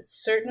wants it a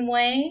certain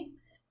way,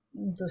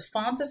 the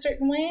font's a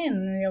certain way,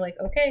 and you're like,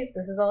 okay,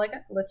 this is all I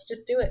got. Let's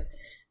just do it.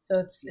 So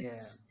it's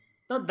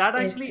no, that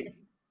actually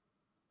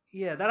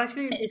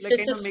it's like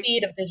just the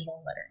speed of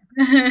digital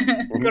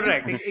lettering.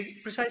 Correct,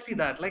 precisely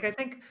that. Like I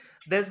think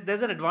there's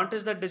an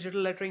advantage that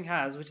digital lettering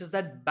has, which is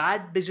that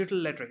bad digital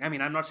lettering. I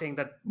mean, I'm not saying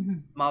that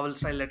Marvel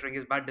style lettering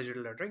is bad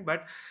digital lettering,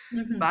 but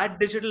bad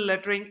digital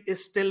lettering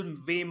is still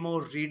way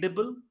more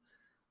readable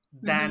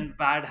than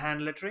bad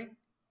hand lettering.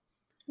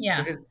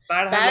 Yeah, because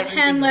bad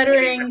hand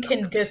lettering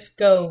can just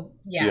go.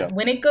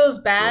 When it goes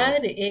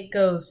bad, it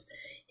goes.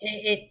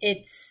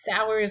 It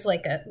sours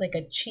like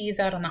a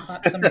cheese out on a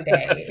hot summer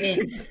day.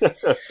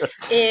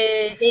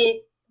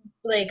 It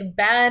like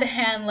bad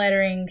hand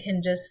lettering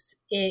can just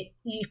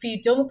if you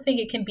don't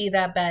think it can be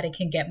that bad, it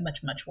can get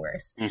much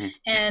worse.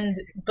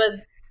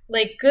 But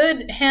like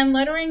good hand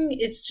lettering,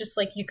 it's just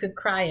like you could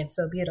cry. It's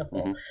so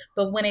beautiful.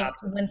 But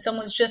when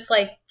someone's just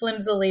like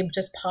flimsily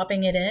just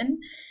popping it in.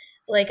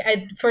 Like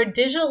for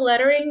digital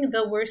lettering,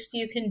 the worst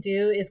you can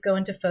do is go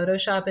into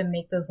Photoshop and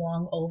make those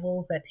long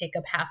ovals that take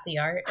up half the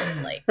art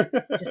and like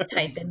just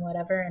type in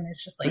whatever. And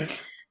it's just like,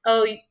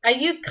 oh, I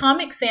use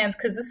Comic Sans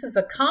because this is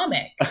a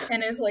comic.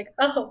 And it's like,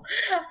 oh,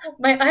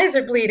 my eyes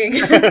are bleeding.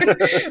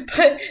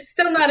 But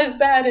still not as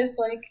bad as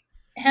like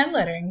hand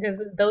lettering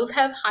because those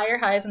have higher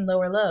highs and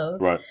lower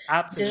lows. Right.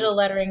 Absolutely. Digital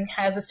lettering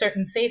has a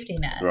certain safety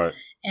net. Right.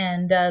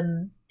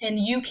 And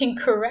you can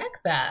correct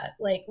that.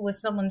 Like when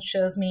someone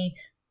shows me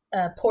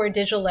poor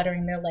digital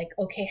lettering, they're like,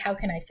 okay, how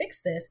can I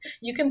fix this?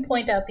 You can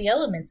point out the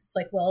elements. It's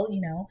like, well,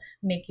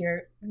 make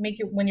your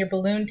when your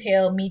balloon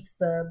tail meets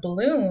the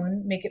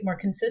balloon, make it more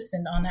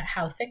consistent on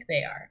how thick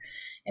they are.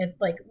 And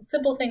like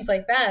simple things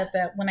like that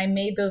when I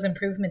made those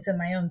improvements in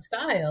my own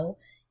style,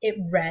 it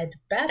read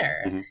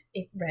better.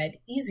 It read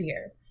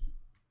easier.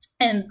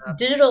 And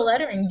digital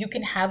lettering, you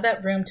can have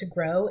that room to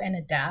grow and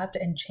adapt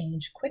and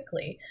change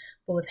quickly.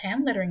 But with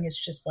hand lettering,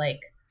 it's just like,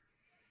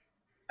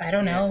 I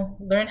don't know,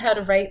 learn how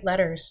to write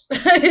letters.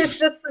 It's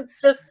just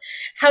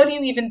how do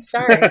you even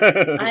start?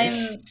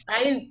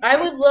 I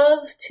would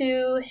love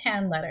to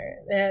hand letter.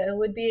 It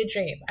would be a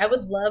dream. I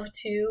would love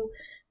to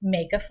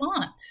make a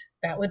font.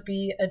 That would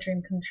be a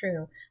dream come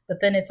true.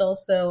 But then it's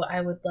also, I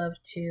would love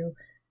to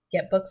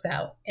get books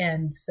out.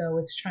 And so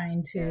it's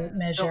trying to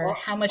measure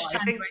how much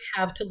time do I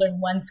have to learn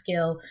one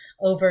skill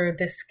over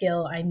this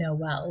skill I know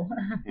well.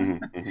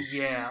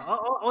 Yeah.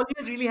 All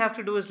you really have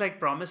to do is like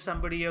promise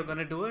somebody you're going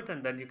to do it,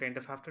 and then you kind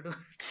of have to do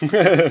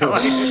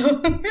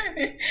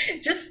it.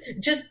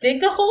 Just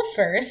dig a hole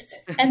first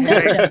and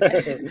then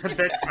jump in.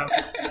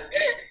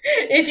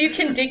 If you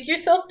can dig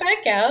yourself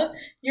back out,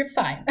 you're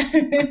fine.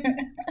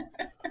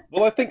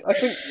 Well, I think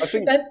that's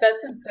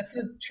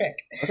a trick.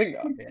 I think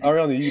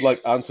Ariana, you like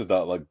answered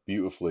that like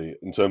beautifully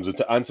in terms of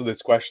to answer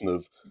this question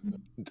of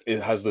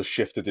has the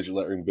shift to digital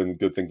lettering been a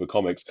good thing for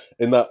comics?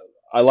 In that,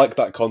 I like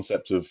that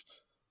concept of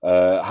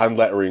hand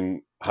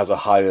lettering has a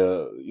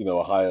higher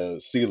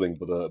ceiling,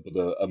 but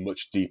a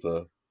much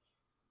deeper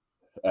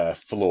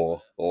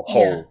floor or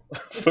hole.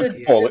 It's a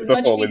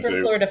much deeper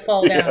floor to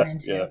fall down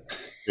into.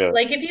 Yeah.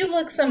 Like if you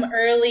look some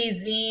early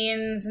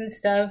zines and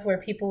stuff where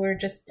people were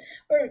just,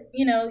 or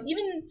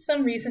even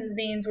some recent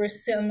zines where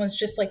someone's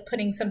just like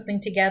putting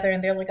something together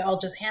and they're like, I'll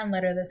just hand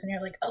letter this, and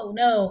you're like, oh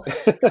no,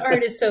 the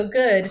art is so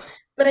good,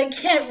 but I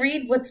can't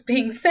read what's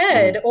being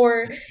said,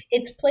 or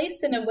it's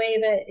placed in a way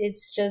that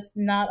it's just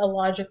not a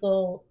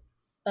logical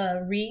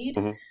read.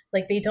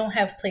 Like they don't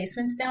have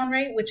placements down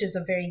right, which is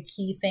a very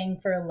key thing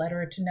for a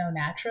letterer to know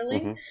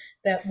naturally,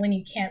 that when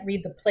you can't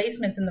read the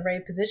placements in the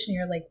right position,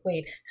 you're like,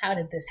 wait, how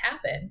did this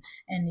happen?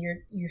 And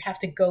you have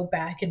to go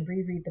back and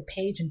reread the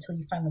page until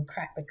you finally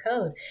crack the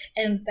code.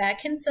 And that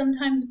can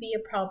sometimes be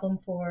a problem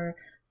for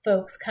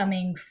folks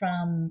coming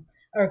from,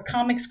 or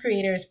comics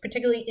creators,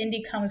 particularly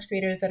indie comics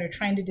creators that are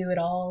trying to do it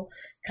all,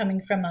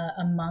 coming from a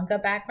manga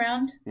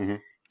background.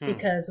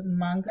 Because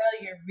manga,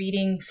 you're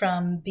reading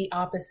from the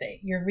opposite.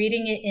 You're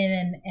reading it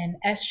in an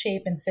S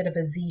shape instead of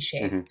a Z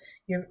shape.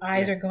 Your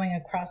eyes are going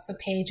across the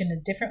page in a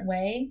different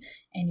way,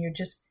 and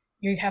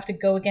you have to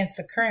go against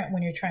the current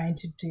when you're trying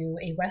to do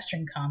a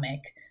Western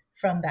comic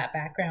from that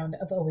background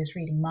of always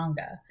reading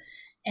manga.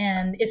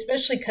 And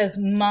especially because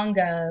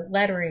manga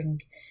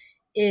lettering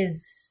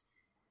is,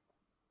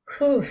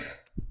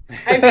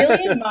 I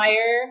really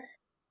admire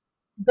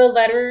the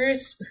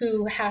letterers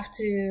who have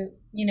to,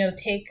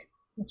 take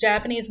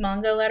Japanese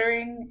manga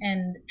lettering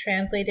and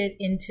translate it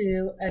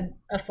into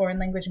a foreign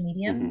language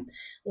medium,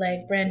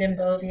 like Brandon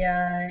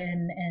Bovia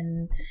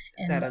and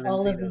Sarah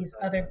all Lindsay of does these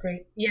that. other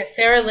great,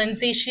 Sarah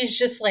Lindsay. She's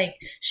just like,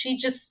 she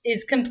just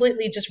is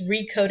completely just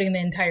recoding the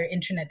entire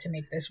internet to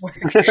make this work.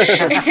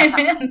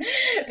 And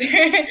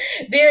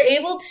they're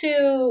able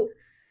to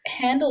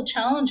handle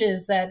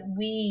challenges that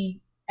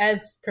we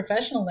as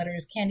professional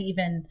letters can't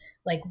even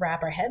like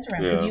wrap our heads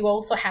around, because Yeah. you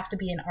also have to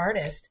be an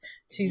artist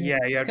to Yeah,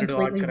 you have to do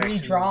art completely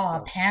corrections and redraw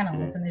stuff.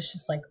 panels, and it's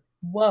just like,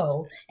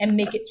 whoa, and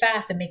make it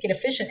fast and make it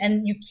efficient.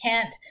 And you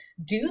can't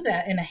do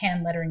that in a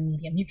hand lettering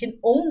medium. You can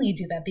only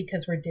do that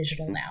because we're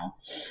digital now.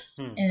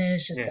 And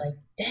it's just like,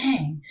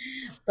 dang.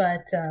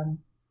 But and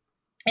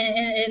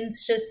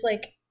it's just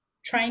like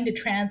trying to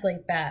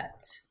translate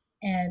that.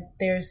 And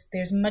there's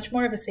much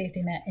more of a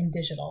safety net in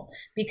digital,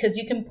 because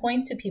you can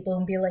point to people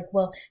and be like,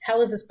 well,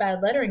 how is this bad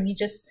lettering? You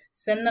just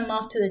send them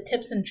off to the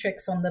tips and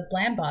tricks on the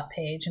Blambot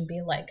page and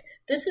be like,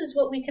 this is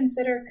what we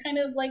consider kind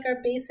of like our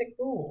basic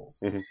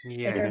rules,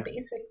 like our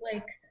basic,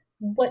 like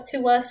what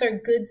to us are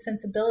good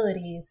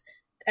sensibilities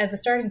as a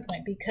starting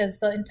point, because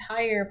the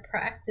entire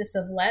practice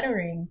of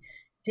lettering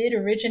did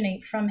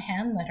originate from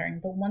hand lettering.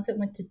 But once it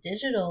went to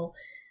digital,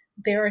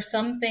 there are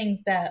some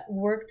things that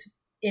worked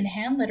in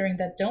hand lettering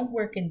that don't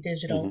work in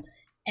digital,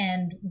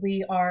 and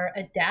we are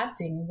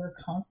adapting. We're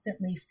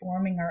constantly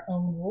forming our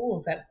own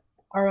rules, that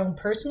our own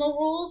personal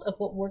rules of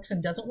what works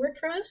and doesn't work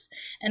for us,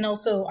 and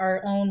also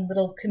our own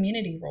little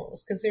community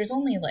rules, because there's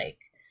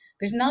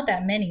not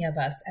that many of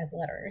us as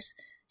letterers,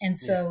 and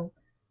so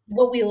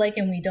what we like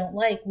and we don't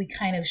like, we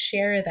kind of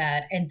share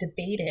that and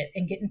debate it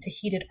and get into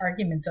heated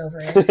arguments over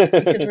it,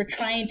 because we're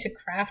trying to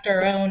craft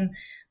our own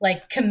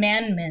like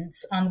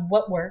commandments on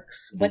what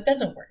works, what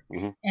doesn't work.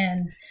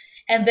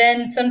 And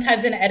then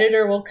sometimes an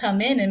editor will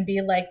come in and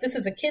be like, this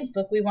is a kid's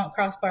book, we want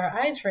crossbar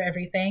eyes for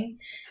everything,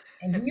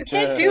 and you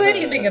can't do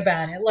anything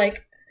about it.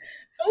 Like,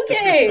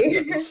 okay.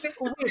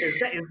 Wait,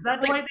 is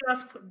that why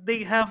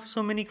they have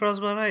so many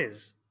crossbar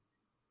eyes?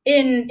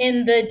 In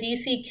the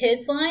DC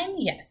Kids line,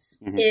 yes.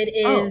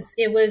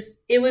 It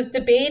was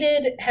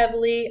debated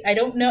heavily. I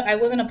don't know, I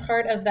wasn't a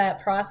part of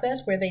that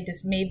process where they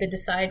just made the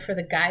decide for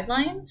the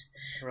guidelines,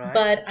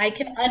 but I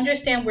can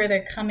understand where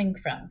they're coming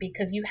from,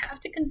 because you have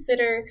to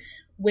consider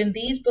when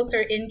these books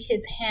are in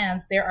kids'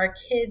 hands, there are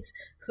kids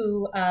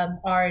who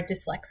are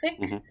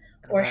dyslexic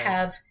or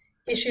have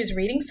issues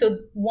reading. So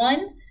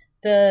one,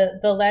 the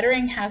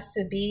lettering has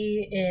to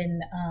be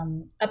in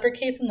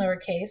uppercase and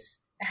lowercase.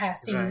 It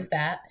has to use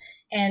that.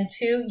 And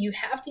two, you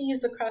have to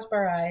use the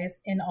crossbar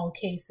eyes in all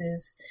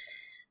cases.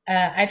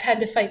 I've had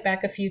to fight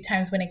back a few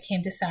times when it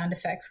came to sound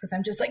effects, because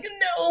I'm just like,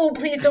 no,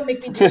 please don't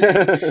make me do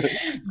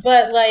this.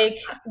 But like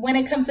when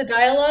it comes to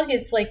dialogue,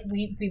 it's like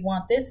we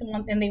want this,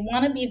 and they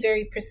want to be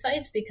very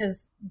precise,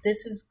 because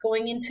this is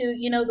going into,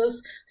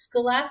 those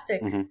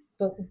scholastic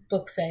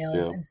book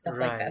sales and stuff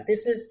like that.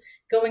 This is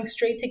going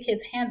straight to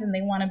kids' hands, and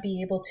they want to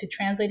be able to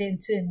translate it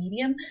into a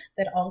medium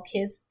that all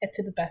kids,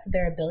 to the best of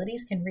their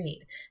abilities, can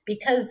read.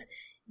 Because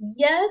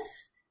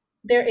yes,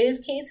 there is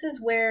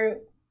cases where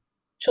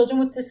children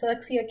with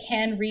dyslexia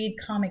can read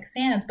Comic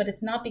Sans, but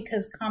it's not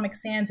because Comic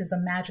Sans is a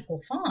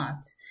magical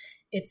font.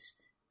 It's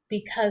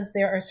because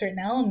there are certain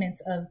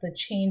elements of the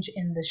change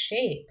in the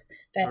shape,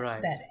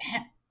 that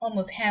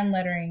almost hand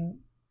lettering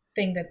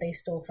thing that they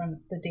stole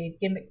from the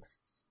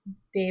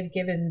Dave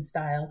Gibbons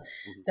style,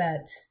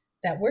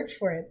 that worked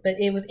for it, but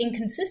it was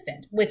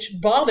inconsistent, which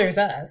bothers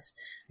us.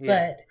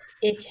 But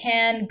it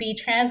can be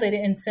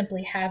translated in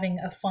simply having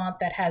a font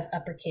that has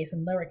uppercase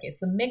and lowercase.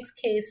 The mixed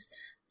case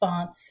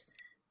fonts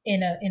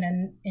in a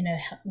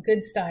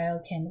good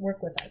style can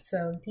work with that.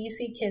 So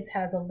DC Kids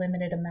has a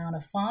limited amount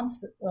of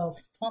fonts,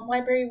 font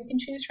library we can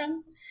choose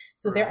from.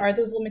 So there are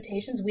those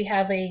limitations. We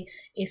have a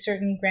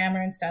certain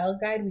grammar and style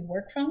guide we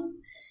work from,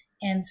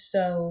 and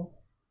so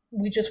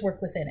we just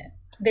work within it.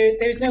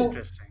 There's no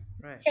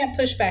can't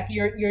push back.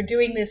 You're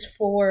doing this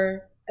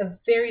for a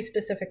very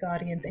specific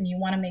audience, and you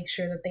want to make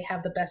sure that they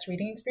have the best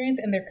reading experience,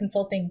 and they're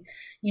consulting,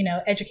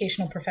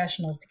 educational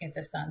professionals to get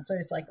this done. So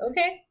it's like,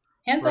 okay,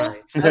 hands off,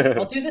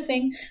 I'll do the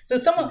thing. So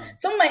some of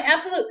my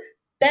absolute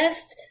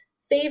best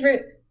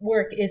favorite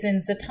work is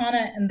in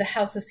Zatanna and the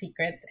House of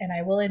Secrets, and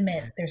I will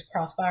admit there's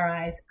crossbar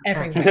eyes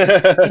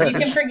everywhere. If you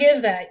can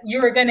forgive that,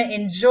 you are going to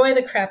enjoy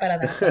the crap out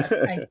of that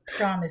book. I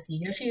promise you.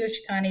 Yoshi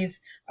Yoshitani's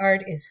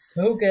art is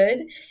so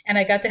good, and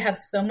I got to have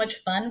so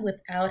much fun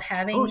without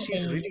having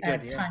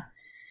time.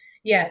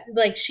 Yeah,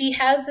 like she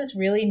has this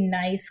really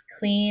nice,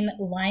 clean,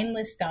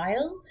 lineless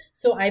style.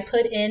 So I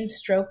put in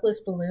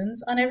strokeless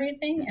balloons on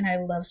everything, and I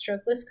love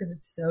strokeless because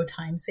it's so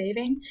time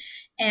saving.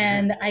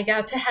 And I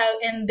got to have,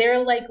 and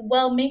they're like,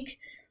 well, make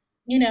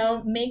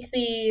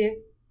the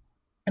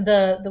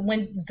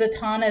when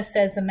Zatanna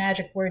says the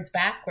magic words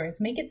backwards,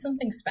 make it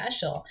something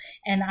special.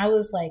 And I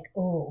was like,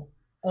 oh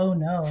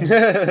no,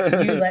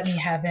 you let me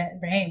have it,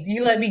 Rains.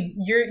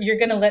 You're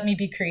gonna let me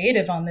be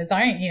creative on this,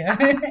 aren't you?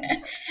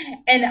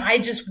 And I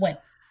just went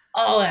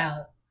all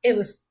out. It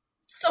was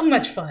so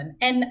much fun.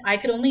 And I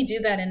could only do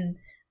that in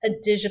a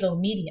digital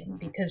medium,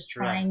 because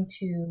trying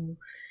to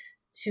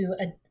to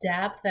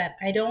adapt that.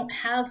 I don't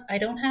have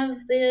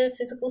the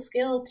physical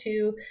skill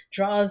to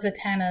draw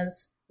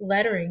Zatanna's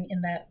lettering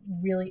in that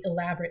really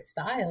elaborate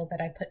style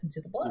that I put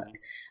into the book.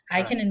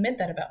 I can admit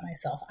that about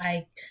myself.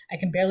 I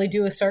can barely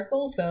do a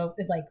circle, so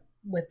like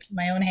with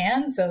my own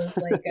hand. So it's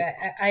like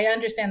I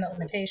understand that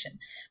limitation,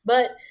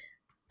 but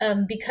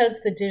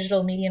because the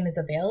digital medium is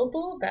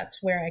available,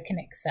 that's where I can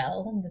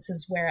excel. This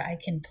is where I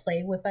can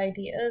play with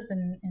ideas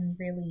and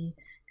really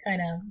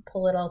kind of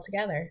pull it all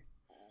together.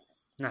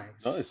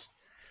 Nice.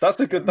 That's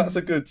a good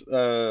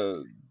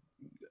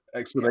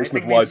explanation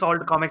of we why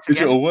solved comics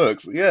digital again.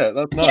 works. Yeah,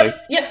 that's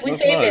nice. Yeah, we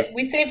saved it.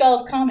 We saved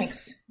all of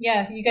comics.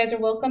 Yeah, you guys are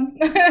welcome.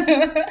 We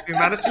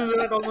managed to do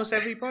that almost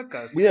every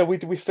podcast. Yeah, we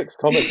fix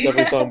comics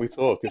every time we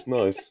talk. It's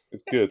nice.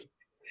 It's good.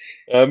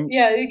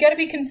 Yeah, you got to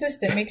be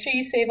consistent. Make sure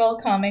you save all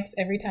comics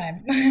every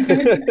time.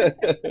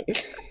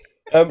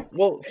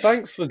 Well,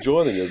 thanks for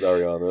joining us,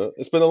 Ariana.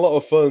 It's been a lot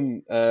of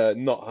fun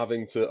not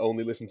having to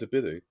only listen to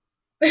Biddy.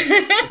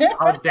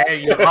 How dare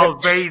you? How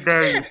very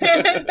dare you?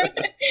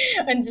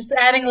 And just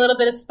adding a little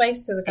bit of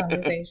spice to the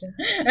conversation.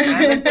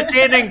 I'm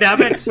entertaining, damn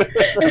it.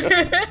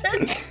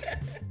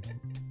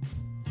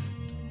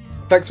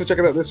 Thanks for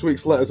checking out this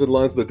week's Letters and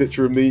Lines of the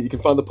Ditcher and Me. You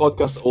can find the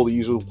podcast at all the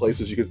usual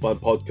places you can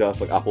find podcasts,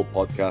 like Apple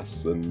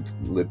Podcasts and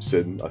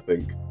Libsyn, I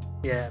think.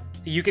 Yeah.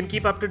 You can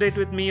keep up to date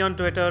with me on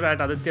Twitter at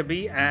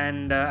AdityaB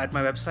and at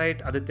my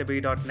website,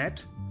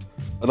 adityaB.net.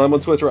 And I'm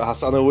on Twitter at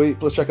HassanOE.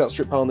 Plus check out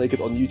Strip Panel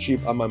Naked on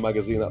YouTube and my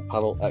magazine at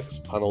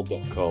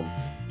panelxpanel.com.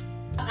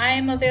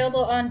 I'm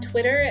available on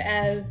Twitter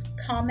as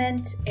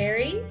Comment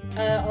Airy.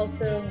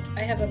 Also,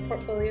 I have a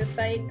portfolio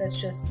site that's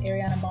just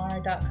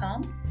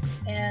arianamar.com.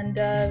 And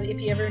if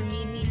you ever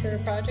need me for a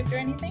project or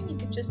anything, you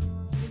can just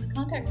use a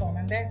contact form.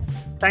 I'm there.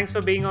 Thanks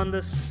for being on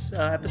this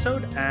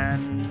episode,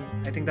 and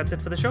I think that's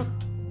it for the show.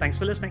 Thanks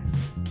for listening.